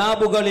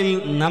കിതാബുകളിൽ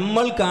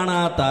നമ്മൾ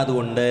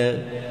കാണാത്തതുകൊണ്ട്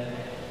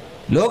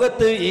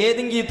ലോകത്ത്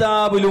ഏതെങ്കിലും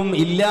കിതാബിലും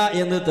ഇല്ല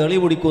എന്ന്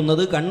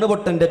തെളിപിടിക്കുന്നത്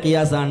കണ്ണുപൊട്ടൻ്റെ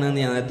ഖിയാസാണ്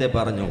എന്ന് ഞാൻ നേരത്തെ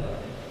പറഞ്ഞു.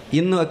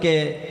 ഇന്നൊക്കെ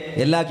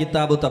എല്ലാ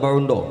കിതാബ്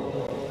തബഉണ്ടോ?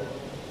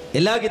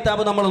 എല്ലാ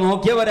കിതാബും നമ്മൾ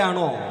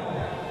നോക്കിയവരാണോ?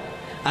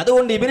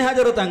 അതുകൊണ്ട് ഇബ്നു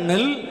ഹജർ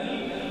തങ്ങൾ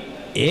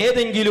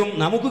ഏതെങ്കിലും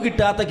നമുക്ക്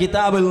കിട്ടാത്ത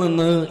കിതാബിൽ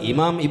നിന്ന്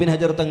ഇമാം ഇബ്നു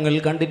ഹജർ തങ്ങൾ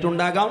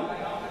കണ്ടിട്ടുണ്ടാകാം.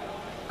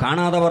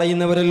 കാണാതെ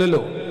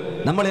പറയുന്നവരല്ലല്ലോ.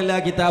 നമ്മളെല്ലാ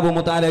കിതാബും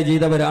മുതാല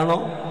ചെയ്തവരാണോ?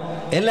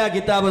 എല്ലാ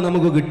കിതാബും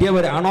നമുക്ക്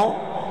കിട്ടിയവരാണോ?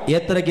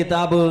 എത്ര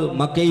കിതാബ്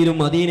മക്കയിലും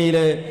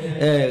മദീനയിലെ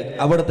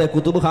അവിടുത്തെ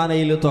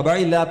കുതുബ്ഖാനയിൽ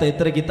ത്വബഇല്ലാത്ത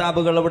എത്ര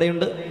കിതാബുകൾ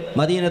അവിടെയുണ്ട്.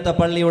 മദീനത്തെ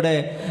പള്ളിയുടെ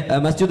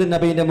മസ്ജിദുൻ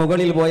നബീൻ്റെ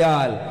മുകളിൽ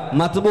പോയാൽ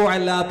മത്ബൂ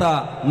അല്ലാത്ത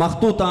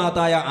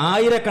മഖ്തൂത്തായ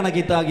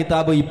ആയിരക്കണക്കിന്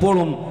കിതാബ്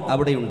ഇപ്പോഴും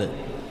അവിടെയുണ്ട്.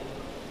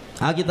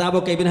 ആ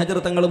കിതാബൊക്കെ ഇബ്നു ഹജർ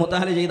തങ്ങൾ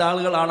മുത്താല ചെയ്ത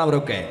ആളുകളാണ്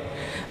അവരൊക്കെ.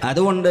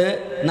 അതുകൊണ്ട്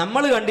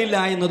നമ്മൾ കണ്ടില്ല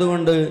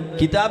എന്നതുകൊണ്ട്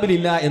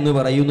കിതാബിലില്ല എന്ന്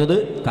പറയുന്നത്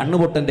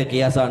കണ്ണുപൊട്ടൻ്റെ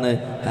ഖിയാസാണ്.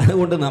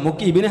 അതുകൊണ്ട്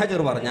നമുക്ക് ഇബ്നു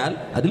ഹജർ പറഞ്ഞാൽ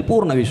അതിൽ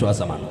പൂർണ്ണ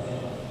വിശ്വാസമാണ്.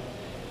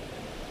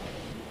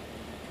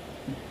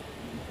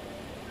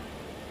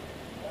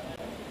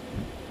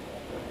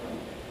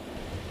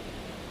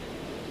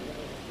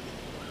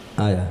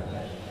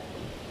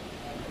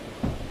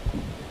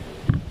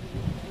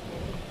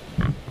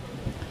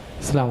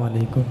 അസ്സലാമു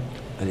അലൈക്കും.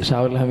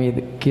 ഷാവുൽ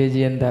ഹമീദ്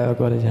KGN ദാവ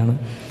കോളേജാണ്.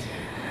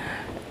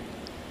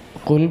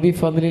 ഖുൽ ബി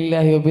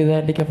ഫദ്ലില്ലാഹി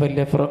വബിദാലിക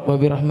ഫല്യഫ്റഹു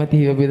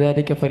വബിറഹ്മതിഹി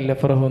വബിദാലിക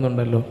ഫല്യഫ്റഹു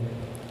എന്നുണ്ടല്ലോ.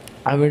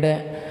 അവിടെ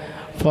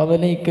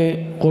ഫദ്ലിക്ക്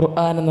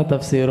ഖുർആൻ എന്ന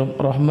തഫ്സീറും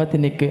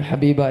റഹ്മത്തിനിക്ക്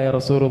ഹബീബായ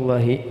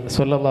റസൂലുള്ളാഹി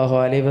സ്വല്ലല്ലാഹു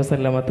അലൈഹി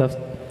വസല്ലമ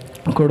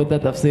കൊടുത്ത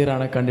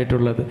തഫ്സീറാണ്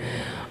കണ്ടിട്ടുള്ളത്.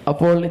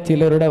 അപ്പോൾ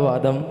ചിലരുടെ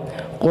വാദം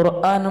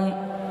ഖുർആനും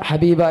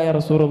ഹബീബായ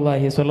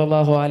റസൂലുള്ളാഹി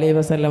സ്വല്ലല്ലാഹു അലൈഹി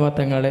വസല്ലമ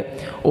തങ്ങളെ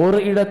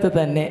ഒരിടത്ത്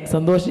തന്നെ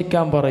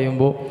സന്തോഷിക്കാൻ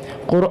പറയുമ്പോൾ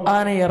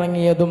ഖുർആൻ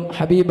ഇറങ്ങിയതും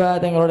ഹബീബായ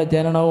തങ്ങളുടെ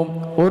ജനനവും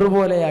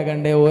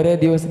ഒരുപോലെയാകണ്ടേ, ഒരേ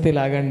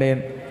ദിവസത്തിലാകണ്ടേ?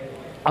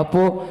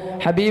 അപ്പോൾ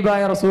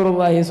ഹബീബായ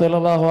റസൂലുള്ളാഹി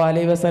സ്വല്ലല്ലാഹു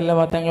അലൈഹി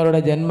വസല്ലമ തങ്ങളുടെ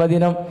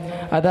ജന്മദിനം,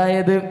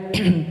 അതായത്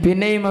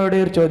പിന്നെയും അവിടെ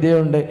ഒരു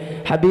ചോദ്യമുണ്ട്.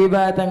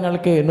 ഹബീബായ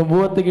തങ്ങൾക്ക്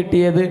നുബുവത്ത്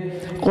കിട്ടിയത്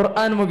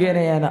ഖുർആൻ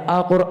മുഖേനയാണ്. ആ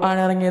ഖുർആൻ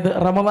ഇറങ്ങിയത്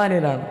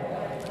റമദാനിലാണ്.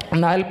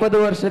 40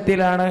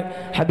 വർഷത്തിലാണ്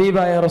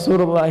ഹബീബായ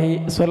റസൂലുള്ളാഹി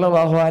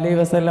സ്വല്ലല്ലാഹു അലൈഹി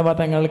വസല്ലമ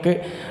തങ്ങൾക്ക്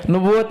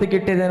നുബുവത്ത്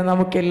കിട്ടിയതെന്ന്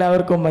നമുക്ക്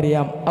എല്ലാവർക്കും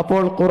അറിയാം.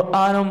 അപ്പോൾ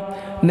ഖുർആനും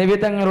നബി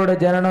തങ്ങളുടെ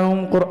ജനനവും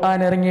ഖുർആൻ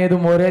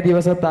ഇറങ്ങിയതും ഒരേ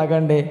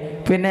ദിവസത്താകണ്ടേ?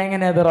 പിന്നെ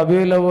എങ്ങനെ അത്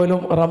റബീഉൽ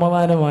അവ്വലും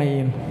റമദാനുമായി?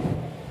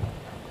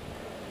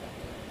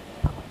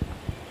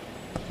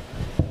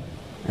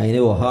 അതിന്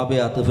വഹാബി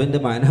അത്ഫിൻ്റെ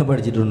മാന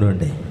പഠിച്ചിട്ടുണ്ട്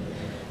വേണ്ടേ?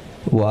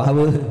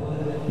 വാവ്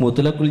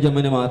മുത്ലഖുൽ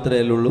ജമ്മിന്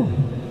മാത്രമേ ഉള്ളൂ.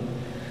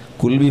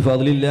 കുൽ ബി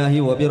ഫദ്ലില്ലാഹി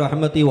വബി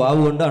റഹ്മതി വാവ്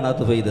കൊണ്ടാണ്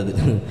അത്ഫ് ചെയ്തത്.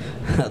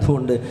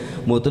 അതുകൊണ്ട്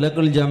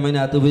മുത്ലഖുൽ ജമ്മിന്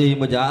അത്ഫ്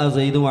ചെയ്യുമ്പോൾ ജാ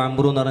സയ്യിദും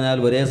അംറു എന്ന് പറഞ്ഞാൽ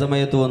ഒരേ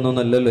സമയത്ത് വന്നു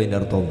എന്നല്ലല്ലോ അതിൻ്റെ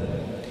അർത്ഥം.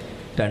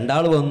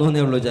 രണ്ടാൾ വന്നു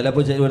എന്നേ ഉള്ളൂ.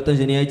 ചിലപ്പോൾ ഒരുത്തൻ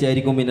ശനിയാഴ്ച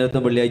ആയിരിക്കും,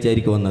 പിന്നൊരുത്തൻ വെള്ളിയാഴ്ച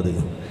ആയിരിക്കും വന്നത്.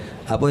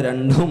 അപ്പോൾ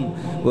രണ്ടും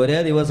ഒരേ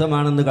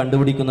ദിവസമാണെന്ന്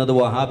കണ്ടുപിടിക്കുന്നത്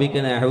വഹാബിക്ക്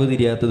നഹ്വ്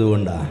തിരിയാത്തത്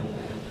കൊണ്ടാണ്.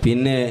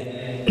 പിന്നെ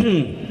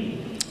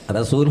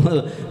റസൂൽ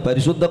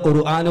പരിശുദ്ധ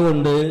ഖുർആൻ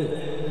കൊണ്ട്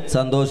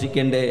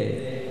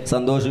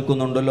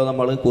സന്തോഷിക്കുന്നുണ്ടല്ലോ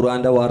നമ്മൾ.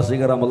 ഖുർആൻ്റെ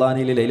വാർഷിക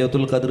റമദാനിൽ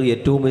ലൈലത്തുൽ ഖദ്ർ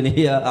ഏറ്റവും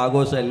വലിയ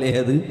ആഘോഷമല്ലേ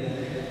അത്?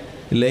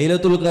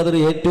 ലൈലത്തുൽ ഖദ്ർ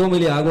ഏറ്റവും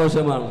വലിയ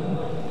ആഘോഷമാണ്.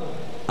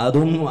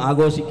 അതും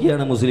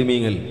ആഘോഷിക്കുകയാണ്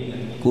മുസ്ലിമീങ്ങൾ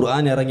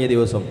ഖുർആൻ ഇറങ്ങിയ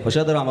ദിവസം. പക്ഷെ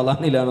അത്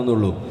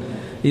റമദാനിലാണെന്നുള്ളൂ.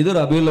 ഇത്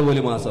റബീഉൽ അവ്വൽ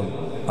മാസം.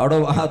 അവിടെ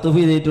അത്തുഫ്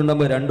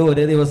ചെയ്തിട്ടുണ്ടാകുമ്പോൾ രണ്ടും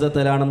ഒരേ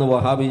ദിവസത്തിലാണെന്ന്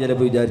വഹാബി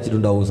ചിലപ്പോൾ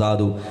വിചാരിച്ചിട്ടുണ്ടാവും.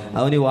 സാധു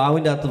അവന്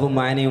വാവിൻ്റെ അത്തുഫും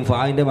മാനയും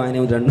ഫാവിൻ്റെ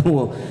മാനയും രണ്ടും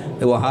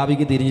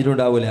വഹാബിക്ക്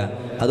തിരിഞ്ഞിട്ടുണ്ടാവില്ല.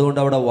 അതുകൊണ്ട്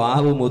അവിടെ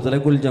വാവ്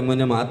മുത്തലക്കുൽ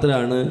ജമ്മുന്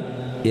മാത്രമാണ്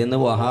എന്ന്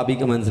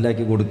വഹാബിക്ക്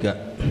മനസ്സിലാക്കി കൊടുക്കുക.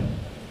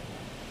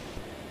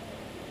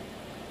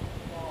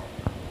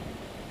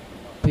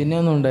 പിന്നെ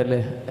ഒന്നുണ്ടല്ലേ,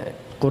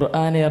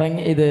 ഖുർആൻ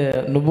ഇറങ്ങി ഇത്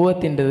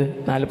നുബുവത്തിൻ്റെത്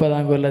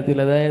 40-ാം കൊല്ലത്തിൽ,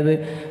 അതായത്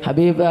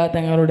ഹബീബ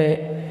തങ്ങളുടെ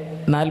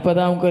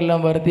 40-ാം കൊല്ലം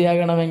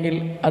വൃത്തിയാകണമെങ്കിൽ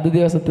അത്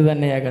ദിവസത്തിൽ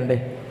തന്നെയാകണ്ടേ.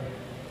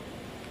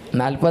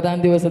 40-ാം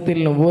ദിവസത്തിൽ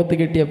നുബുവത്ത്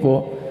കിട്ടിയപ്പോൾ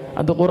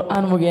അത്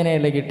ഖുർആൻ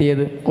മുഖേനയല്ലേ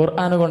കിട്ടിയത്,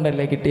 ഖുർആൻ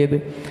കൊണ്ടല്ലേ കിട്ടിയത്.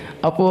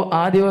 അപ്പോൾ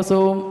ആ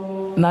ദിവസവും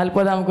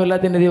 40-ാം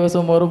കൊല്ലത്തിൻ്റെ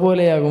ദിവസവും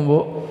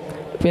ഒരുപോലെയാകുമ്പോൾ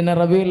പിന്നെ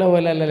റബീഉൽ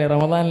അവ്വലല്ലേ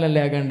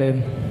റമദാനിലല്ലേ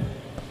ആകേണ്ടത്.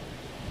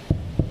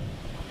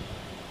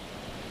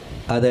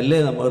 അതല്ലേ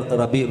നമ്മൾ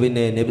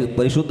പിന്നെ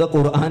പരിശുദ്ധ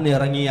ഖുർആൻ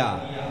ഇറങ്ങിയ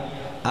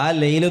ആ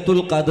ലൈലത്തുൽ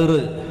ഖദ്ർ,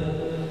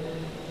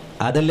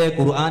 അതല്ലേ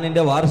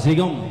ഖുർആനിൻ്റെ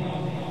വാർഷികം.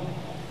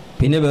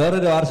 പിന്നെ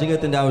വേറൊരു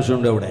വാർഷികത്തിൻ്റെ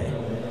ആവശ്യമുണ്ട് അവിടെ.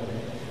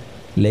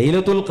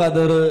 ലൈലത്തുൽ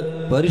ഖദ്ർ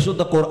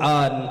പരിശുദ്ധ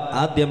ഖുർആൻ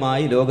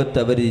ആദ്യമായി ലോകത്ത്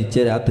അവതരിച്ച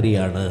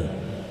രാത്രിയാണ്.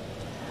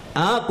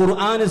 ആ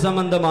ഖുർആൻ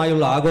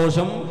സംബന്ധമായുള്ള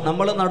ആഘോഷം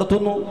നമ്മൾ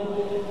നടത്തുന്നു.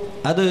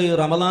 അത്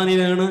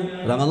റമദാനിലാണ്.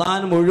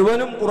 റമദാൻ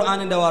മുഴുവനും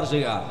ഖുർആനിൻ്റെ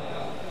വാർഷിക,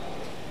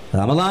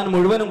 റമദാൻ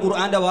മുഴുവനും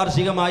ഖുർആൻ്റെ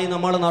വാർഷികമായി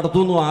നമ്മൾ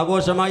നടത്തുന്നു,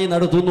 ആഘോഷമായി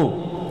നടത്തുന്നു.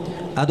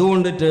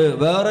 അതുകൊണ്ടിട്ട്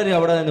വേറൊരു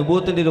അവിടെ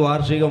നുബുവത്തിൻ്റെ ഒരു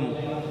വാർഷികം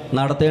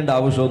നടത്തേണ്ട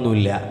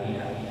ആവശ്യമൊന്നുമില്ല.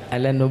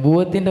 അല്ല,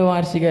 നുബുവത്തിൻ്റെ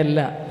വാർഷികമല്ല,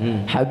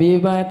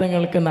 ഹബീബായ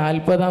തങ്ങൾക്ക്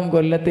 40-ാം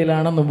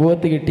കൊല്ലത്തിലാണ്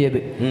നുബുവത്ത് കിട്ടിയത്.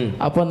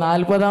 അപ്പോൾ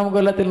 40-ാം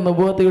കൊല്ലത്തിൽ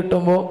നുബുവത്ത്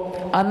കിട്ടുമ്പോൾ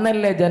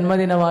അന്നല്ലേ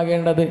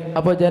ജന്മദിനമാകേണ്ടത്.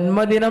 അപ്പോൾ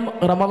ജന്മദിനം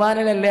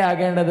റമദാനിലല്ലേ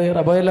ആകേണ്ടത്,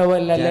 റബീഉൽ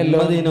അവ്വലിലല്ലല്ലോ.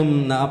 ജന്മദിനം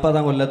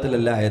 40-ാം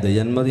കൊല്ലത്തിലല്ല ആയത്.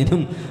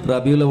 ജന്മദിനം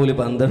റബീഉൽ അവ്വൽ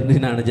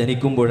 12-നാണ്,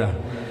 ജനിക്കുമ്പോഴാണ്.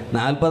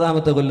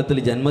 40-ാമത്തെ കൊല്ലത്തിൽ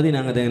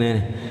ജന്മദിനം അങ്ങനെ.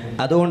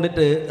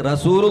 അതുകൊണ്ടിട്ട്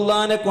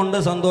റസൂലുള്ളാഹിനെ കൊണ്ട്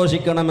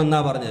സന്തോഷിക്കണമെന്നാ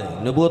പറഞ്ഞത്,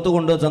 നുബുവത്ത്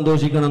കൊണ്ട്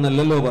സന്തോഷിക്കണം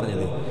എന്നല്ലല്ലോ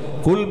പറഞ്ഞത്.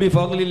 കുൽ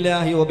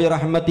ബിഫദ്ലില്ലാഹി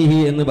വബിറഹ്മതിഹി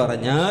എന്ന്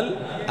പറഞ്ഞാൽ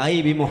ഐ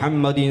ബി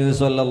മുഹമ്മദിൻ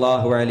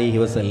സ്വല്ലല്ലാഹു അലൈഹി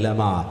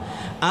വസല്ലമ.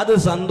 അത്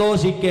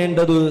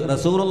സന്തോഷിക്കേണ്ടത്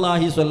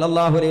റസൂലുള്ളാഹി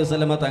സ്വല്ലല്ലാഹു അലൈഹി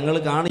വസല്ലമ തങ്ങൾ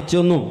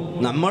കാണിച്ചൊന്നും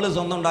നമ്മൾ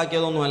സ്വന്തം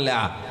ഉണ്ടാക്കിയതൊന്നുമല്ല.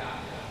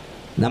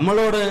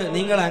 നമ്മളോട്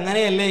നിങ്ങൾ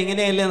അങ്ങനെയല്ലേ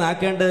ഇങ്ങനെയല്ലേ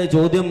നാക്കേണ്ട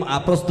ചോദ്യം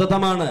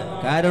അപ്രസ്തുതമാണ്.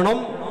 കാരണം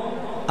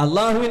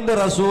അള്ളാഹുവിൻ്റെ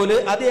റസൂല്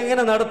അത്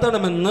എങ്ങനെ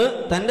നടത്തണമെന്ന്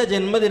തൻ്റെ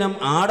ജന്മദിനം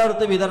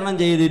ആടർത്ത് വിതരണം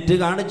ചെയ്തിട്ട്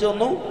കാണിച്ചു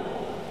തന്നു.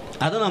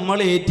 അത് നമ്മൾ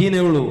ഏറ്റീനേ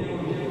ഉള്ളൂ,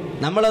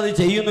 നമ്മളത്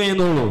ചെയ്യുന്നു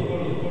എന്നുള്ളൂ.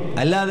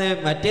 അല്ലാതെ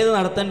മറ്റേത്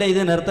നടത്തണ്ടേ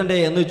ഇത് നിർത്തണ്ടേ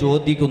എന്ന്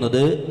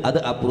ചോദിക്കുന്നത് അത്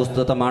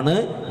അപ്രസ്തുതമാണ്,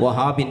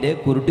 വഹാബിൻ്റെ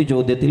കുരുട്ടി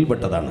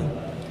ചോദ്യത്തിൽപ്പെട്ടതാണ്.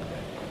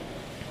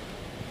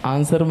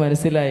 ആൻസർ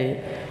മനസ്സിലായി.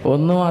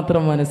 ഒന്നു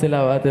മാത്രം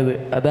മനസ്സിലാവാത്തത്,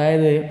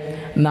 അതായത്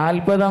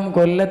 40-ാം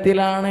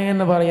കൊല്ലത്തിലാണ്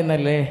എന്ന്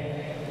പറയുന്നല്ലേ,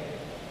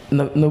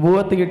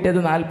 നുബുവത്ത് കിട്ടിയത്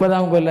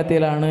 40-ാം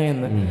കൊല്ലത്തിലാണ്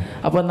എന്ന്.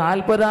 അപ്പോൾ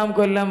 40-ാം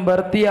കൊല്ലം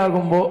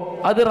ഭർത്തിയാകുമ്പോൾ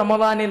അത്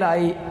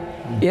റമദാനിലായി.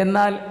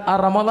 എന്നാൽ ആ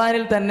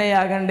റമദാനിൽ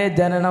തന്നെയാകണ്ടേ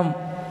ജനനം.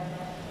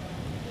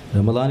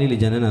 റമദാനിൽ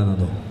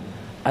ജനനാണോ?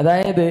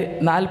 അതായത്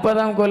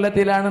 40-ാം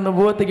കൊല്ലത്തിലാണ്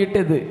നുബുവത്ത്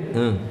കിട്ടിയത്.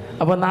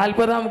 അപ്പൊ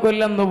 40-ാം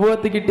കൊല്ലം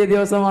നുബുവത്ത് കിട്ടിയ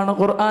ദിവസമാണ്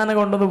ഖുർആനെ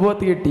കൊണ്ട്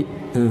നുബുവത്ത് കിട്ടി.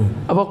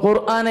 അപ്പൊ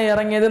ഖുർആനെ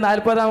ഇറങ്ങിയത്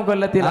 40-ാം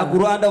കൊല്ലത്തിലാണ്.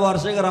 ഖുർആന്റെ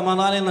വാർഷിക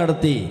റമദാനിൽ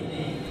നടത്തി.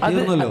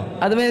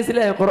 അത്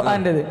മനസ്സിലായോ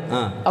ഖുർആന്റേത്.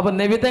 അപ്പൊ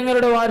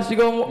നബിതങ്ങളുടെ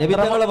വാർഷികവും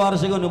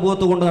വാർഷികവും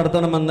നുബുവത്ത് കൊണ്ട്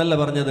നടത്തണമെന്നല്ല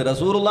പറഞ്ഞത്,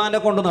 റസൂലുള്ളാഹിനെ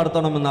കൊണ്ട്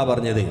നടത്തണമെന്നാ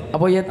പറഞ്ഞത്.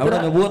 അപ്പൊ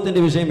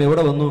നുബുവത്തിന്റെ വിഷയം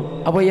എവിടെ വന്നു?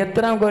 അപ്പൊ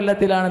എത്രാം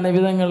കൊല്ലത്തിലാണ്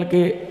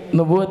നബിതങ്ങൾക്ക്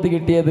നുബുവത്ത്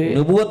കിട്ടിയത്?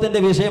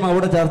 നുബുവത്തിന്റെ വിഷയം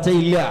അവിടെ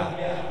ചർച്ചയില്ല.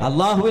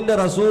 അള്ളാഹുവിന്റെ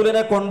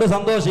റസൂലിനെ കൊണ്ട്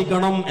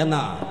സന്തോഷിക്കണം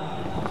എന്നാ.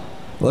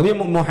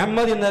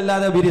 മുഹമ്മദ്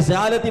എന്നല്ലാതെ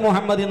ബിരിസാലത്തി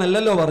മുഹമ്മദ്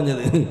എന്നല്ലല്ലോ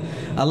പറഞ്ഞത്.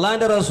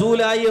 അള്ളാഹിന്റെ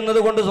റസൂലായി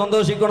എന്നതുകൊണ്ട്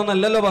സന്തോഷിക്കണം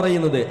എന്നല്ലല്ലോ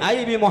പറയുന്നത്. ഐ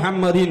ബി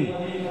മുഹമ്മദിൻ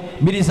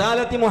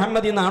ബിരിസാലത്തി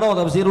മുഹമ്മദ് എന്നാണോ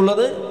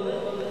തഫ്സീറുള്ളത്?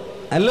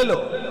 അല്ലല്ലോ,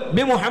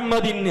 ബി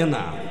മുഹമ്മദിൻ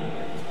എന്നാണ്.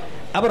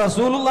 അപ്പൊ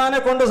റസൂലുള്ളാഹിനെ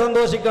കൊണ്ട്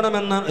സന്തോഷിക്കണം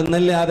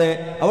എന്നല്ലാതെ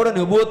അവിടെ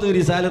നുബുവത്ത്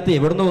റിസാലത്ത്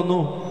എവിടുന്ന് വന്നു?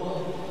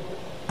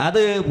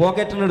 അത്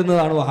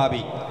പോക്കറ്റിനിടുന്നതാണ്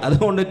വഹാബി.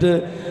 അതുകൊണ്ടിട്ട്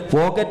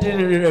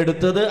പോക്കറ്റിന്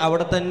എടുത്തത്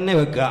അവിടെ തന്നെ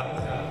വെക്കുക,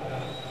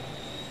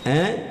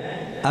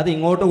 അത്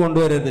ഇങ്ങോട്ട്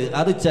കൊണ്ടുവരരുത്.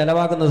 അത്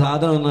ചെലവാക്കുന്ന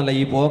സാധനമൊന്നുമല്ല,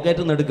 ഈ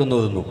പോക്കറ്റിൽ നിന്ന്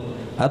എടുക്കുന്നതൊന്നും.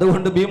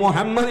 അതുകൊണ്ട് ബി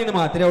മുഹമ്മദിന്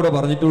മാത്രമേ അവിടെ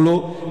പറഞ്ഞിട്ടുള്ളൂ.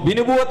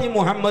 ബിനുബുവത്തി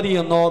മുഹമ്മദി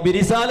എന്നോ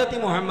ബിരിസാലത്തി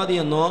മുഹമ്മദി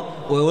എന്നോ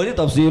ഒരു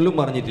തഫ്സീറിലും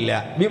പറഞ്ഞിട്ടില്ല.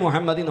 ബി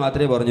മുഹമ്മദി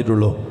മാത്രമേ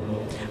പറഞ്ഞിട്ടുള്ളൂ.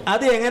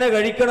 അത് എങ്ങനെ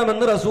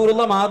കഴിക്കണമെന്ന്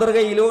റസൂലുള്ള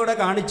മാതൃകയിലൂടെ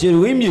കാണിച്ചു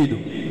തരുകയും ചെയ്തു.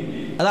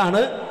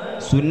 അതാണ്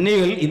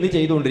സുന്നികൾ ഇന്ന്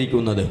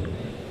ചെയ്തുകൊണ്ടിരിക്കുന്നത്.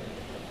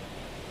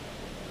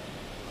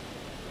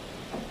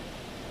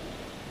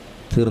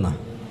 തീർന്ന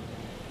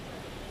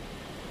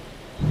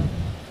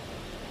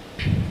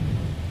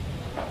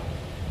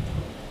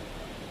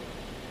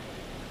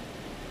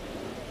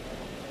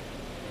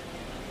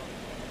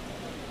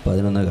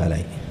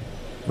കാലായി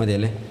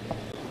മതിയല്ലേ?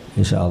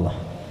 ഇൻഷാ അല്ലാഹ്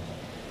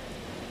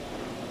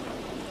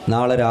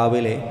നാളെ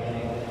രാവിലെ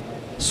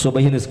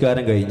സുബഹി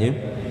നിസ്കാരം കഴിഞ്ഞ്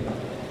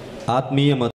ആത്മീയ